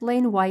I'll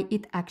explain why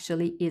it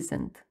actually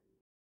isn't.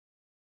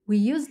 We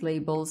use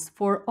labels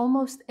for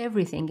almost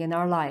everything in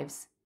our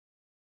lives.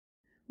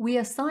 We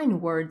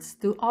assign words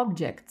to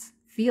objects,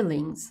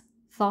 feelings,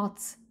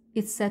 thoughts,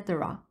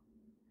 etc.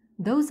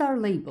 Those are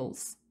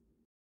labels.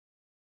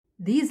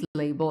 These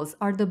labels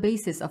are the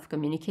basis of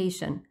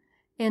communication,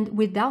 and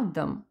without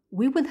them,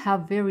 we would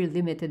have very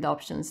limited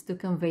options to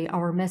convey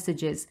our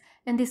messages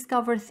and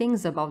discover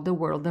things about the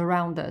world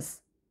around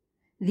us.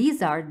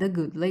 These are the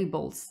good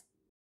labels.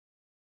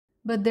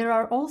 But there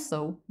are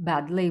also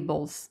bad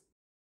labels.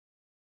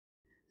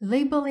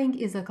 Labeling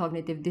is a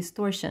cognitive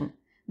distortion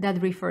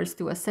that refers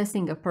to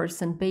assessing a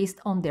person based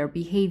on their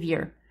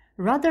behavior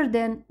rather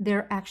than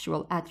their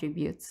actual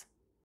attributes.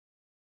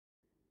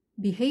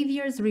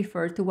 Behaviors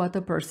refer to what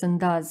a person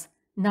does,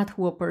 not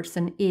who a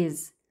person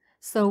is.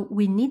 So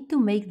we need to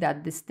make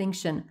that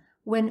distinction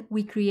when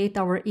we create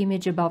our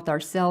image about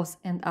ourselves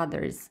and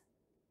others.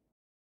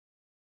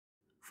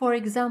 For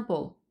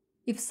example,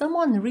 if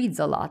someone reads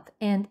a lot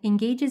and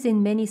engages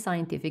in many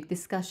scientific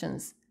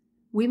discussions,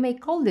 we may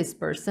call this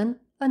person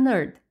a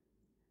nerd.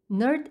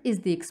 Nerd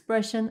is the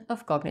expression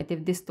of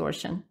cognitive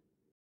distortion.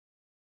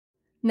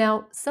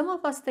 Now, some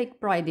of us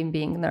take pride in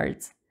being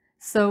nerds,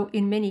 so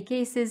in many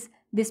cases,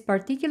 this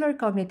particular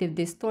cognitive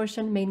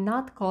distortion may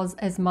not cause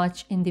as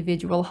much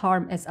individual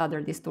harm as other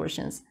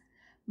distortions,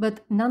 but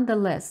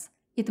nonetheless,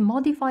 it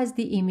modifies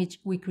the image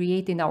we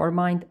create in our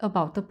mind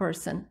about a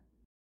person.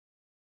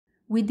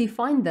 We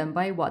define them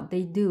by what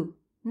they do,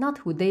 not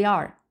who they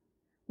are.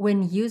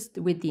 When used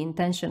with the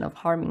intention of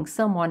harming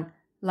someone,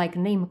 like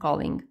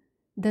name-calling,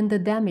 then the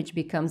damage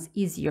becomes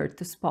easier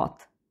to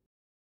spot.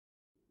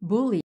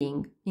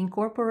 Bullying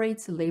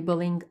incorporates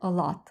labeling a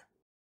lot.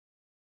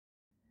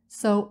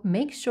 So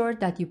make sure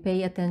that you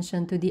pay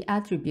attention to the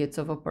attributes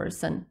of a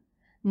person,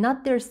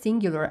 not their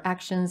singular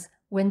actions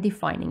when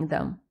defining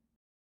them.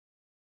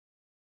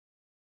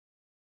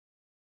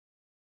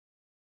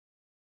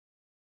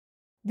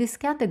 This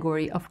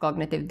category of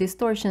cognitive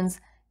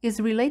distortions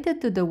is related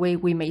to the way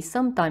we may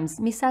sometimes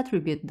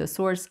misattribute the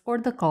source or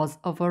the cause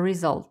of a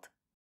result.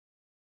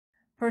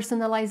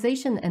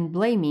 Personalization and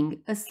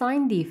blaming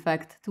assign the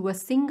effect to a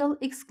single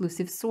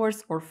exclusive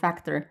source or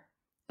factor,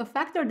 a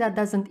factor that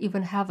doesn't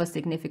even have a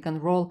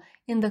significant role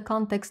in the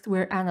context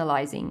we're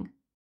analyzing.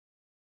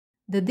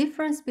 The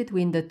difference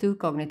between the two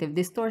cognitive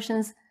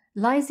distortions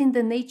lies in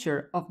the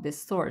nature of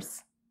this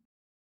source.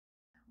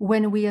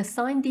 When we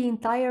assign the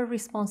entire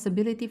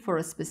responsibility for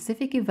a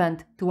specific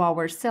event to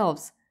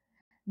ourselves,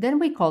 then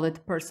we call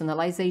it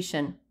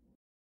personalization.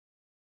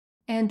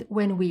 And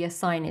when we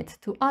assign it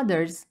to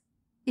others,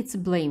 it's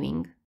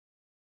blaming.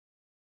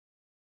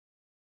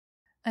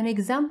 An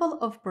example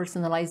of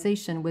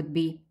personalization would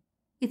be,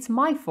 it's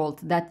my fault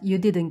that you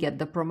didn't get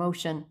the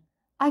promotion.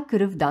 I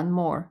could have done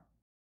more.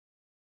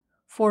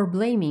 For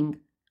blaming,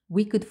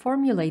 we could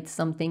formulate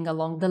something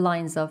along the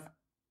lines of,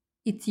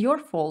 it's your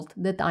fault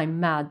that I'm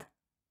mad.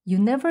 You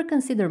never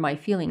consider my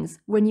feelings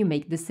when you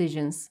make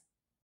decisions.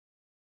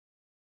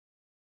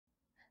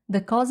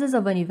 The causes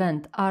of an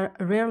event are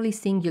rarely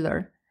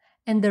singular,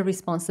 and the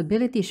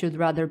responsibility should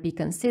rather be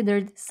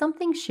considered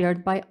something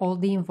shared by all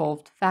the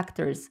involved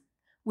factors,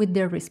 with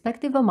their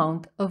respective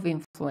amount of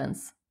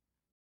influence.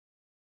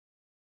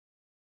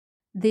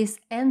 This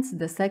ends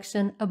the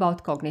section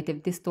about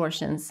cognitive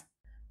distortions.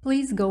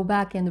 Please go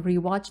back and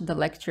rewatch the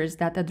lectures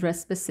that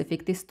address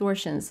specific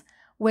distortions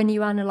when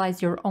you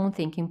analyze your own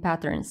thinking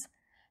patterns.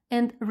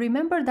 And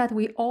remember that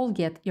we all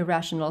get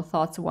irrational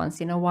thoughts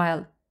once in a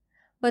while,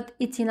 but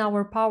it's in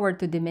our power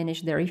to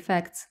diminish their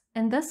effects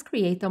and thus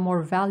create a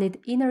more valid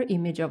inner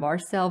image of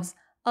ourselves,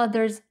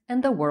 others,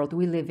 and the world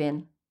we live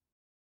in.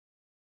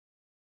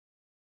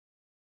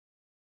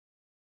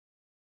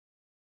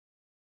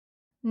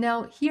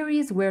 Now, here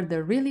is where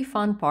the really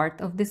fun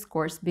part of this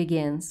course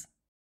begins.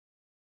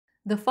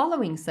 The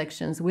following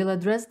sections will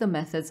address the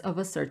methods of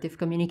assertive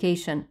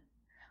communication,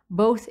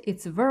 both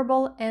its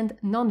verbal and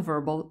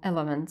nonverbal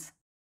elements.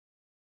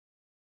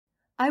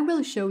 I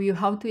will show you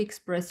how to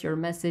express your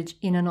message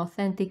in an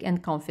authentic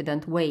and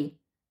confident way,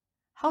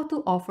 how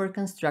to offer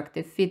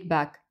constructive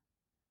feedback,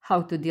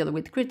 how to deal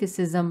with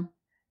criticism,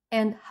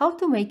 and how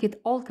to make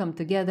it all come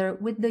together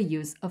with the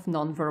use of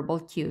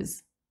nonverbal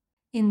cues.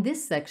 In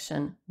this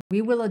section,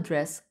 we will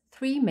address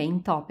three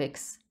main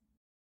topics: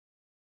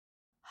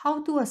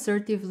 how to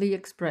assertively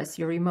express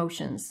your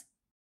emotions,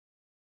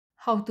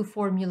 how to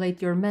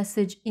formulate your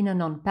message in a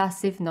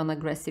non-passive,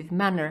 non-aggressive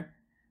manner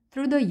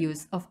through the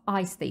use of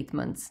I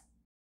statements,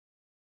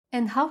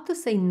 and how to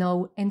say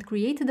no and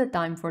create the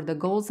time for the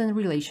goals and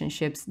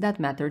relationships that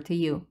matter to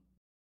you.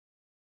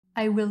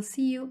 I will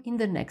see you in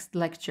the next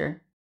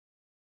lecture.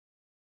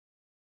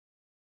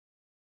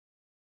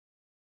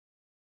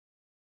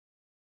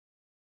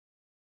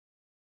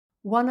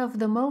 One of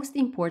the most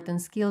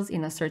important skills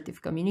in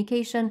assertive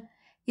communication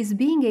is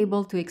being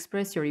able to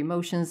express your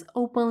emotions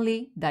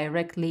openly,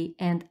 directly,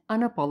 and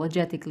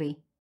unapologetically.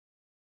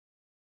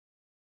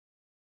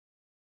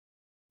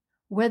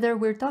 Whether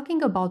we're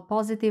talking about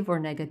positive or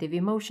negative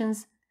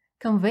emotions,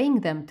 conveying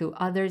them to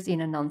others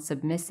in a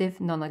non-submissive,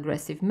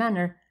 non-aggressive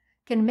manner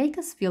can make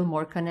us feel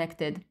more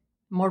connected,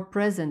 more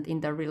present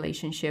in the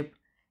relationship,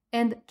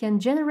 and can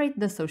generate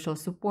the social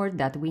support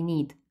that we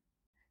need.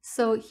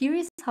 So here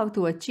is how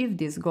to achieve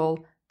this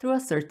goal through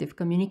assertive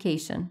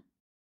communication.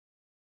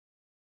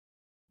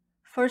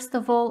 First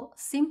of all,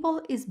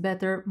 simple is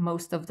better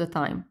most of the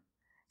time.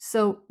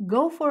 So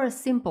go for a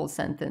simple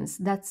sentence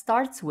that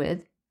starts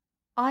with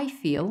 "I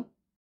feel,"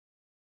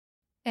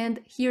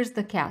 and here's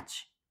the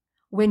catch.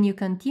 When you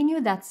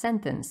continue that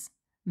sentence,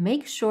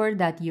 make sure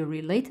that you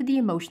relate the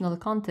emotional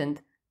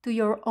content to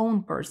your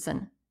own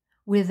person,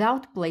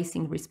 without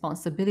placing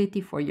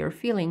responsibility for your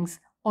feelings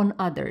on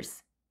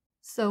others.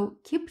 So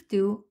keep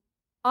to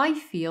 "I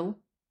feel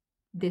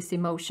this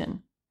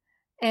emotion,"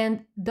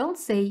 and don't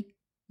say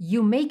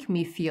 "you make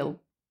me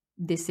feel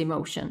this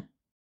emotion."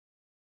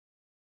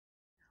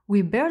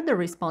 We bear the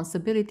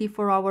responsibility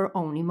for our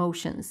own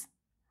emotions.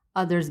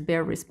 Others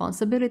bear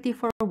responsibility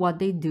for what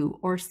they do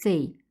or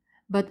say,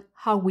 but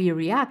how we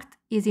react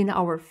is in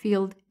our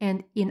field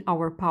and in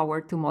our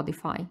power to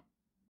modify.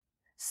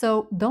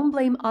 So don't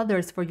blame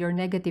others for your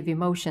negative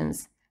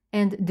emotions,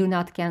 and do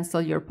not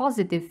cancel your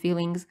positive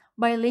feelings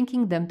by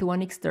linking them to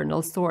an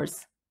external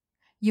source.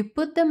 You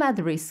put them at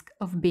risk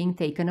of being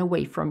taken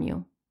away from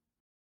you.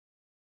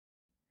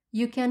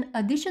 You can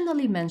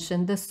additionally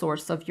mention the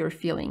source of your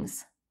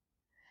feelings.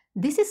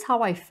 "This is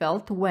how I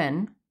felt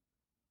when,"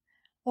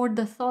 or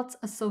the thoughts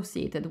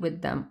associated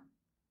with them.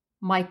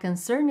 "My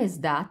concern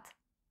is that,"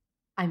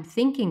 "I'm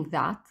thinking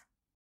that."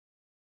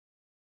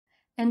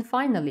 And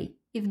finally,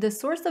 if the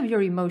source of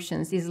your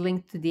emotions is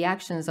linked to the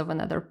actions of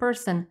another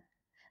person,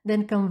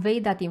 then convey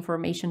that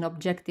information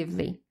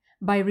objectively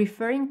by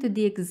referring to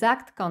the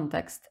exact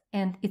context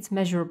and its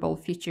measurable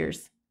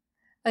features,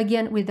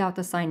 again without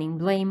assigning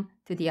blame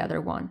to the other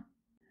one.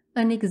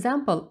 An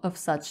example of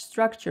such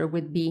structure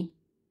would be,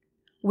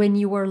 "When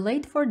you were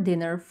late for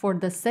dinner for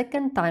the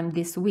second time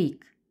this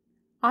week,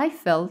 I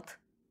felt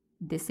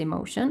this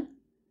emotion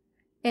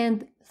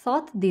and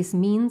thought this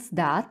means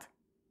that,"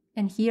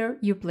 and here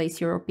you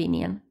place your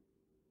opinion.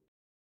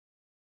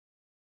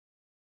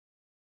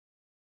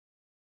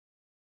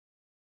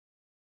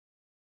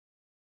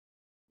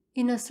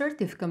 In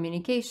assertive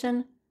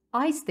communication,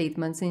 I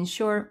statements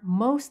ensure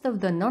most of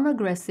the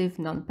non-aggressive,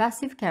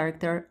 non-passive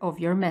character of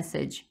your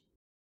message.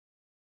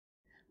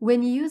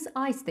 When you use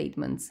I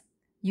statements,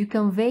 you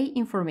convey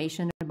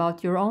information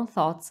about your own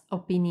thoughts,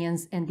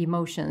 opinions, and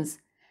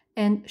emotions,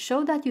 and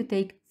show that you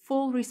take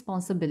full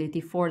responsibility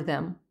for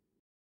them.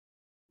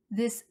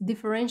 This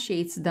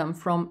differentiates them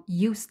from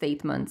you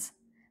statements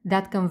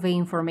that convey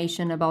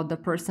information about the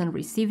person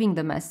receiving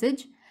the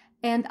message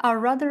and are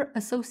rather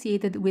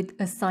associated with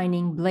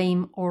assigning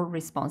blame or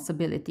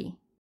responsibility.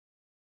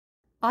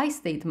 I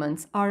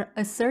statements are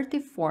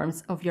assertive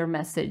forms of your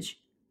message,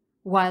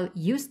 while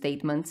you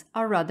statements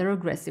are rather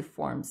aggressive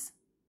forms.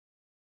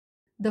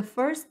 The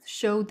first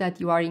show that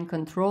you are in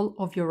control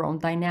of your own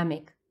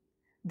dynamic.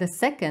 The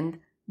second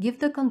give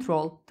the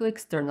control to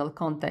external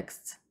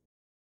contexts.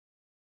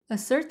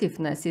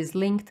 Assertiveness is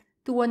linked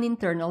to an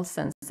internal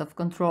sense of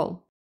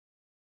control.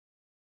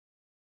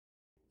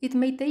 It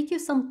may take you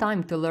some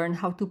time to learn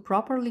how to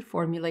properly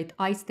formulate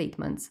I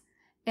statements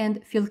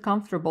and feel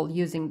comfortable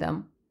using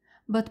them,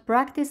 but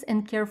practice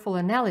and careful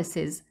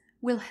analysis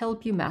will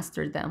help you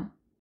master them.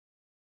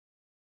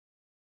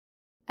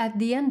 At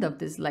the end of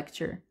this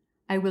lecture,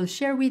 I will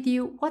share with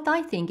you what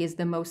I think is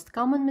the most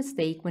common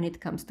mistake when it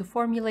comes to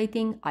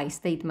formulating I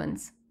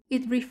statements.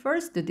 It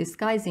refers to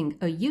disguising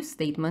a you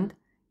statement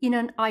in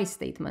an I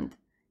statement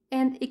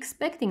and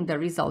expecting the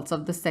results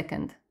of the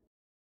second.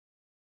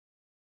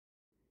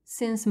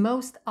 Since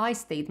most I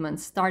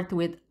statements start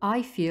with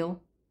 "I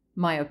feel,"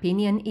 "my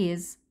opinion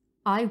is,"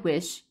 "I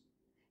wish,"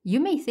 you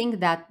may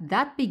think that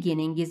that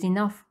beginning is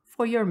enough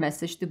for your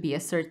message to be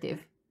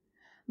assertive.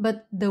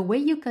 But the way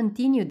you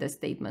continue the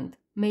statement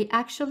may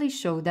actually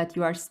show that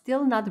you are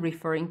still not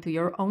referring to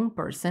your own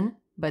person,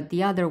 but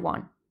the other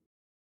one.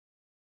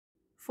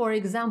 For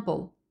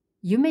example,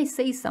 you may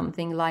say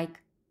something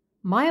like,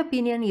 "My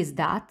opinion is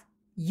that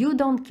you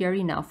don't care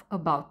enough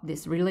about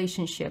this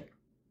relationship.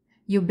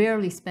 You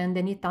barely spend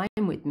any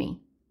time with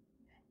me."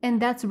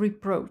 And that's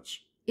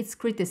reproach, it's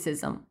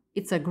criticism,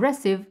 it's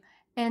aggressive,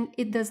 and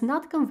it does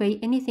not convey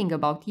anything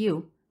about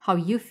you, how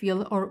you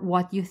feel, or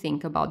what you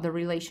think about the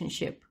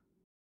relationship.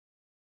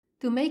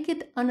 To make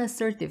it an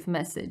assertive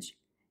message,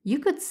 you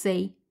could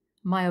say,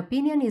 "My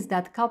opinion is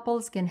that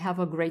couples can have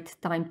a great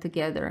time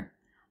together.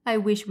 I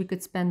wish we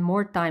could spend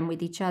more time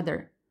with each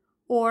other."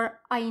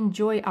 Or, "I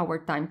enjoy our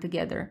time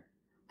together.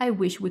 I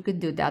wish we could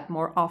do that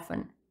more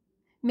often."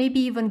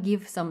 Maybe even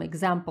give some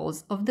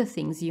examples of the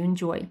things you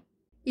enjoy.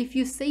 If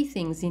you say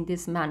things in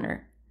this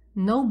manner,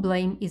 no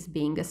blame is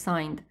being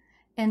assigned,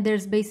 and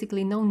there's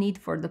basically no need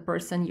for the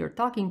person you're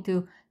talking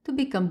to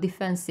become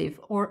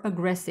defensive or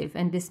aggressive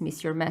and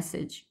dismiss your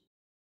message.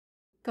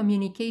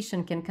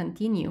 Communication can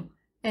continue,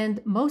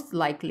 and most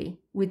likely,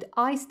 with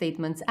I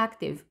statements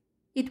active,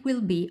 it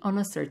will be on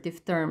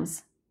assertive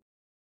terms.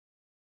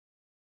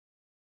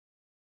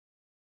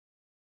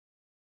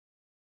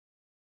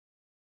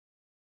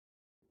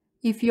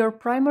 If your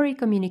primary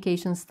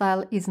communication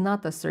style is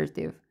not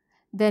assertive,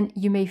 then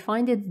you may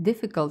find it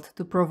difficult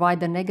to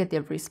provide a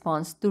negative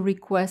response to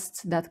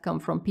requests that come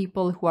from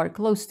people who are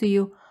close to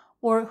you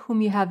or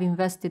whom you have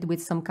invested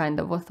with some kind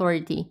of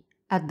authority,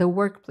 at the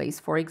workplace,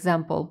 for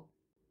example.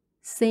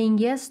 Saying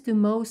yes to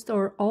most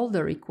or all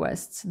the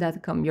requests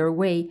that come your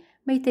way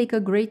may take a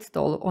great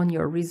toll on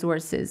your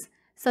resources,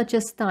 such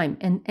as time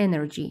and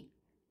energy,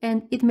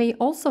 and it may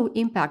also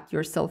impact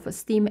your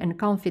self-esteem and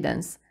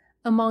confidence,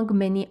 among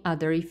many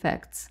other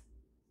effects.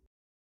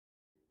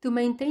 To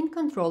maintain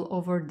control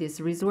over these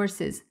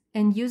resources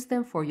and use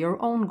them for your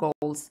own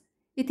goals,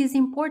 it is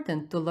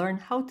important to learn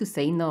how to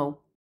say no.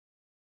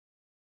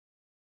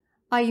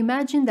 I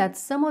imagine that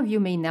some of you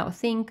may now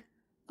think,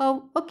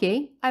 "Oh,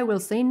 okay, I will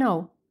say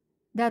no.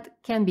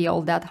 That can't be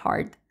all that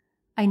hard.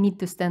 I need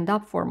to stand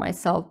up for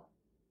myself.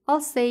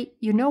 I'll say,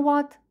 you know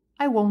what?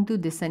 I won't do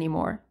this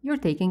anymore. You're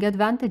taking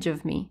advantage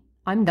of me.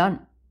 I'm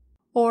done."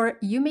 Or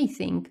you may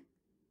think,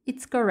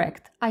 "It's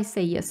correct. I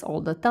say yes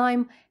all the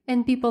time,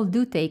 and people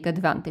do take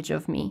advantage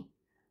of me.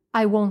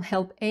 I won't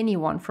help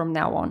anyone from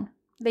now on.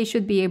 They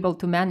should be able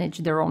to manage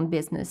their own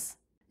business."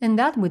 And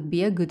that would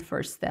be a good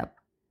first step,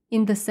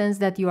 in the sense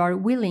that you are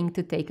willing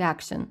to take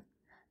action.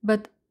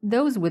 But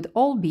those would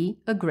all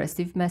be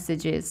aggressive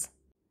messages.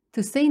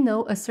 To say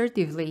no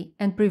assertively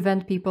and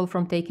prevent people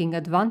from taking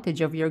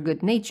advantage of your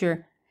good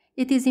nature,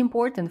 it is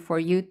important for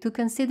you to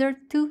consider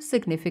two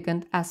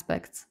significant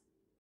aspects.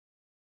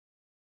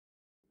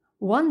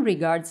 One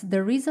regards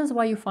the reasons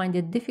why you find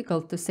it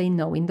difficult to say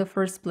no in the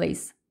first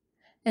place,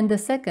 and the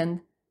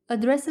second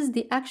addresses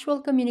the actual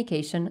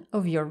communication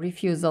of your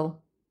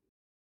refusal.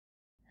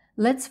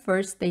 Let's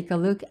first take a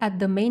look at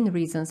the main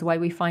reasons why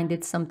we find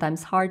it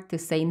sometimes hard to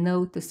say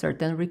no to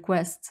certain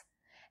requests,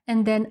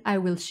 and then I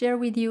will share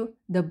with you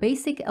the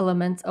basic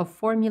elements of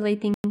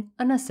formulating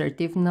an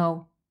assertive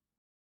no.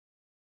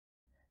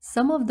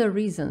 Some of the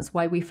reasons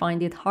why we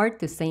find it hard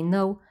to say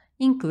no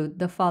include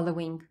the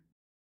following: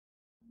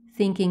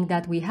 thinking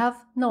that we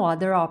have no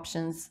other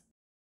options,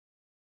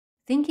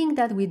 thinking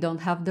that we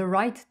don't have the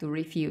right to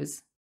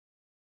refuse,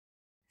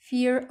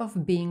 fear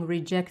of being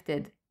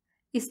rejected,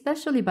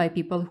 especially by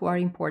people who are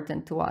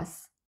important to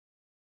us,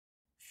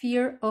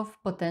 fear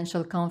of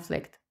potential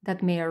conflict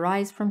that may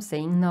arise from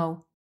saying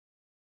no,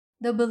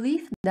 the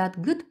belief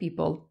that good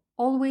people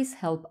always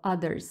help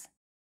others,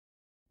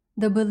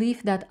 the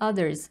belief that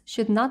others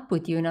should not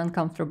put you in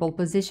uncomfortable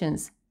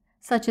positions,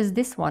 such as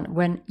this one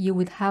when you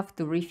would have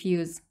to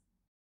refuse.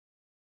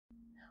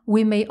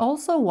 We may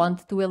also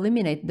want to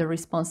eliminate the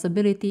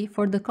responsibility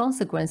for the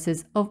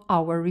consequences of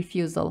our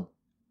refusal.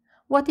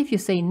 What if you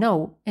say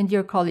no and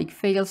your colleague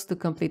fails to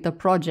complete a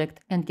project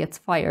and gets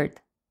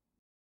fired?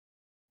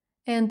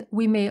 And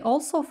we may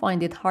also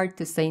find it hard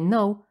to say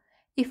no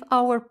if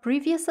our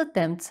previous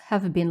attempts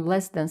have been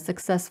less than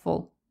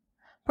successful.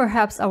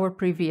 Perhaps our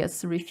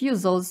previous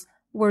refusals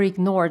were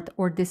ignored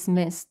or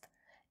dismissed,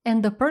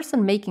 and the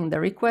person making the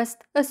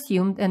request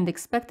assumed and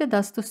expected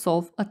us to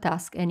solve a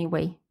task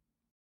anyway.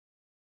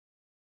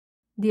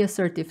 The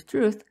assertive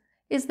truth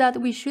is that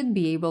we should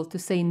be able to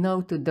say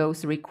no to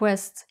those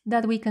requests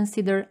that we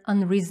consider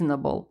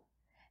unreasonable,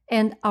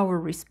 and our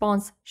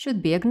response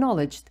should be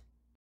acknowledged.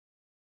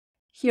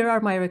 Here are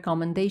my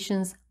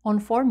recommendations on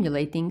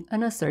formulating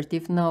an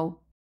assertive no.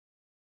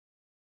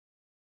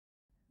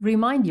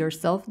 Remind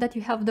yourself that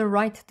you have the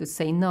right to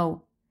say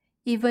no,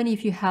 even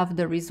if you have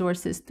the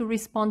resources to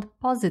respond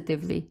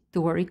positively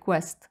to a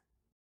request.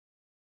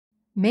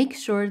 Make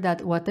sure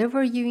that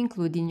whatever you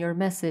include in your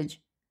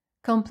message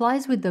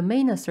complies with the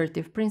main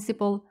assertive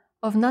principle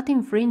of not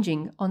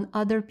infringing on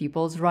other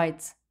people's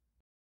rights.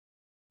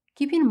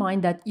 Keep in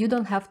mind that you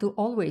don't have to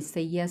always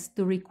say yes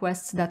to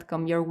requests that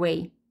come your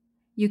way.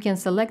 You can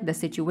select the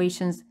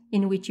situations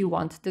in which you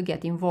want to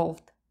get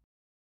involved.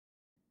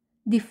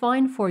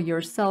 Define for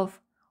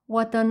yourself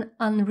what an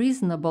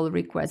unreasonable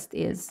request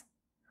is.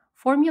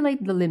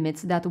 Formulate the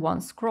limits that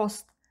once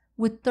crossed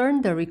would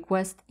turn the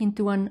request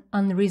into an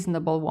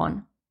unreasonable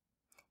one.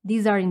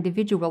 These are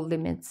individual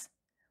limits.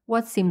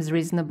 What seems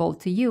reasonable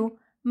to you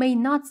may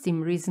not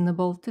seem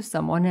reasonable to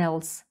someone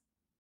else.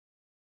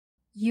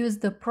 Use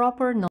the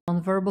proper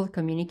nonverbal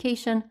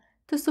communication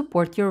to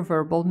support your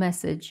verbal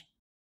message.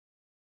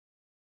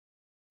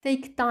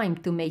 Take time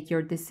to make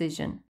your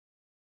decision.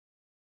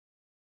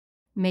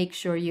 Make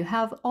sure you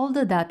have all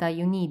the data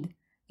you need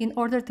in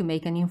order to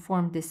make an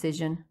informed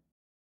decision.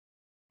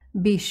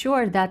 Be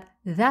sure that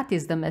that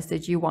is the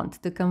message you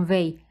want to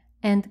convey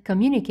and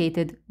communicate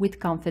it with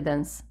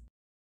confidence.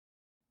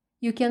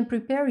 You can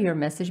prepare your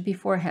message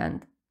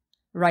beforehand.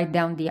 Write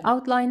down the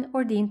outline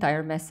or the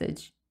entire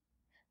message.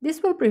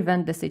 This will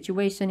prevent the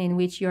situation in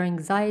which your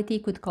anxiety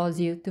could cause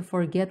you to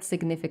forget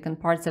significant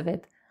parts of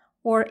it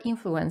or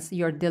influence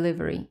your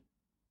delivery.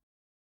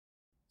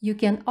 You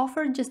can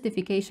offer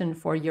justification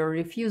for your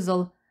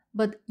refusal,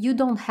 but you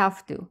don't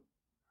have to.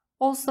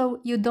 Also,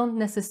 you don't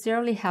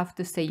necessarily have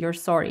to say you're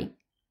sorry.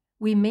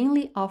 We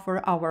mainly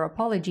offer our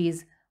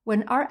apologies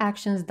when our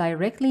actions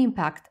directly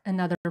impact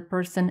another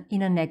person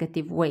in a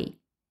negative way.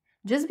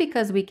 Just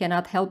because we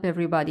cannot help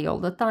everybody all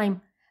the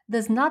time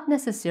does not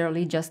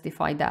necessarily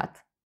justify that.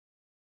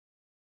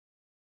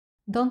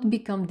 Don't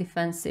become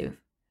defensive,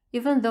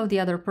 even though the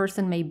other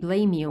person may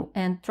blame you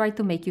and try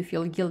to make you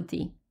feel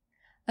guilty.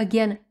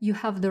 Again, you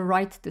have the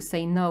right to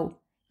say no,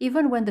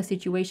 even when the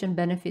situation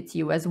benefits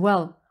you as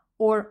well,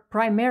 or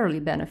primarily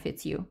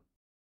benefits you.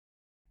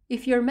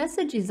 If your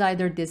message is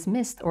either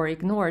dismissed or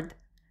ignored,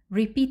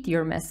 repeat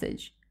your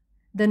message.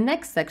 The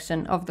next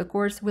section of the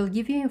course will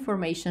give you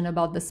information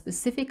about the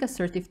specific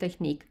assertive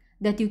technique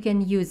that you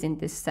can use in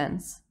this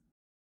sense.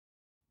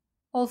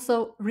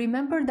 Also,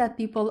 remember that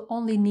people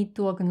only need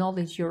to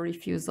acknowledge your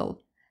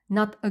refusal,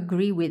 not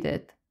agree with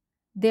it.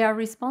 They are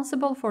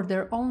responsible for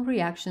their own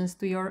reactions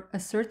to your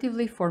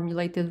assertively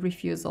formulated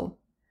refusal.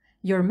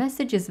 Your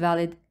message is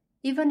valid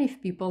even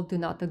if people do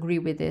not agree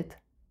with it.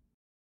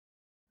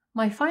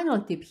 My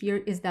final tip here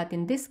is that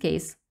in this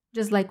case,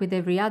 just like with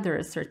every other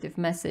assertive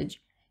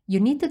message, you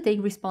need to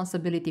take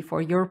responsibility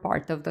for your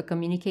part of the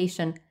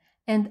communication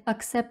and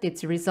accept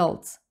its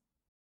results.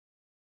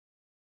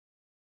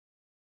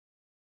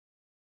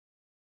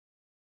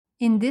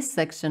 In this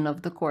section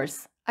of the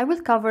course, I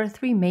will cover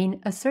 3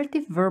 main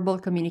assertive verbal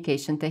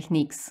communication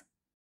techniques: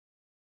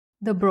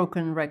 the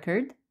broken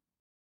record,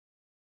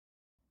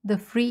 the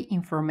free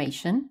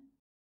information,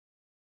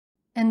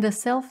 and the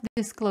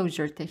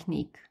self-disclosure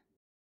technique.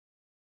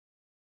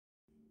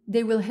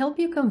 They will help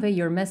you convey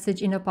your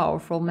message in a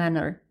powerful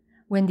manner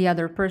when the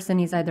other person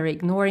is either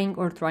ignoring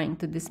or trying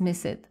to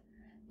dismiss it,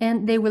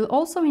 and they will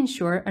also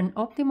ensure an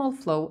optimal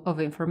flow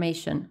of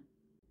information.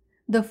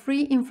 The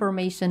free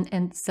information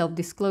and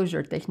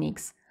self-disclosure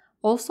techniques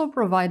also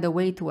provide a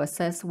way to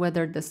assess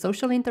whether the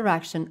social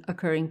interaction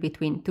occurring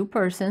between 2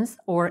 persons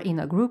or in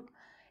a group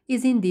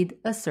is indeed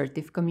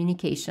assertive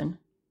communication.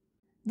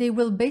 They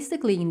will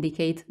basically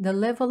indicate the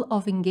level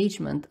of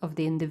engagement of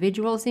the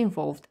individuals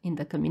involved in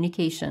the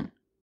communication.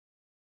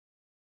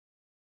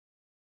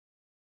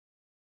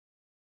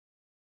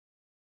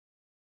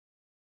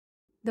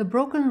 The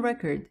broken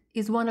record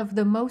is one of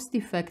the most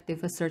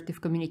effective assertive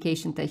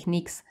communication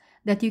techniques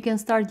that you can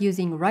start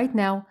using right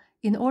now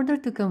in order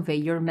to convey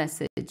your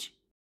message.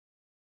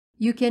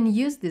 You can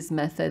use this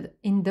method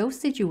in those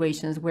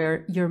situations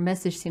where your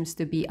message seems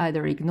to be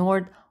either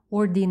ignored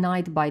or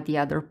denied by the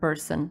other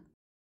person.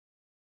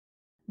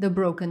 The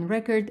broken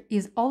record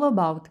is all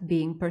about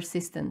being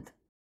persistent.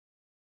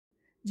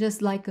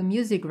 Just like a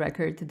music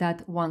record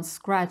that, once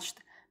scratched,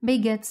 may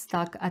get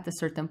stuck at a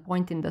certain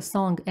point in the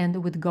song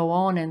and would go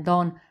on and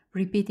on,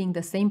 repeating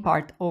the same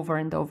part over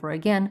and over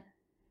again,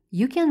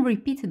 you can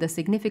repeat the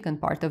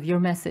significant part of your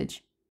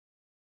message.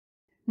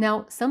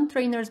 Now, some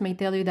trainers may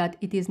tell you that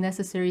it is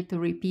necessary to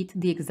repeat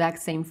the exact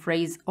same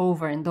phrase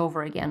over and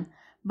over again,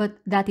 but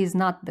that is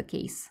not the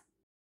case.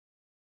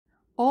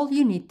 All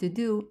you need to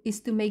do is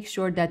to make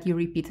sure that you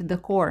repeat the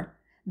core,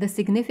 the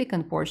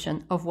significant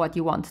portion of what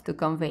you want to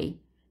convey,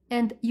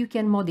 and you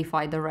can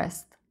modify the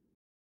rest.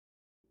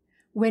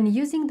 When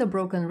using the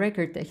broken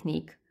record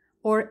technique,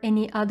 or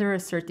any other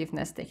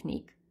assertiveness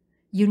technique,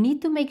 you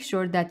need to make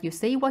sure that you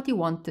say what you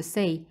want to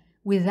say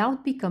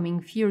without becoming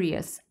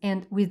furious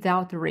and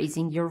without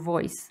raising your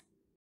voice.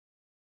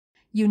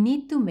 You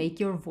need to make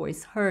your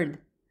voice heard,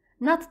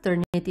 not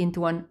turn it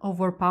into an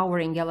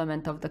overpowering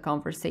element of the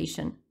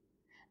conversation.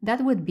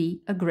 That would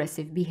be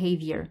aggressive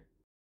behavior.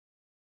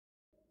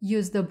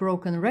 Use the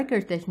broken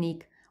record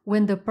technique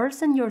when the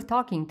person you're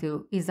talking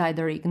to is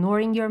either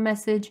ignoring your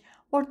message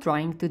or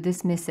trying to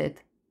dismiss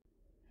it.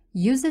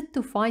 Use it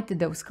to fight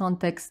those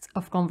contexts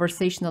of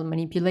conversational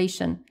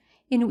manipulation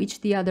in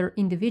which the other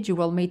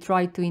individual may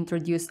try to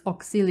introduce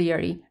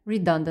auxiliary,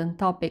 redundant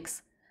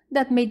topics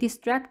that may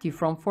distract you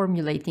from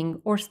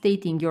formulating or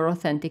stating your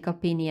authentic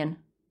opinion.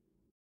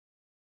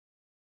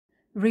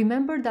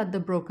 Remember that the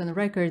broken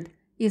record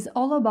is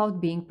all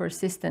about being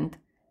persistent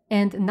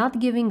and not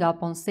giving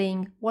up on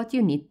saying what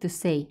you need to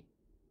say.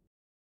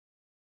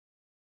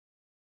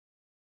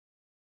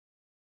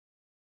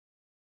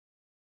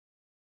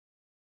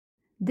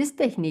 This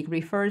technique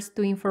refers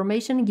to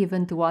information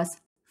given to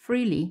us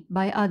freely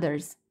by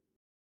others.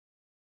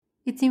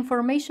 It's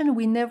information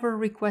we never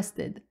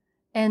requested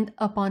and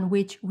upon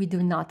which we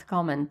do not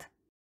comment.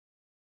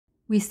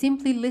 We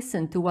simply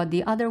listen to what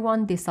the other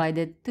one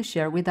decided to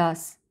share with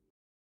us.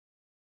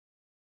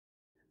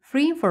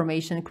 Free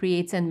information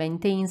creates and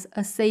maintains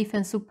a safe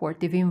and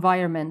supportive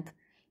environment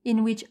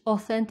in which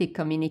authentic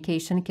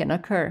communication can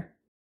occur.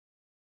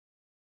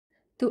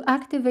 To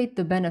activate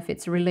the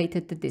benefits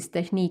related to this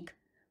technique,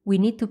 we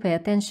need to pay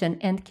attention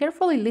and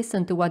carefully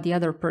listen to what the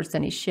other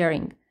person is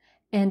sharing,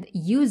 and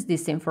use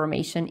this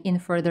information in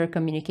further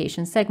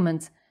communication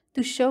segments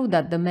to show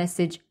that the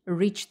message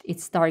reached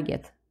its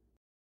target.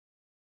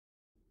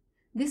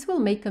 This will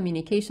make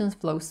communications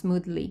flow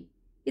smoothly.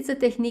 It's a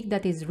technique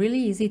that is really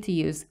easy to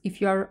use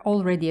if you are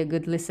already a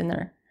good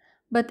listener,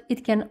 but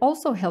it can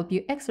also help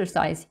you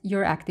exercise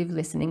your active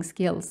listening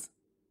skills.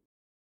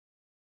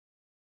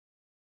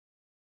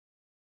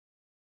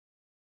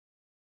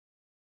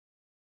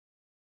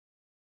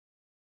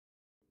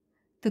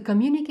 To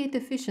communicate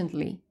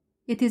efficiently,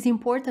 it is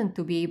important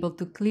to be able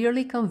to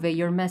clearly convey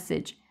your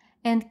message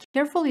and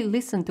carefully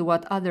listen to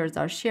what others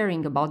are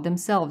sharing about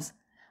themselves,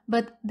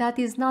 but that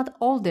is not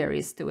all there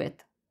is to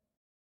it.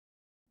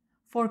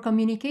 For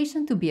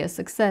communication to be a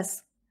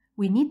success,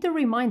 we need to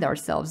remind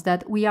ourselves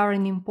that we are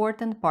an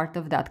important part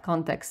of that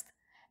context,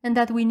 and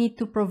that we need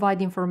to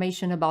provide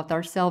information about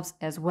ourselves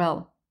as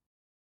well.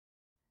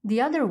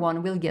 The other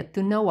one will get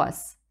to know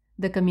us,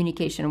 the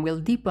communication will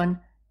deepen,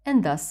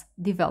 and thus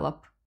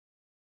develop.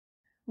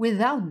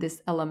 Without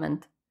this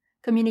element,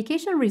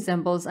 communication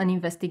resembles an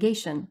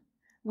investigation,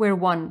 where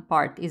one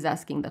part is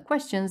asking the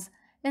questions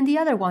and the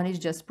other one is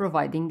just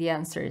providing the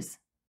answers.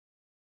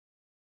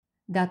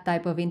 That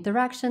type of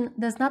interaction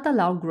does not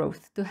allow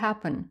growth to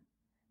happen.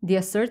 The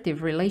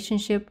assertive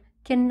relationship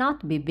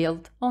cannot be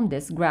built on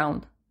this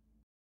ground.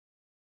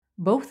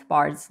 Both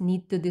parts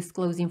need to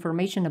disclose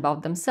information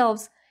about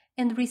themselves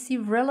and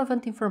receive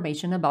relevant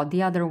information about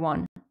the other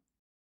one.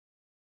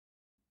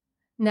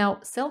 Now,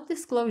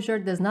 self-disclosure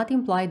does not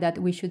imply that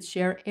we should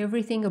share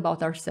everything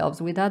about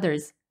ourselves with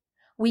others.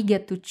 We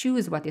get to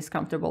choose what is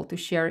comfortable to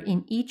share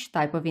in each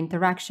type of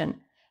interaction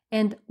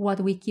and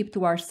what we keep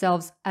to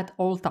ourselves at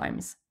all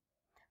times.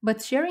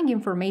 But sharing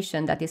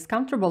information that is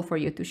comfortable for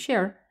you to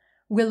share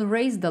will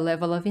raise the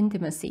level of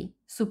intimacy,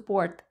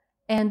 support,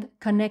 and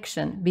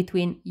connection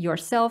between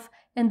yourself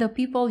and the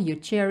people you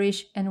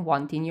cherish and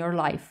want in your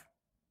life.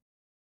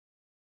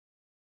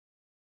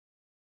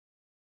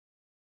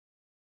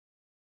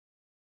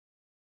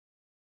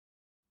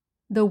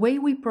 The way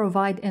we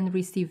provide and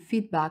receive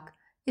feedback,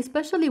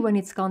 especially when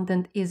its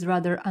content is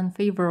rather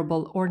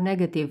unfavorable or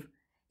negative,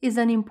 is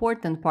an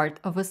important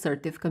part of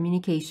assertive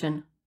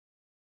communication.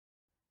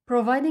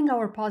 Providing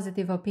our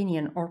positive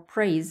opinion or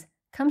praise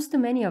comes to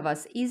many of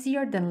us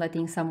easier than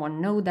letting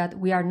someone know that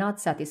we are not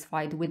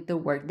satisfied with the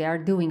work they are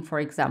doing, for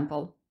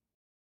example.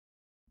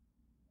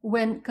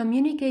 When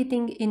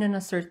communicating in an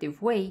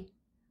assertive way,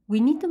 we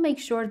need to make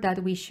sure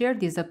that we share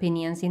these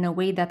opinions in a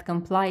way that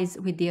complies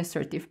with the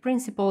assertive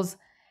principles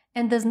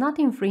and does not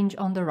infringe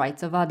on the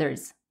rights of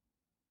others.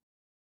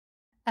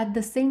 At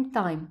the same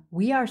time,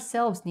 we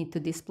ourselves need to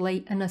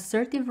display an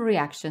assertive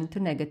reaction to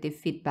negative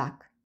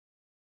feedback.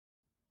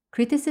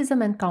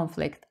 Criticism and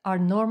conflict are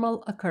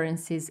normal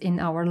occurrences in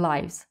our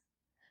lives,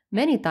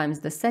 many times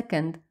the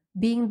second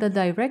being the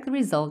direct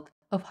result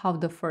of how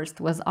the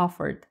first was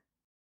offered.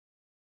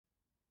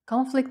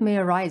 Conflict may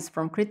arise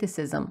from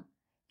criticism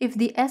if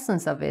the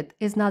essence of it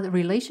is not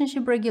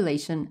relationship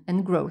regulation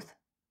and growth.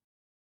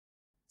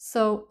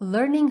 So,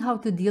 learning how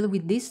to deal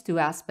with these two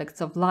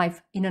aspects of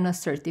life in an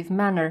assertive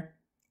manner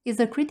is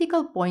a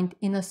critical point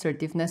in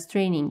assertiveness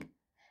training,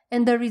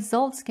 and the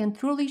results can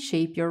truly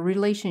shape your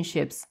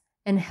relationships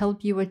and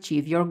help you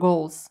achieve your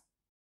goals.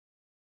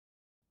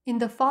 In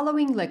the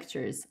following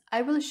lectures,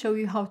 I will show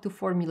you how to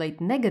formulate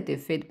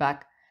negative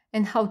feedback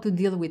and how to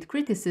deal with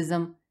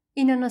criticism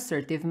in an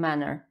assertive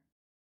manner.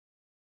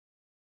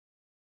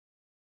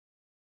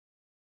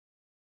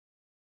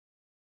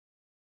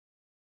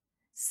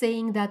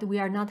 Saying that we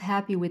are not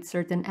happy with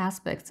certain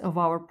aspects of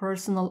our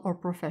personal or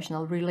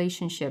professional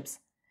relationships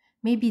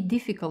may be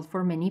difficult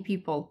for many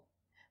people,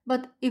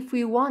 but if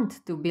we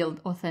want to build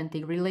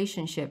authentic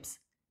relationships,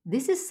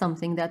 this is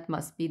something that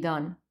must be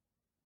done.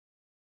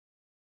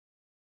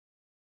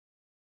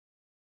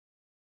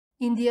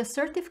 In the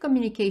assertive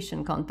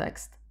communication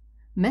context,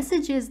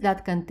 messages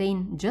that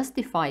contain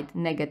justified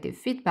negative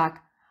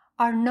feedback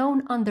are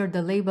known under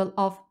the label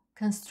of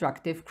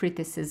constructive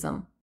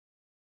criticism.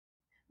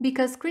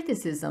 Because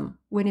criticism,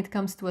 when it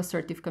comes to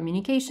assertive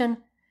communication,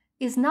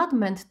 is not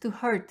meant to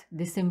hurt,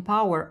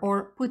 disempower,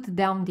 or put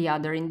down the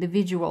other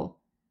individual,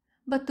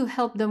 but to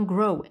help them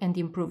grow and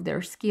improve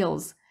their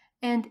skills,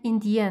 and in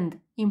the end,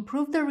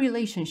 improve the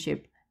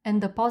relationship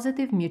and the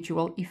positive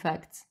mutual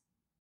effects.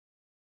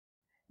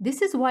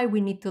 This is why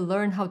we need to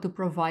learn how to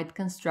provide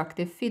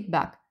constructive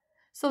feedback,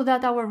 so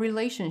that our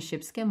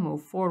relationships can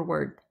move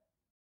forward.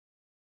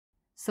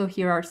 So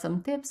here are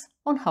some tips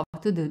on how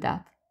to do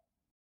that.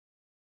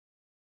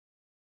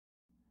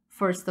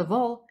 First of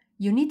all,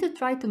 you need to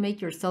try to make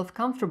yourself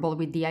comfortable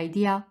with the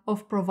idea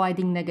of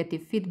providing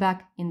negative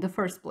feedback in the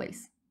first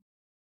place.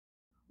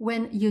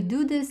 When you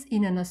do this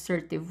in an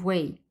assertive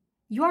way,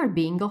 you are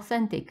being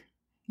authentic.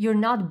 You're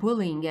not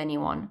bullying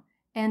anyone,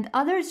 and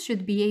others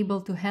should be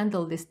able to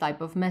handle this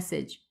type of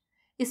message,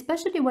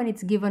 especially when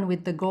it's given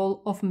with the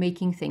goal of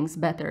making things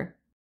better.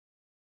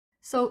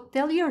 So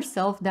tell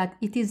yourself that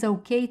it is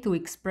okay to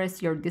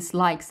express your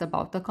dislikes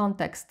about the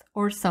context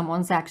or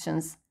someone's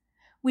actions,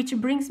 which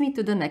brings me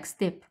to the next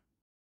tip.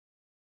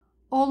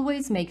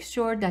 Always make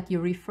sure that you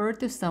refer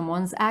to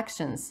someone's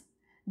actions,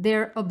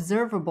 their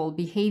observable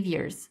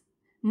behaviors,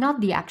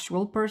 not the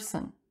actual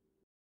person.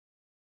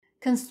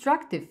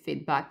 Constructive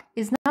feedback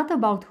is not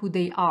about who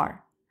they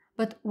are,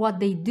 but what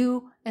they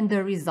do and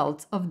the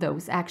results of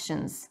those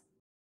actions.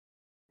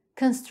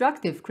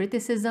 Constructive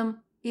criticism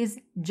is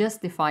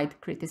justified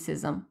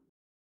criticism.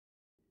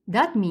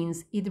 That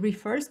means it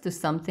refers to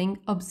something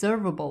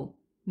observable,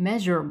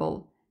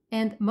 measurable,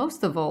 and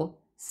most of all,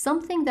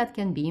 something that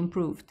can be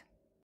improved.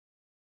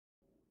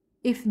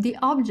 If the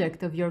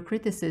object of your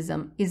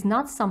criticism is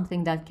not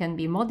something that can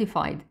be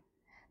modified,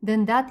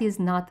 then that is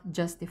not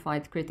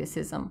justified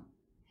criticism.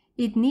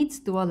 It needs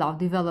to allow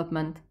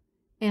development,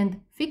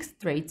 and fixed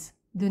traits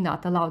do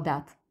not allow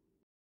that.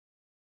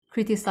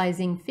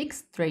 Criticizing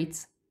fixed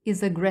traits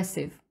is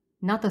aggressive,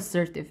 not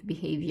assertive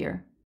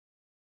behavior.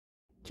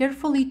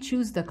 Carefully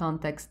choose the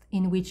context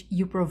in which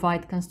you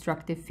provide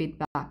constructive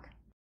feedback.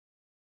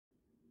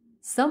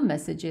 Some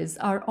messages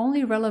are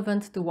only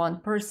relevant to one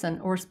person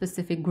or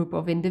specific group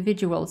of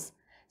individuals,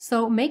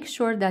 so make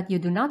sure that you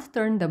do not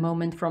turn the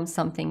moment from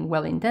something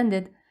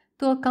well-intended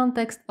to a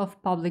context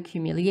of public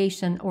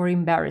humiliation or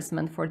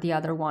embarrassment for the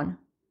other one.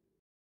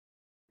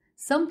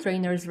 Some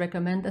trainers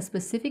recommend a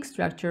specific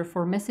structure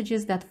for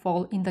messages that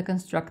fall in the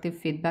constructive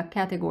feedback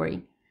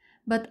category,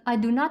 but I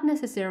do not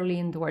necessarily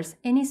endorse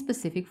any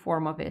specific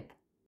form of it.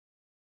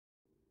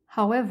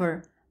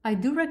 However, I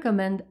do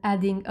recommend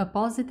adding a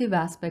positive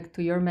aspect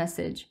to your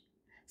message,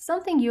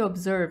 something you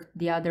observed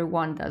the other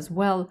one does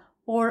well,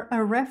 or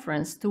a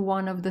reference to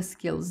one of the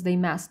skills they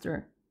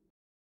master.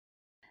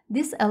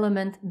 This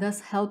element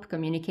does help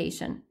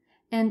communication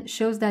and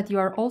shows that you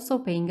are also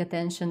paying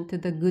attention to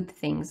the good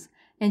things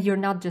and you're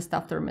not just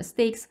after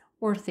mistakes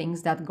or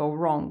things that go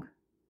wrong.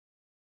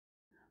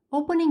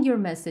 Opening your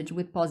message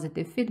with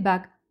positive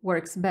feedback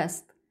works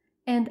best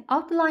and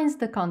outlines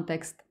the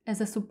context as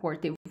a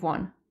supportive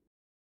one.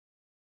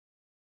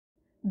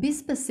 Be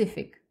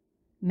specific.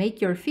 Make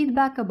your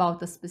feedback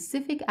about a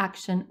specific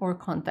action or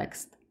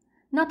context,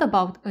 not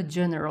about a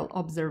general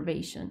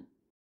observation.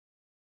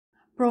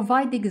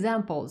 Provide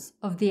examples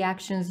of the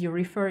actions you're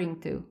referring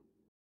to.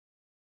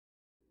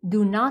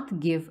 Do not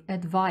give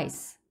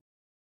advice.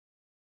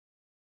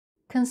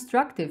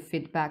 Constructive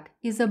feedback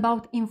is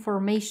about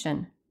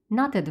information,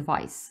 not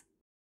advice.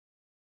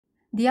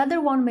 The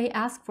other one may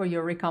ask for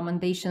your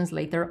recommendations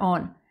later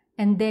on,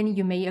 and then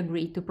you may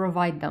agree to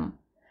provide them.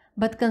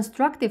 But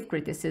constructive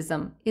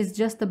criticism is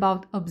just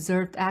about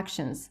observed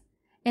actions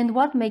and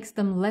what makes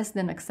them less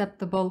than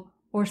acceptable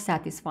or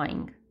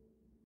satisfying.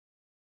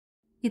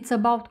 It's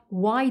about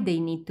why they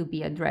need to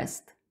be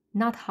addressed,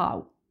 not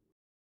how.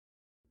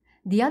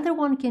 The other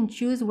one can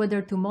choose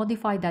whether to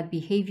modify that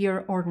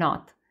behavior or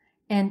not,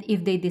 and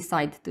if they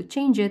decide to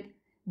change it,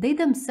 they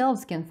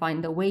themselves can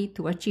find a way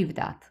to achieve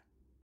that.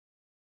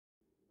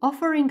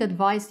 Offering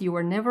advice you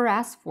were never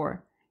asked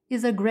for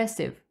is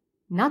aggressive,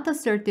 not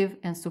assertive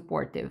and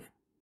supportive.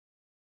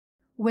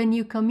 When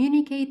you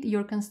communicate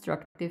your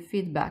constructive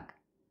feedback,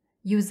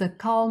 use a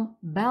calm,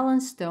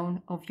 balanced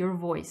tone of your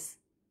voice.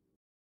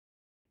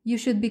 You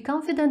should be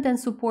confident and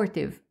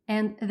supportive,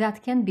 and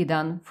that can be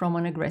done from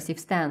an aggressive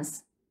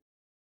stance.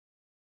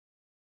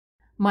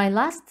 My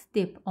last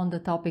tip on the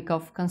topic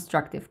of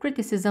constructive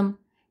criticism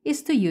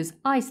is to use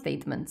I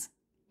statements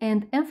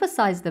and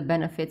emphasize the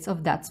benefits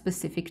of that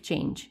specific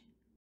change.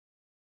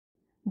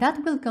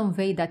 That will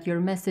convey that your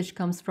message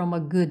comes from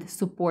a good,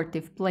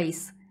 supportive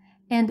place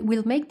and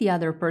will make the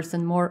other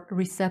person more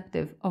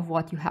receptive of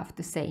what you have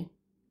to say.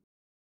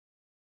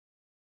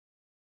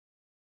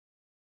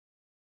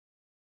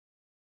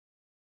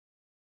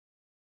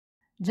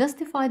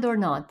 Justified or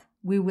not,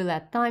 we will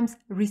at times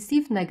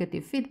receive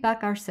negative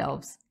feedback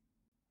ourselves.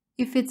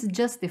 If it's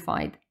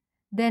justified,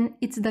 then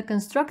it's the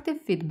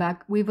constructive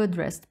feedback we've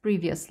addressed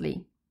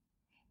previously.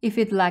 If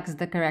it lacks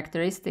the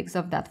characteristics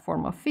of that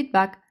form of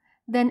feedback,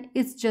 then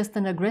it's just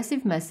an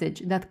aggressive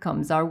message that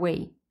comes our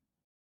way.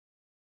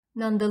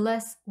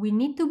 Nonetheless, we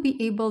need to be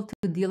able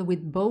to deal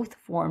with both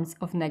forms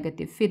of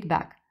negative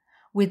feedback,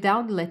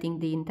 without letting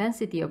the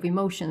intensity of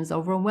emotions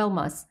overwhelm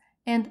us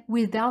and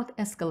without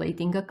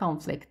escalating a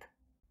conflict.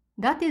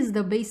 That is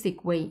the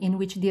basic way in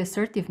which the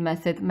assertive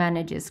method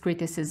manages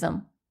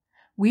criticism.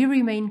 We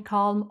remain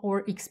calm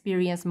or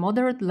experience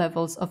moderate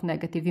levels of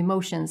negative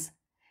emotions,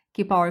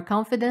 keep our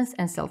confidence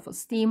and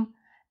self-esteem,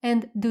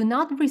 and do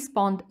not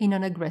respond in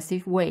an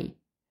aggressive way,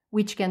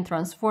 which can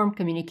transform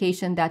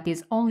communication that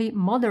is only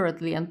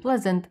moderately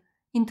unpleasant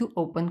into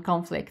open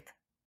conflict.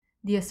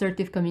 The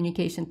assertive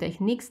communication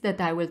techniques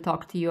that I will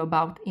talk to you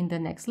about in the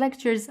next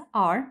lectures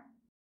are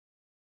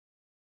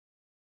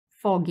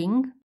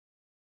fogging,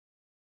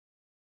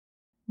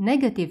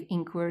 negative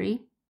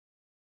inquiry,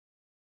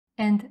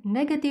 and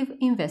negative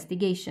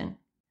investigation.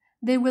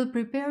 They will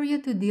prepare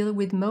you to deal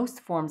with most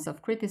forms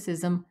of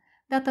criticism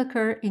that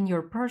occur in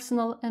your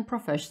personal and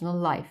professional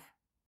life.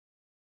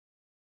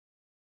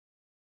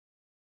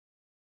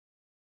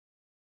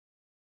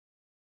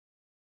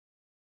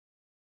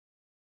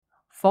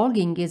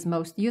 Fogging is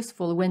most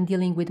useful when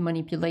dealing with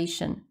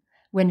manipulation.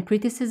 When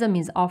criticism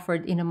is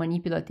offered in a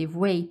manipulative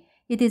way,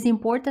 it is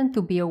important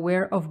to be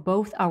aware of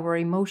both our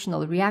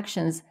emotional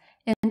reactions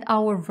and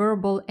our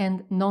verbal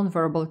and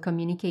nonverbal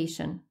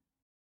communication.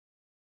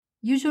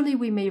 Usually,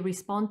 we may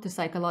respond to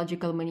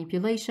psychological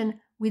manipulation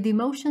with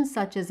emotions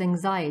such as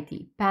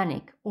anxiety,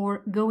 panic,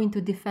 or go into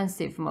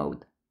defensive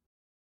mode.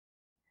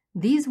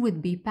 These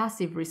would be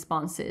passive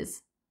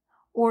responses,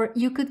 or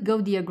you could go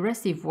the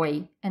aggressive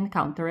way and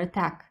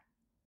counterattack.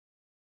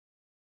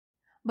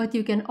 But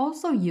you can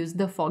also use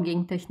the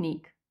fogging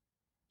technique.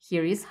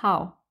 Here is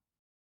how.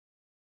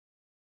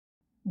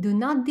 Do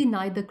not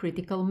deny the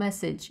critical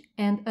message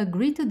and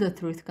agree to the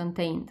truth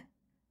contained,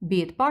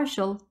 be it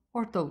partial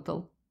or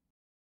total.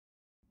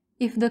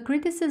 If the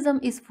criticism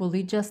is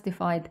fully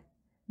justified,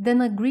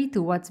 then agree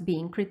to what's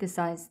being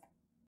criticized.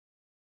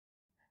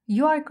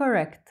 You are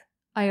correct.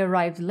 I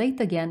arrived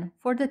late again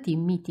for the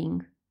team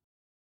meeting.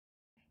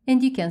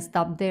 And you can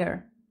stop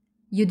there.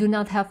 You do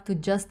not have to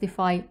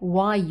justify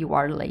why you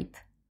are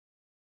late.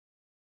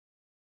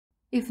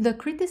 If the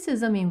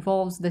criticism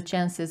involves the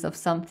chances of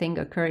something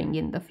occurring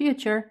in the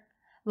future,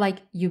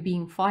 like you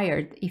being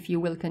fired if you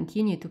will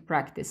continue to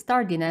practice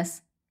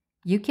tardiness,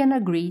 you can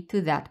agree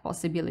to that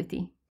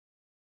possibility.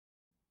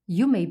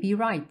 You may be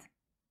right.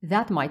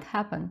 That might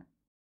happen.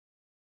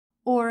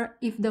 Or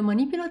if the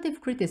manipulative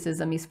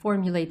criticism is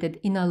formulated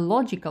in a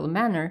logical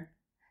manner,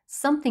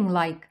 something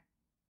like,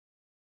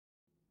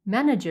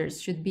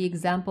 managers should be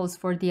examples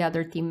for the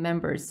other team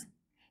members.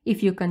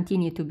 If you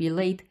continue to be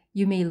late,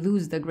 you may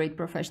lose the great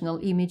professional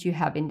image you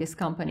have in this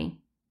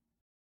company.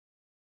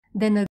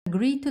 Then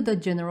agree to the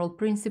general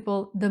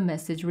principle the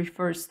message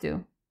refers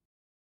to.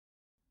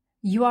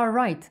 You are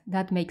right,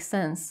 that makes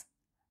sense.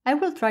 I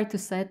will try to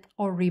set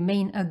or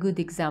remain a good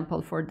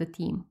example for the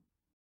team.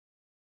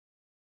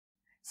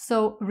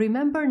 So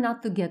remember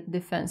not to get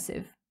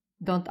defensive,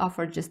 don't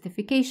offer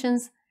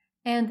justifications,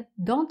 and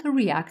don't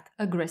react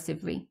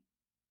aggressively.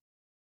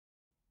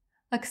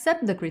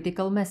 Accept the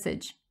critical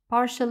message,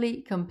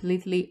 partially,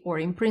 completely, or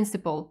in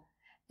principle,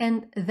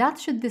 and that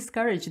should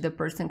discourage the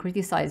person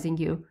criticizing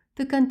you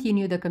to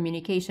continue the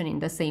communication in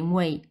the same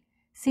way,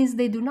 since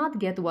they do not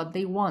get what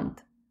they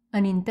want,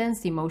 an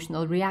intense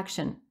emotional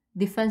reaction,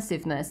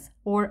 defensiveness,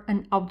 or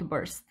an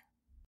outburst.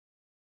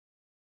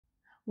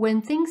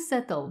 When things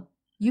settle,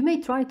 you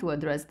may try to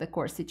address the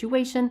core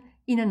situation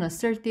in an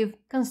assertive,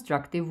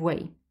 constructive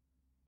way.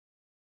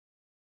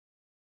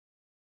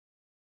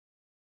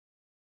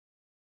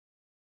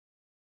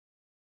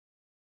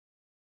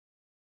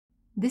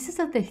 This is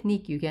a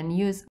technique you can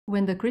use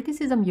when the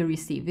criticism you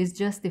receive is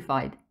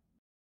justified.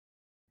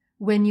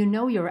 When you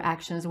know your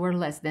actions were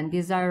less than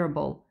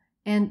desirable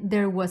and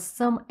there was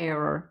some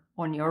error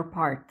on your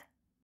part.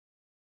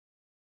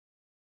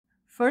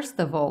 First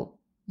of all,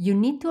 you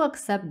need to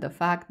accept the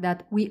fact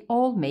that we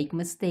all make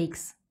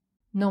mistakes.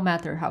 No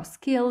matter how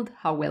skilled,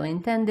 how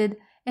well-intended,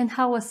 and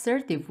how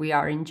assertive we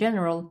are in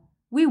general,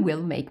 we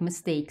will make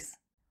mistakes.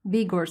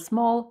 Big or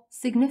small,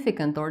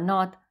 significant or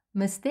not,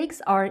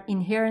 mistakes are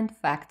inherent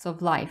facts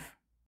of life.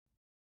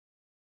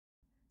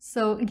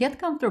 So get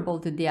comfortable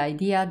to the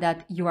idea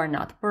that you are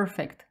not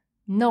perfect.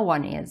 No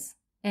one is,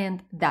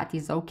 and that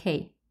is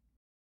okay.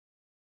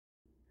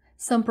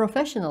 Some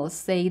professionals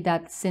say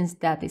that since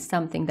that is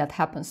something that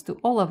happens to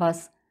all of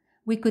us,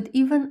 we could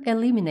even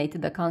eliminate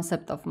the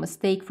concept of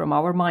mistake from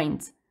our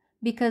minds,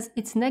 because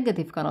its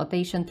negative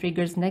connotation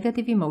triggers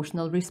negative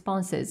emotional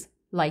responses,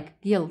 like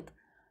guilt,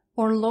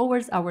 or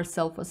lowers our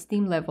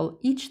self-esteem level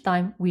each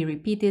time we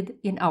repeat it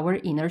in our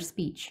inner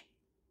speech.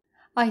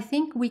 I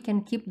think we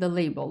can keep the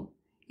label,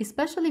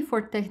 especially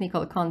for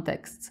technical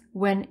contexts,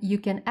 when you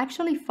can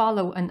actually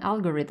follow an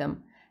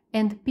algorithm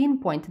and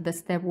pinpoint the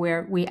step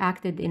where we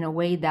acted in a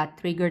way that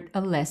triggered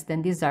a less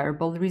than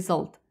desirable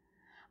result.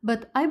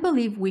 But I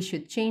believe we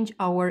should change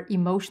our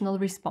emotional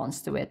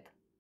response to it.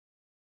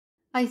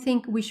 I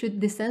think we should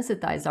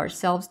desensitize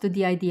ourselves to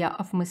the idea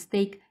of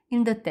mistake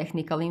in the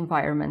technical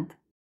environment.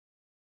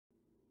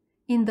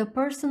 In the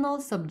personal,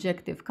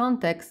 subjective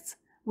contexts,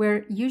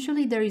 where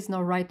usually there is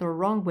no right or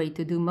wrong way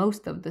to do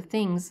most of the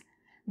things,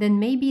 then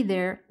maybe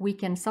there we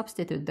can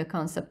substitute the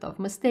concept of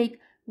mistake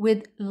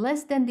with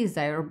less than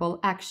desirable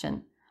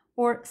action,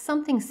 or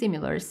something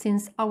similar,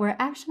 since our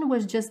action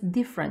was just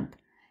different,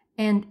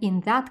 and in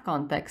that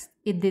context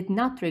it did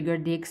not trigger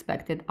the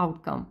expected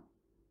outcome.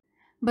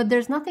 But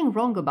there's nothing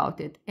wrong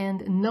about it,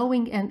 and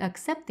knowing and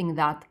accepting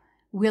that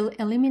will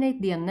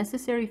eliminate the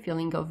unnecessary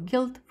feeling of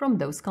guilt from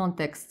those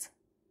contexts.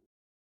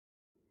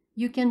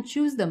 You can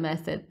choose the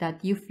method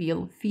that you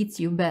feel fits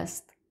you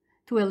best,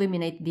 to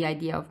eliminate the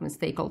idea of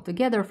mistake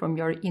altogether from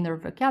your inner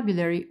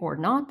vocabulary or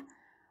not,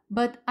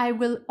 but I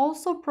will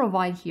also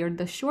provide here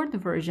the short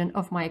version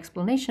of my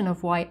explanation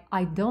of why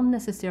I don't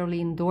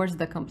necessarily endorse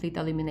the complete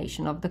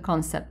elimination of the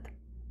concept.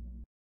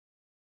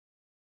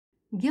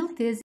 Guilt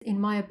is, in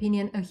my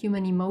opinion, a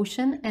human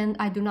emotion, and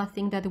I do not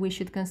think that we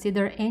should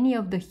consider any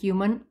of the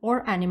human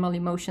or animal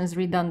emotions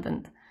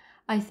redundant.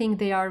 I think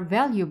they are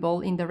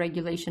valuable in the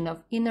regulation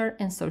of inner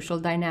and social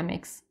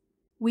dynamics.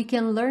 We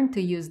can learn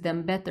to use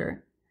them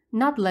better,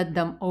 not let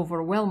them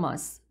overwhelm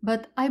us,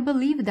 but I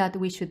believe that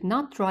we should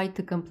not try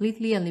to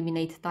completely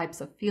eliminate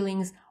types of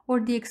feelings or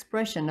the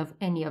expression of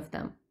any of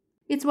them.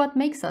 It's what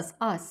makes us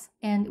us,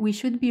 and we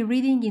should be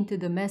reading into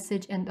the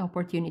message and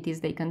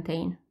opportunities they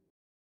contain.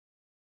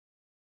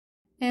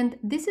 And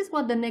this is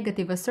what the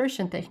negative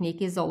assertion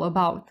technique is all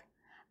about: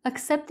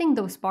 accepting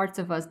those parts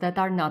of us that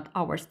are not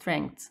our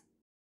strengths.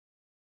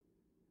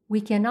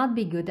 We cannot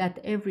be good at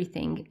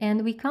everything,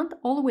 and we can't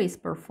always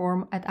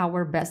perform at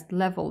our best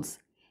levels,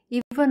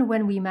 even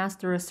when we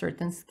master a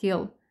certain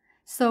skill.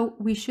 So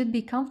we should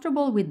be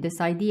comfortable with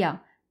this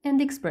idea and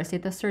express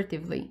it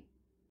assertively.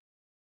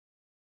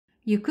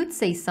 You could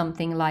say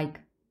something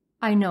like,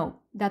 "I know,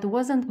 that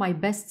wasn't my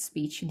best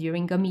speech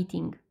during a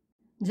meeting."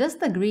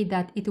 Just agree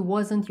that it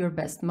wasn't your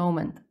best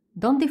moment.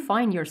 Don't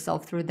define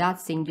yourself through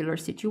that singular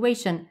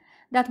situation.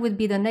 That would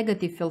be the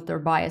negative filter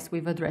bias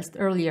we've addressed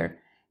earlier.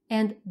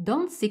 And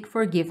don't seek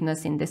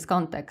forgiveness in this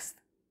context.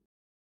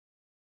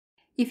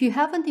 If you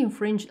haven't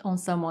infringed on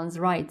someone's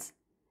rights,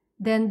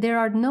 then there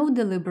are no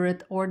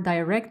deliberate or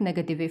direct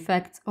negative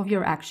effects of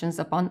your actions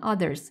upon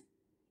others.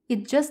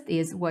 It just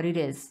is what it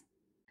is.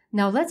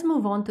 Now let's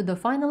move on to the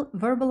final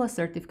verbal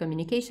assertive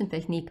communication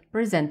technique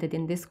presented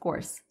in this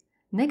course: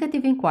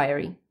 negative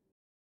inquiry.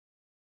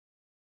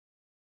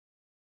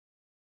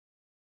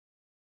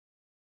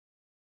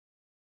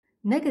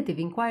 Negative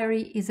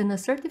inquiry is an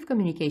assertive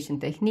communication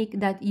technique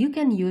that you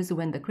can use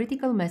when the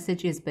critical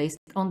message is based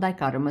on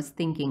dichotomous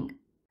thinking,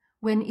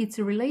 when it's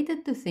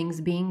related to things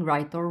being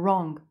right or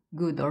wrong,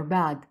 good or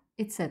bad,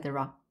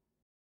 etc.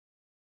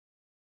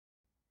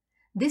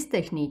 This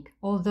technique,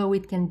 although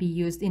it can be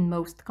used in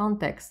most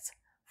contexts,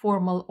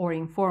 formal or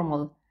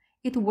informal,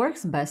 it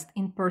works best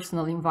in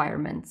personal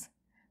environments,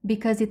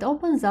 because it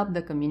opens up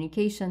the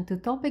communication to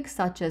topics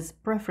such as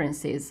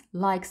preferences,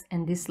 likes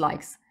and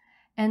dislikes,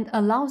 and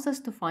allows us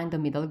to find the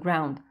middle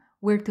ground,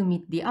 where to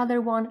meet the other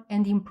one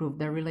and improve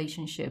the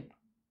relationship.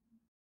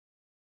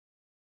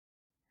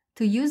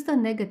 To use the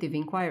negative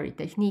inquiry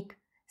technique,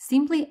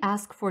 simply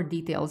ask for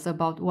details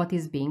about what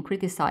is being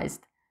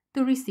criticized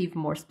to receive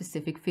more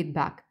specific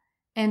feedback,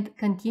 and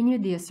continue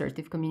the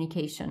assertive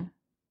communication.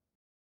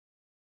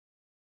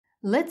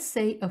 Let's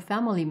say a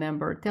family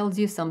member tells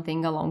you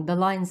something along the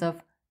lines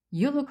of,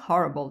 "You look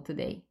horrible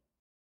today."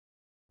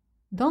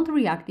 Don't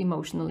react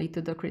emotionally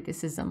to the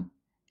criticism,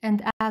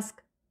 and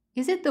ask,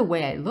 "Is it the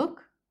way I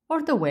look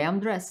or the way I'm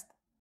dressed?"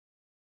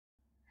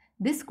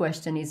 This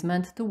question is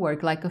meant to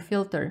work like a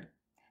filter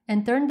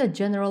and turn the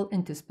general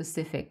into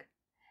specific,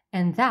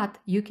 and that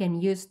you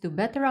can use to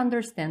better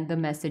understand the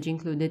message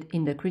included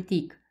in the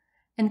critique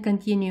and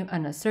continue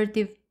an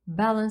assertive,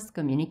 balanced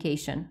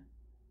communication.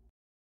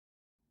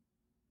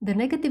 The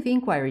negative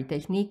inquiry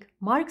technique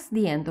marks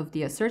the end of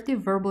the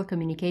assertive verbal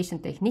communication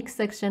technique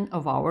section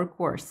of our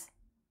course.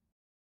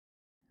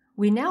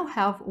 We now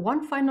have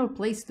one final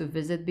place to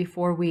visit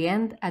before we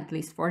end, at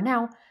least for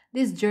now,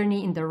 this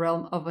journey in the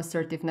realm of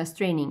assertiveness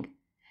training,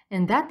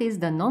 and that is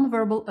the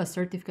Nonverbal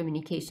Assertive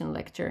Communication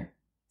lecture.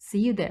 See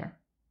you there!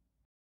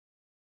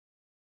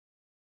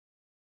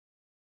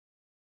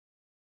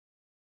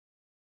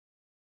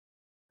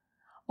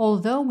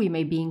 Although we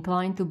may be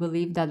inclined to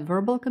believe that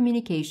verbal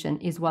communication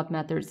is what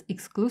matters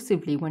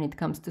exclusively when it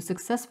comes to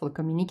successful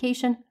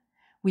communication,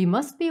 we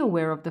must be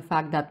aware of the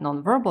fact that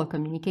nonverbal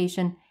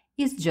communication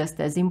is just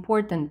as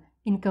important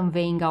in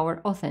conveying our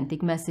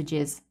authentic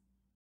messages.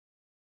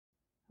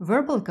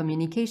 Verbal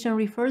communication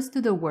refers to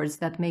the words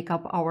that make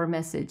up our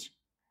message.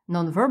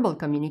 Nonverbal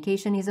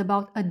communication is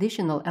about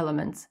additional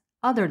elements,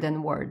 other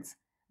than words,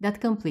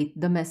 that complete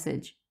the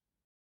message.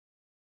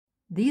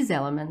 These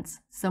elements,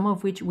 some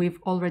of which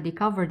we've already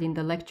covered in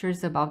the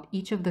lectures about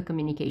each of the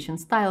communication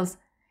styles,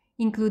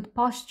 include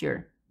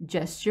posture,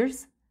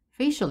 gestures,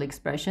 facial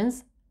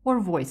expressions, or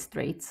voice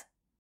traits.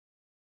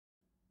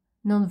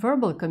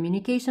 Nonverbal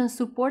communication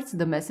supports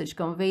the message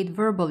conveyed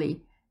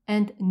verbally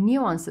and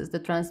nuances the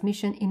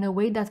transmission in a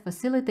way that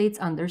facilitates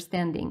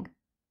understanding.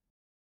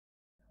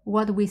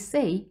 What we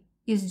say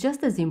is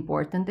just as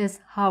important as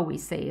how we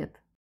say it.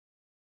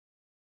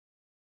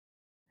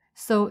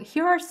 So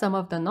here are some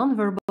of the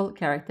nonverbal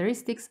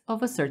characteristics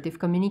of assertive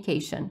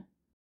communication.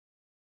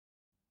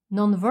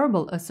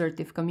 Nonverbal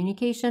assertive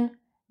communication,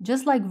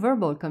 just like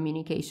verbal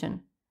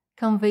communication,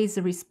 conveys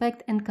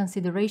respect and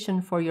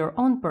consideration for your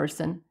own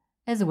person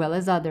as well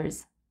as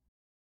others.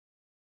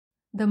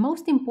 The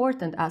most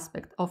important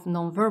aspect of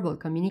nonverbal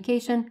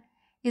communication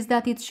is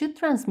that it should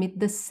transmit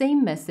the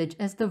same message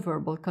as the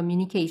verbal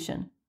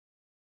communication.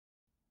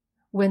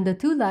 When the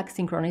two lack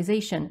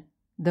synchronization,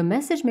 the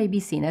message may be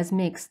seen as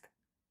mixed.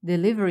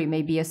 Delivery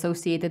may be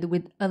associated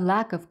with a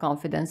lack of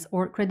confidence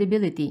or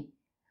credibility.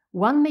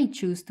 One may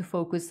choose to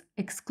focus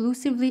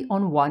exclusively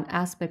on one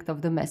aspect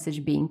of the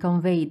message being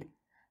conveyed,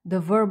 the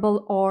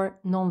verbal or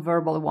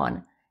nonverbal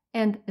one,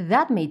 and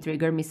that may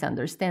trigger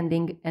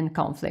misunderstanding and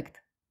conflict.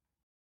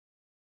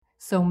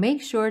 So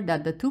make sure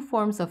that the two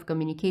forms of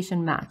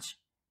communication match,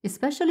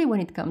 especially when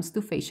it comes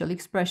to facial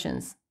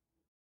expressions.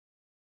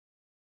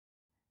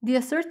 The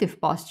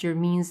assertive posture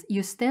means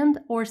you stand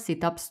or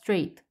sit up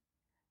straight.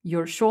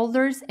 Your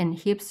shoulders and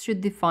hips should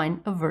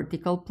define a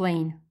vertical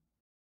plane.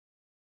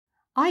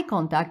 Eye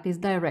contact is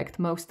direct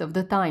most of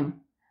the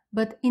time,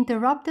 but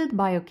interrupted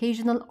by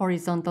occasional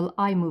horizontal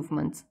eye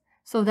movements,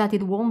 so that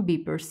it won't be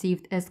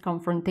perceived as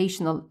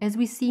confrontational as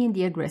we see in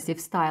the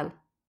aggressive style.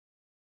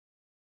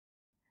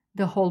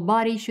 The whole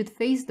body should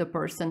face the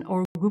person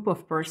or group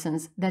of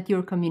persons that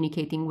you're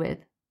communicating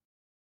with.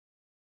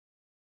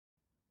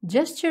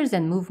 Gestures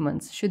and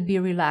movements should be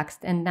relaxed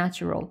and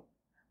natural.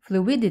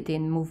 Fluidity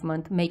in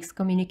movement makes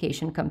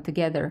communication come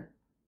together.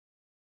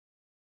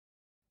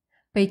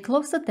 Pay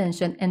close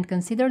attention and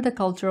consider the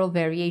cultural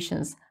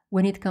variations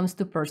when it comes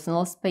to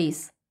personal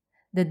space,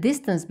 the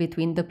distance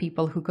between the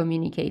people who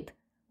communicate,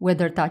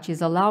 whether touch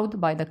is allowed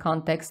by the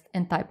context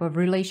and type of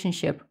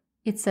relationship,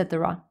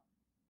 etc.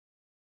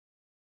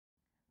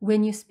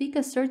 When you speak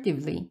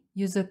assertively,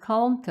 use a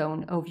calm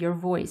tone of your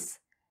voice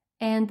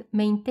and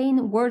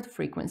maintain word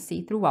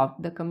frequency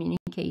throughout the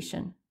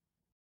communication.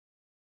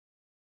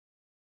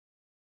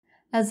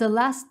 As a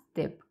last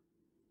tip,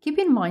 keep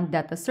in mind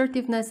that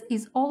assertiveness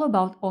is all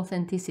about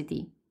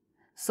authenticity.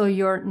 So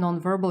your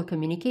nonverbal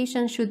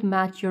communication should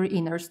match your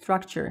inner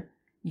structure,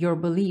 your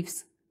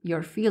beliefs,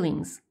 your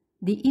feelings,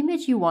 the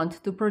image you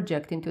want to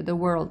project into the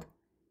world,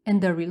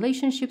 and the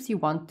relationships you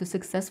want to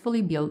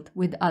successfully build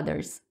with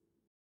others.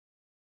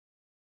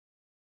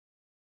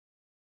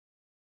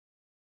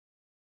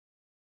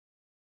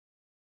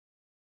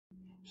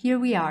 Here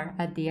we are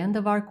at the end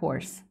of our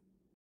course.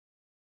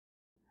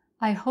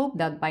 I hope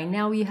that by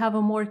now you have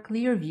a more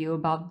clear view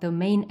about the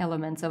main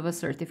elements of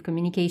assertive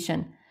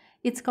communication,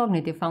 its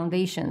cognitive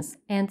foundations,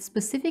 and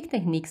specific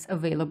techniques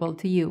available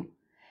to you,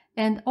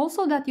 and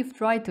also that you've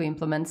tried to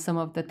implement some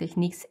of the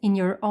techniques in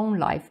your own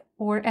life,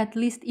 or at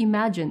least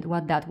imagined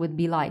what that would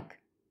be like.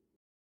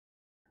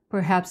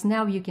 Perhaps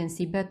now you can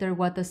see better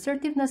what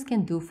assertiveness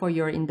can do for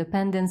your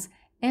independence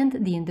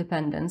and the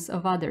independence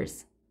of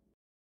others,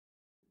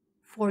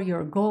 for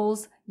your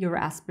goals, your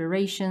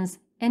aspirations,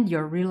 and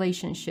your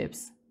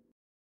relationships.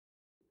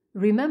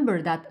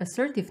 Remember that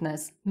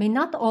assertiveness may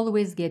not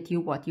always get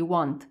you what you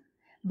want,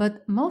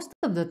 but most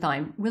of the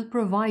time will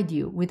provide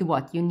you with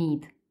what you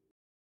need.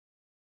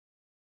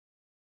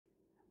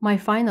 My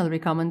final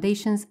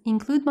recommendations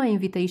include my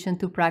invitation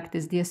to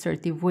practice the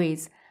assertive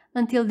ways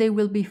until they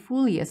will be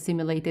fully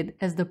assimilated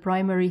as the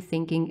primary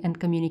thinking and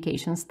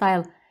communication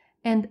style,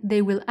 and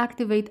they will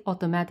activate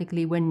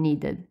automatically when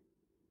needed.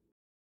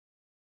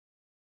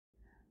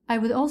 I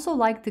would also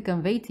like to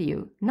convey to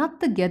you not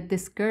to get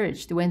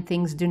discouraged when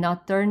things do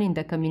not turn in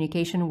the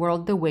communication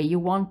world the way you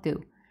want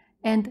to,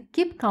 and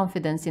keep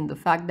confidence in the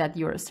fact that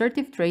your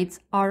assertive traits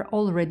are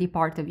already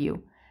part of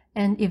you,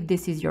 and if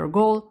this is your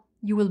goal,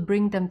 you will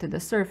bring them to the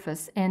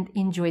surface and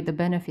enjoy the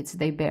benefits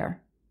they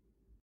bear.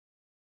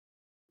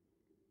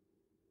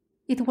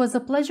 It was a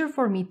pleasure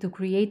for me to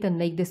create and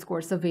make this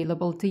course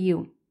available to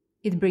you.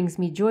 It brings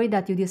me joy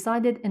that you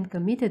decided and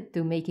committed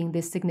to making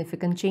these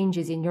significant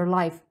changes in your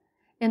life,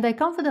 and I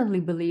confidently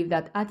believe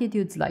that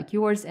attitudes like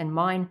yours and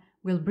mine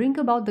will bring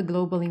about the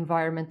global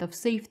environment of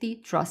safety,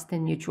 trust,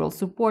 and mutual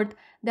support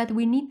that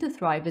we need to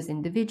thrive as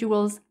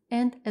individuals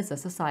and as a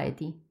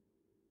society.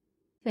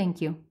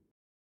 Thank you.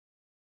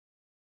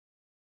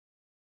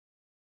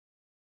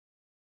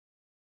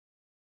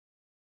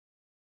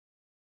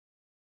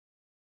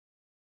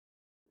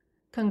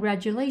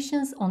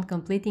 Congratulations on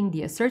completing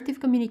the Assertive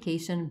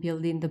Communication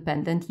Build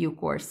Independent You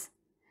course.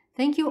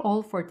 Thank you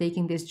all for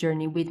taking this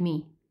journey with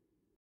me.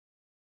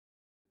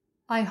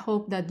 I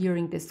hope that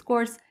during this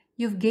course,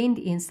 you've gained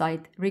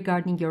insight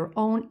regarding your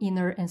own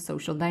inner and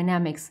social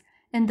dynamics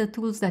and the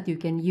tools that you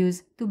can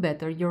use to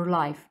better your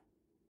life.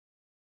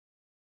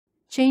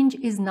 Change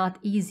is not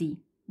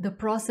easy. The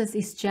process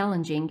is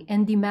challenging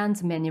and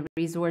demands many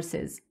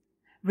resources.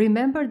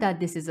 Remember that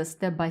this is a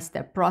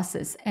step-by-step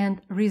process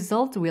and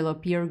results will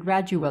appear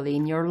gradually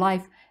in your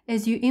life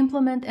as you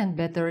implement and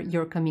better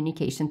your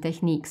communication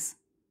techniques.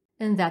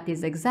 And that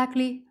is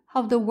exactly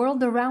how the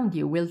world around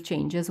you will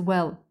change as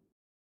well.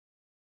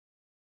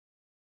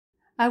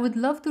 I would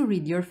love to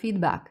read your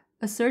feedback,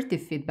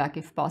 assertive feedback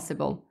if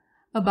possible,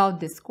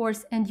 about this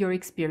course and your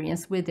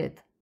experience with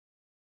it.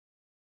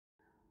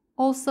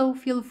 Also,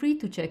 feel free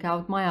to check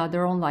out my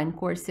other online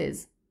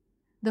courses.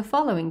 The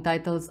following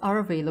titles are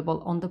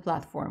available on the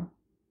platform.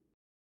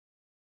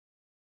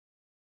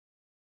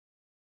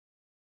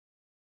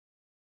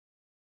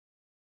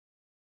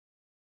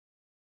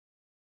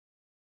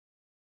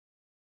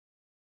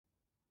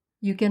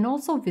 You can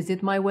also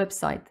visit my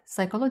website,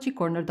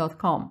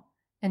 psychologycorner.com,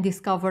 and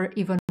discover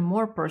even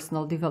more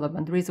personal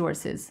development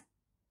resources.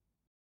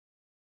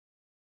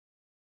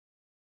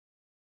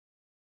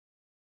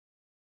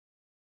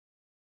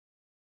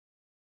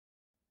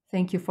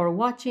 Thank you for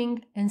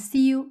watching, and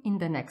see you in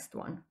the next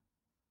one.